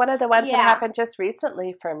why. Like one of the ones that happened just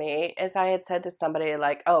recently for me is I had said to somebody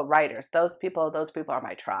like, oh, writers, those people are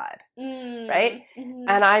my tribe. Right? Mm-hmm.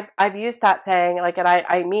 And I've used that saying like, and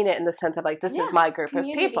I mean it in the sense of like, this is my group of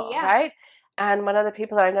people, right? And one of the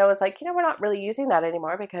people that I know was like, we're not really using that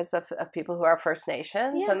anymore because of people who are First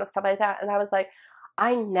Nations and stuff like that. And I was like,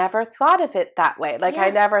 I never thought of it that way. Like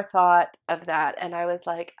I never thought of that. And I was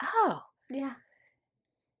like, oh. Yeah.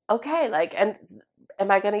 Okay, like, and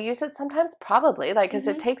am I going to use it sometimes? Probably, like, because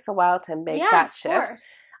it takes a while to make that shift.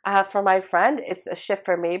 For my friend, it's a shift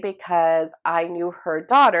for me because I knew her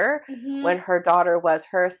daughter when her daughter was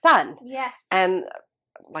her son. Yes. And,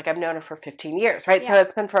 like, I've known her for 15 years, right? Yeah. So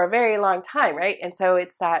it's been for a very long time, right? And so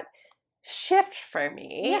it's that shift for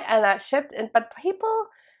me and that shift. But people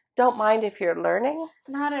don't mind if you're learning.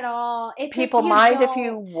 Not at all. It's people mind if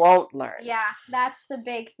you won't learn. Yeah, that's the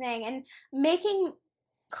big thing. And making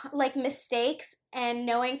like mistakes and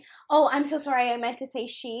knowing, oh, I'm so sorry, I meant to say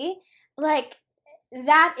she, like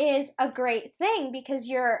that is a great thing because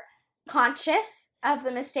you're conscious of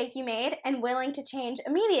the mistake you made and willing to change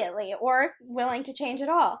immediately or willing to change at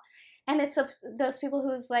all. And it's those people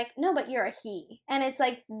who's like, no, but you're a he. And it's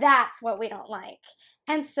like, that's what we don't like.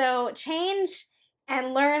 And so change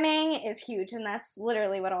and learning is huge, and that's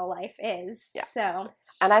literally what all life is. Yeah. So,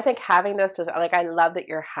 and I think having those, like, I love that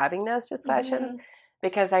you're having those discussions. Mm-hmm.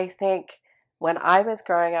 Because I think when I was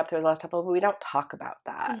growing up, there was a lot of stuff, but we don't talk about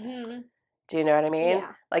that. Mm-hmm. Do you know what I mean?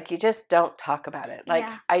 Yeah. Like, you just don't talk about it. Like,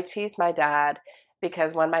 I tease my dad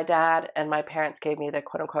because when my dad and my parents gave me the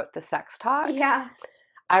quote-unquote the sex talk,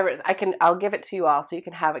 I'll give it to you all so you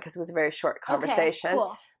can have it because it was a very short conversation. Okay,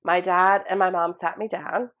 cool. My dad and my mom sat me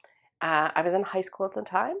down. I was in high school at the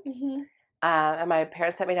time. Mm-hmm. And my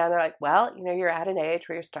parents sat me down. They're like, well, you're at an age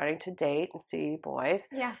where you're starting to date and see boys.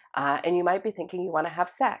 Yeah. And you might be thinking you want to have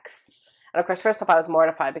sex. And of course, first off, I was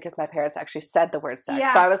mortified because my parents actually said the word sex.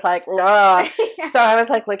 Yeah. So I was like, no. So I was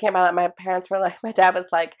like looking at my parents were like, my dad was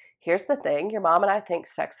like, here's the thing. Your mom and I think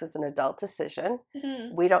sex is an adult decision.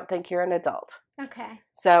 Mm-hmm. We don't think you're an adult. Okay.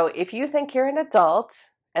 So if you think you're an adult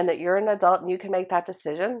and that you're an adult and you can make that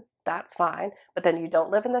decision, that's fine. But then you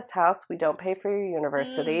don't live in this house. We don't pay for your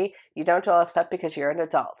university. Mm. You don't do all that stuff because you're an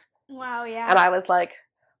adult. Wow, yeah. And I was like,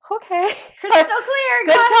 okay. Crystal clear.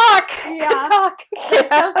 Good talk. Yeah. Good talk. It's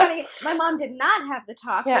so funny. My mom did not have the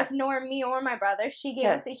talk with nor me or my brother. She gave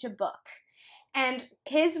us each a book. And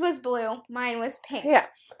his was blue. Mine was pink. Yeah.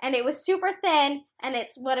 And it was super thin. And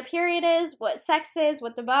it's what a period is, what sex is,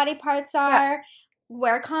 what the body parts are. Yeah.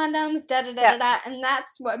 Wear condoms, da-da-da-da-da, and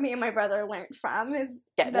that's what me and my brother learned from is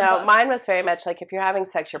book. Mine was very much like, if you're having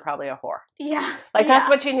sex, you're probably a whore. Yeah. Like, that's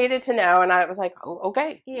what you needed to know, and I was like, oh,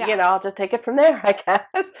 okay. Yeah. I'll just take it from there, I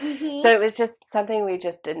guess. Mm-hmm. So it was just something we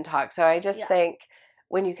just didn't talk. So I just think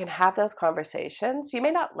when you can have those conversations, you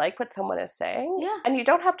may not like what someone is saying, and you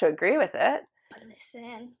don't have to agree with it. But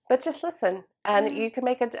listen. But just listen. And you can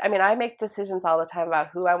make I make decisions all the time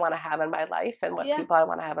about who I want to have in my life and what people I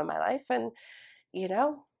want to have in my life, and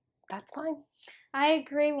that's fine. I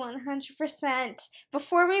agree 100%.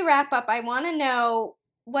 Before we wrap up, I want to know,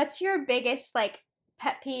 what's your biggest,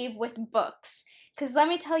 pet peeve with books? Because let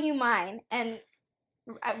me tell you mine, and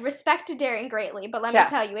I respect Daring greatly, but let me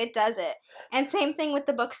tell you, it does it. And same thing with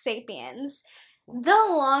the book Sapiens. The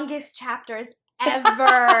longest chapters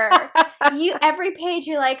ever. Every page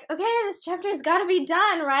you're like, okay, this chapter's got to be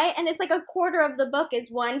done, right? And it's like a quarter of the book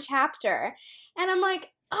is one chapter. And I'm like,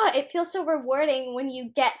 it feels so rewarding when you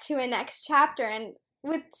get to a next chapter. And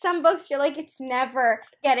with some books, you're like, it's never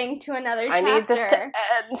getting to another chapter. I need this to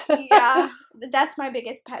end. Yeah, that's my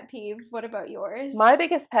biggest pet peeve. What about yours? My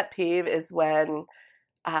biggest pet peeve is when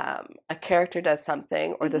a character does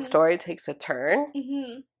something or the story takes a turn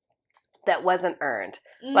that wasn't earned.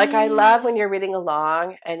 Like, I love when you're reading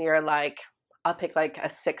along and you're like, I'll pick like a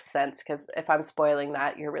Sixth Sense, because if I'm spoiling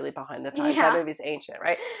that, you're really behind the times. That movie's ancient,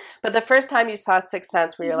 right? But the first time you saw Sixth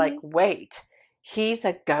Sense where you're like, wait, he's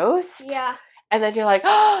a ghost? Yeah. And then you're like,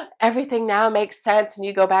 oh, everything now makes sense. And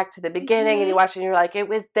you go back to the beginning and you watch it and you're like, it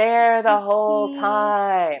was there the whole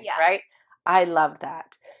time, right? I love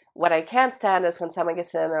that. What I can't stand is when someone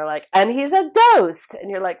gets in and they're like, and he's a ghost.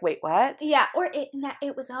 And you're like, wait, what? Yeah, or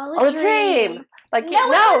it was all a dream. Like, no,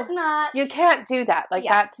 it was not. You can't do that. Like,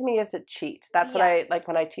 that to me is a cheat. That's what I, like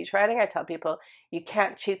when I teach writing, I tell people, you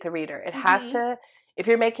can't cheat the reader. It has to, if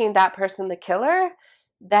you're making that person the killer,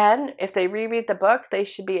 then if they reread the book, they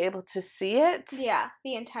should be able to see it. Yeah,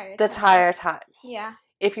 the entire time. Yeah.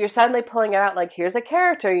 If you're suddenly pulling it out, like, here's a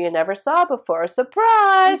character you never saw before,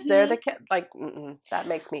 surprise, they're the like, that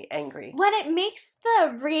makes me angry. When it makes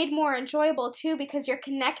the read more enjoyable, too, because you're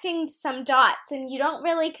connecting some dots, and you don't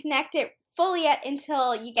really connect it fully yet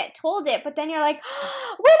until you get told it, but then you're like,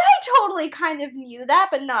 wait, I totally kind of knew that,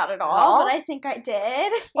 but not at all, but I think I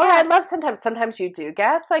did. Or I love sometimes you do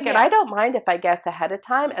guess, like, and I don't mind if I guess ahead of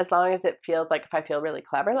time, as long as it feels like, if I feel really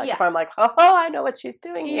clever, like if I'm like, oh, I know what she's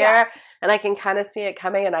doing here, and I can kind of see it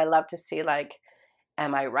coming, and I love to see, like,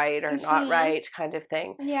 am I right or not right kind of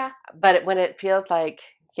thing. Yeah. But when it feels like,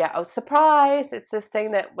 oh, surprise, it's this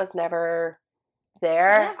thing that was never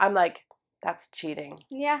there, I'm like, that's cheating.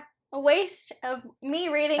 Yeah. A waste of me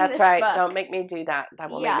reading this book. That's right. Don't make me do that. That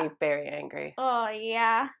will make me very angry. Oh,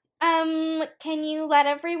 yeah. Can you let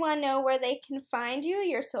everyone know where they can find you,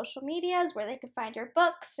 your social medias, where they can find your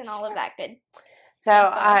books, and all of that good So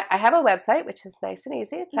I have a website, which is nice and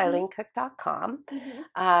easy. It's eileencook.com.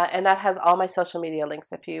 And that has all my social media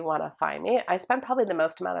links if you want to find me. I spend probably the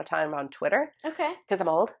most amount of time on Twitter. Okay. Because I'm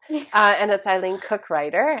old. And it's Eileen Cook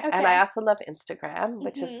Writer. Okay. And I also love Instagram,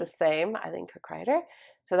 which is the same, Eileen Cook Writer.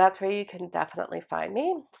 So that's where you can definitely find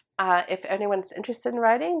me. If anyone's interested in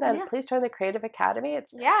writing, then please join the Creative Academy.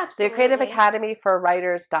 It's the Creative Academy for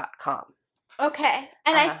Writers.com. Okay.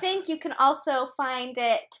 And I think you can also find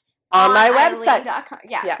it on my website.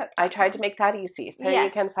 Yeah. I tried to make that easy. So you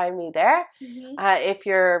can find me there. If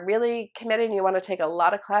you're really committed and you want to take a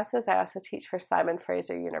lot of classes, I also teach for Simon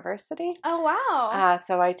Fraser University. Oh, wow.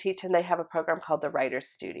 So I teach, and they have a program called the Writers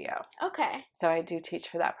Studio. Okay. So I do teach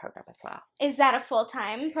for that program as well. Is that a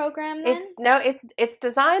full-time program then? It's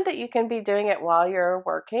designed that you can be doing it while you're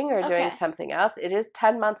working or doing something else. It is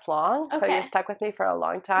 10 months long, so you're stuck with me for a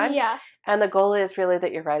long time. Yeah. And the goal is really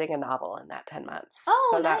that you're writing a novel in that 10 months. Oh,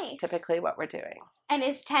 so nice. That's typically what we're doing. And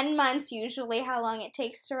is 10 months usually how long it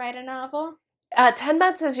takes to write a novel? 10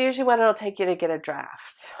 months is usually what it'll take you to get a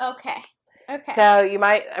draft. Okay. So you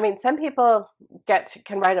might, some people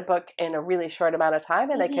can write a book in a really short amount of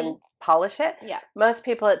time and they can polish it. Yeah. Most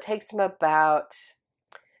people, it takes them about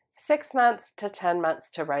 6 months to 10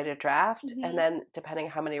 months to write a draft. And then depending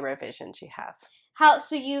on how many revisions you have.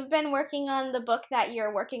 So you've been working on the book that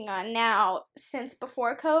you're working on now since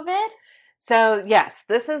before COVID? So yes,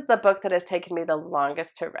 this is the book that has taken me the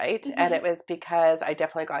longest to write, and it was because I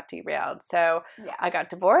definitely got derailed. So I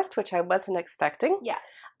got divorced, which I wasn't expecting.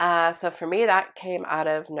 Yeah. So for me, that came out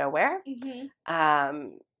of nowhere.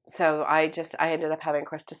 So I ended up having, of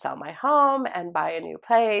course, to sell my home and buy a new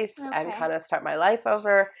place and kind of start my life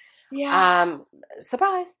over. Yeah.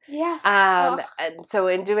 Surprise. Yeah. And so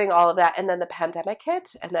in doing all of that, and then the pandemic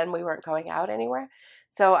hit, and then we weren't going out anywhere.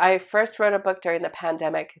 So I first wrote a book during the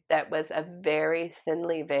pandemic that was a very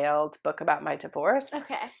thinly veiled book about my divorce.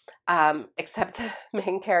 Okay. Except the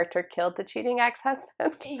main character killed the cheating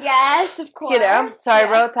ex-husband. Yes, of course. So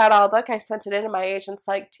I wrote that all book. I sent it in, and my agent's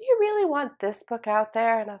like, do you really want this book out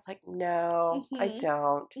there? And I was like, no, I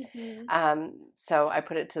don't. So I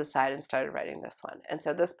put it to the side and started writing this one. And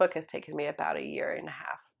so this book has taken me about a year and a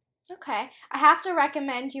half. Okay. I have to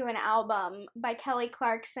recommend you an album by Kelly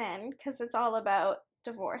Clarkson because it's all about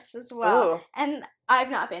divorce as well. Ooh. And I've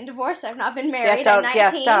not been divorced. I've not been married. I'm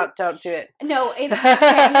 19. Don't do it. No, it's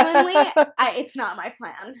genuinely, it's not my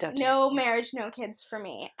plan. No marriage, no kids for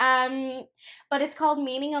me. But it's called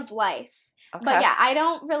Meaning of Life. Okay. But yeah, I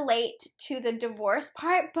don't relate to the divorce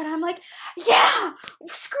part, but I'm like, yeah,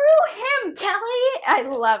 screw him, Kelly. I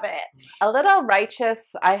love it. A little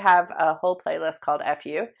righteous. I have a whole playlist called F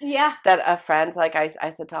You. Yeah. That a friends, like I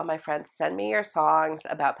said to all my friends, send me your songs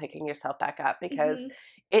about picking yourself back up because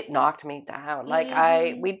it knocked me down.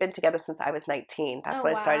 Like we'd been together since I was 19. That's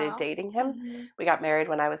when I started dating him. We got married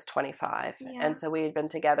when I was 25. And so we had been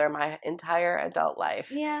together my entire adult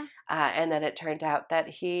life. Yeah. And then it turned out that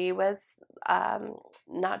he was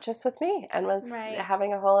not just with me and was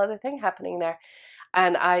having a whole other thing happening there.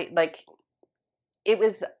 And it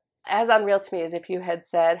was as unreal to me as if you had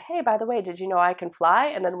said, hey, by the way, did you know I can fly?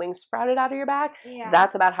 And then wings sprouted out of your back. Yeah.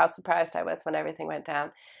 That's about how surprised I was when everything went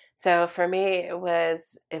down. So for me, it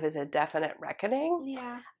was a definite reckoning.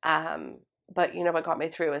 Yeah. But what got me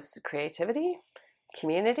through was creativity,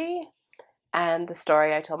 community, and the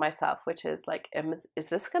story I told myself, which is like, is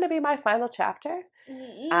this going to be my final chapter?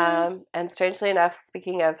 And strangely enough,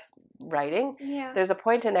 speaking of writing, there's a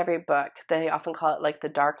point in every book, they often call it like the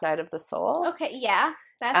dark night of the soul. Okay, yeah.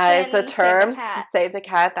 That's is the term. Save the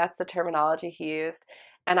Cat. That's the terminology he used.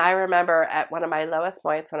 And I remember at one of my lowest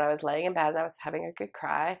points when I was laying in bed and I was having a good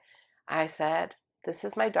cry, I said, this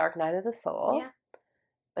is my dark night of the soul. Yeah.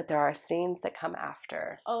 But there are scenes that come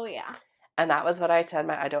after. Oh, yeah. And that was what I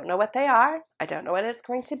told I don't know what they are. I don't know what it's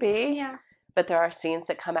going to be. Yeah. But there are scenes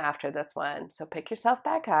that come after this one. So pick yourself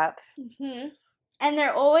back up. Mm-hmm. And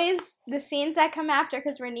they're always the scenes that come after,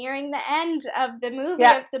 because we're nearing the end of the movie,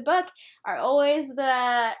 of the book, are always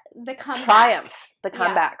the comeback. Triumph, the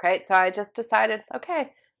comeback, right? So I just decided,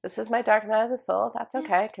 okay, this is my dark night of the soul. That's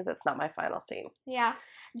okay, because it's not my final scene. Yeah.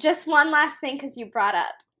 Just one last thing, because you brought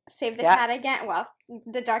up Save the Cat again. Well,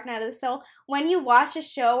 The Dark Night of the Soul. When you watch a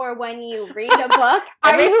show or when you read a book,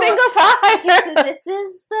 every single time. Okay, so this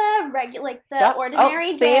is the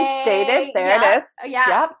ordinary day. Theme stated. There it is.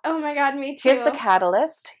 Yeah. Yep. Oh my God, me too. Here's the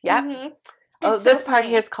catalyst. Yep. Mm-hmm. This part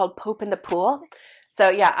here is called Poop in the Pool. So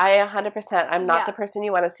yeah, I 100%. I'm not the person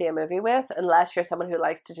you want to see a movie with, unless you're someone who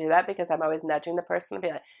likes to do that, because I'm always nudging the person to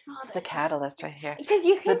be like, "This is the catalyst right here. Because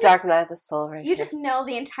you can the dark night of the soul right here." You just know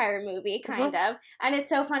the entire movie, kind of, and it's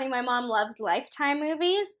so funny. My mom loves Lifetime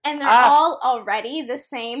movies, and they're all already the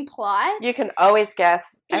same plot. You can always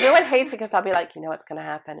guess. Everyone hates it because I'll be like, you know what's going to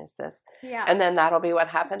happen is this, and then that'll be what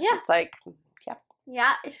happens. Yeah. It's like,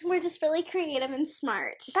 yeah, we're just really creative and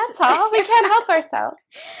smart. That's all. We can't help ourselves.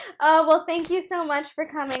 Well, thank you so much for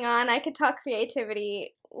coming on. I could talk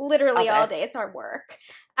creativity literally all day. It's our work.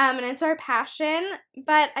 And it's our passion.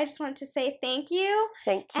 But I just wanted to say thank you.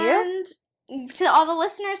 Thank you. And to all the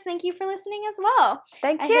listeners, thank you for listening as well.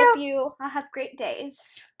 Thank you. I hope you all have great days.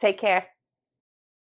 Take care.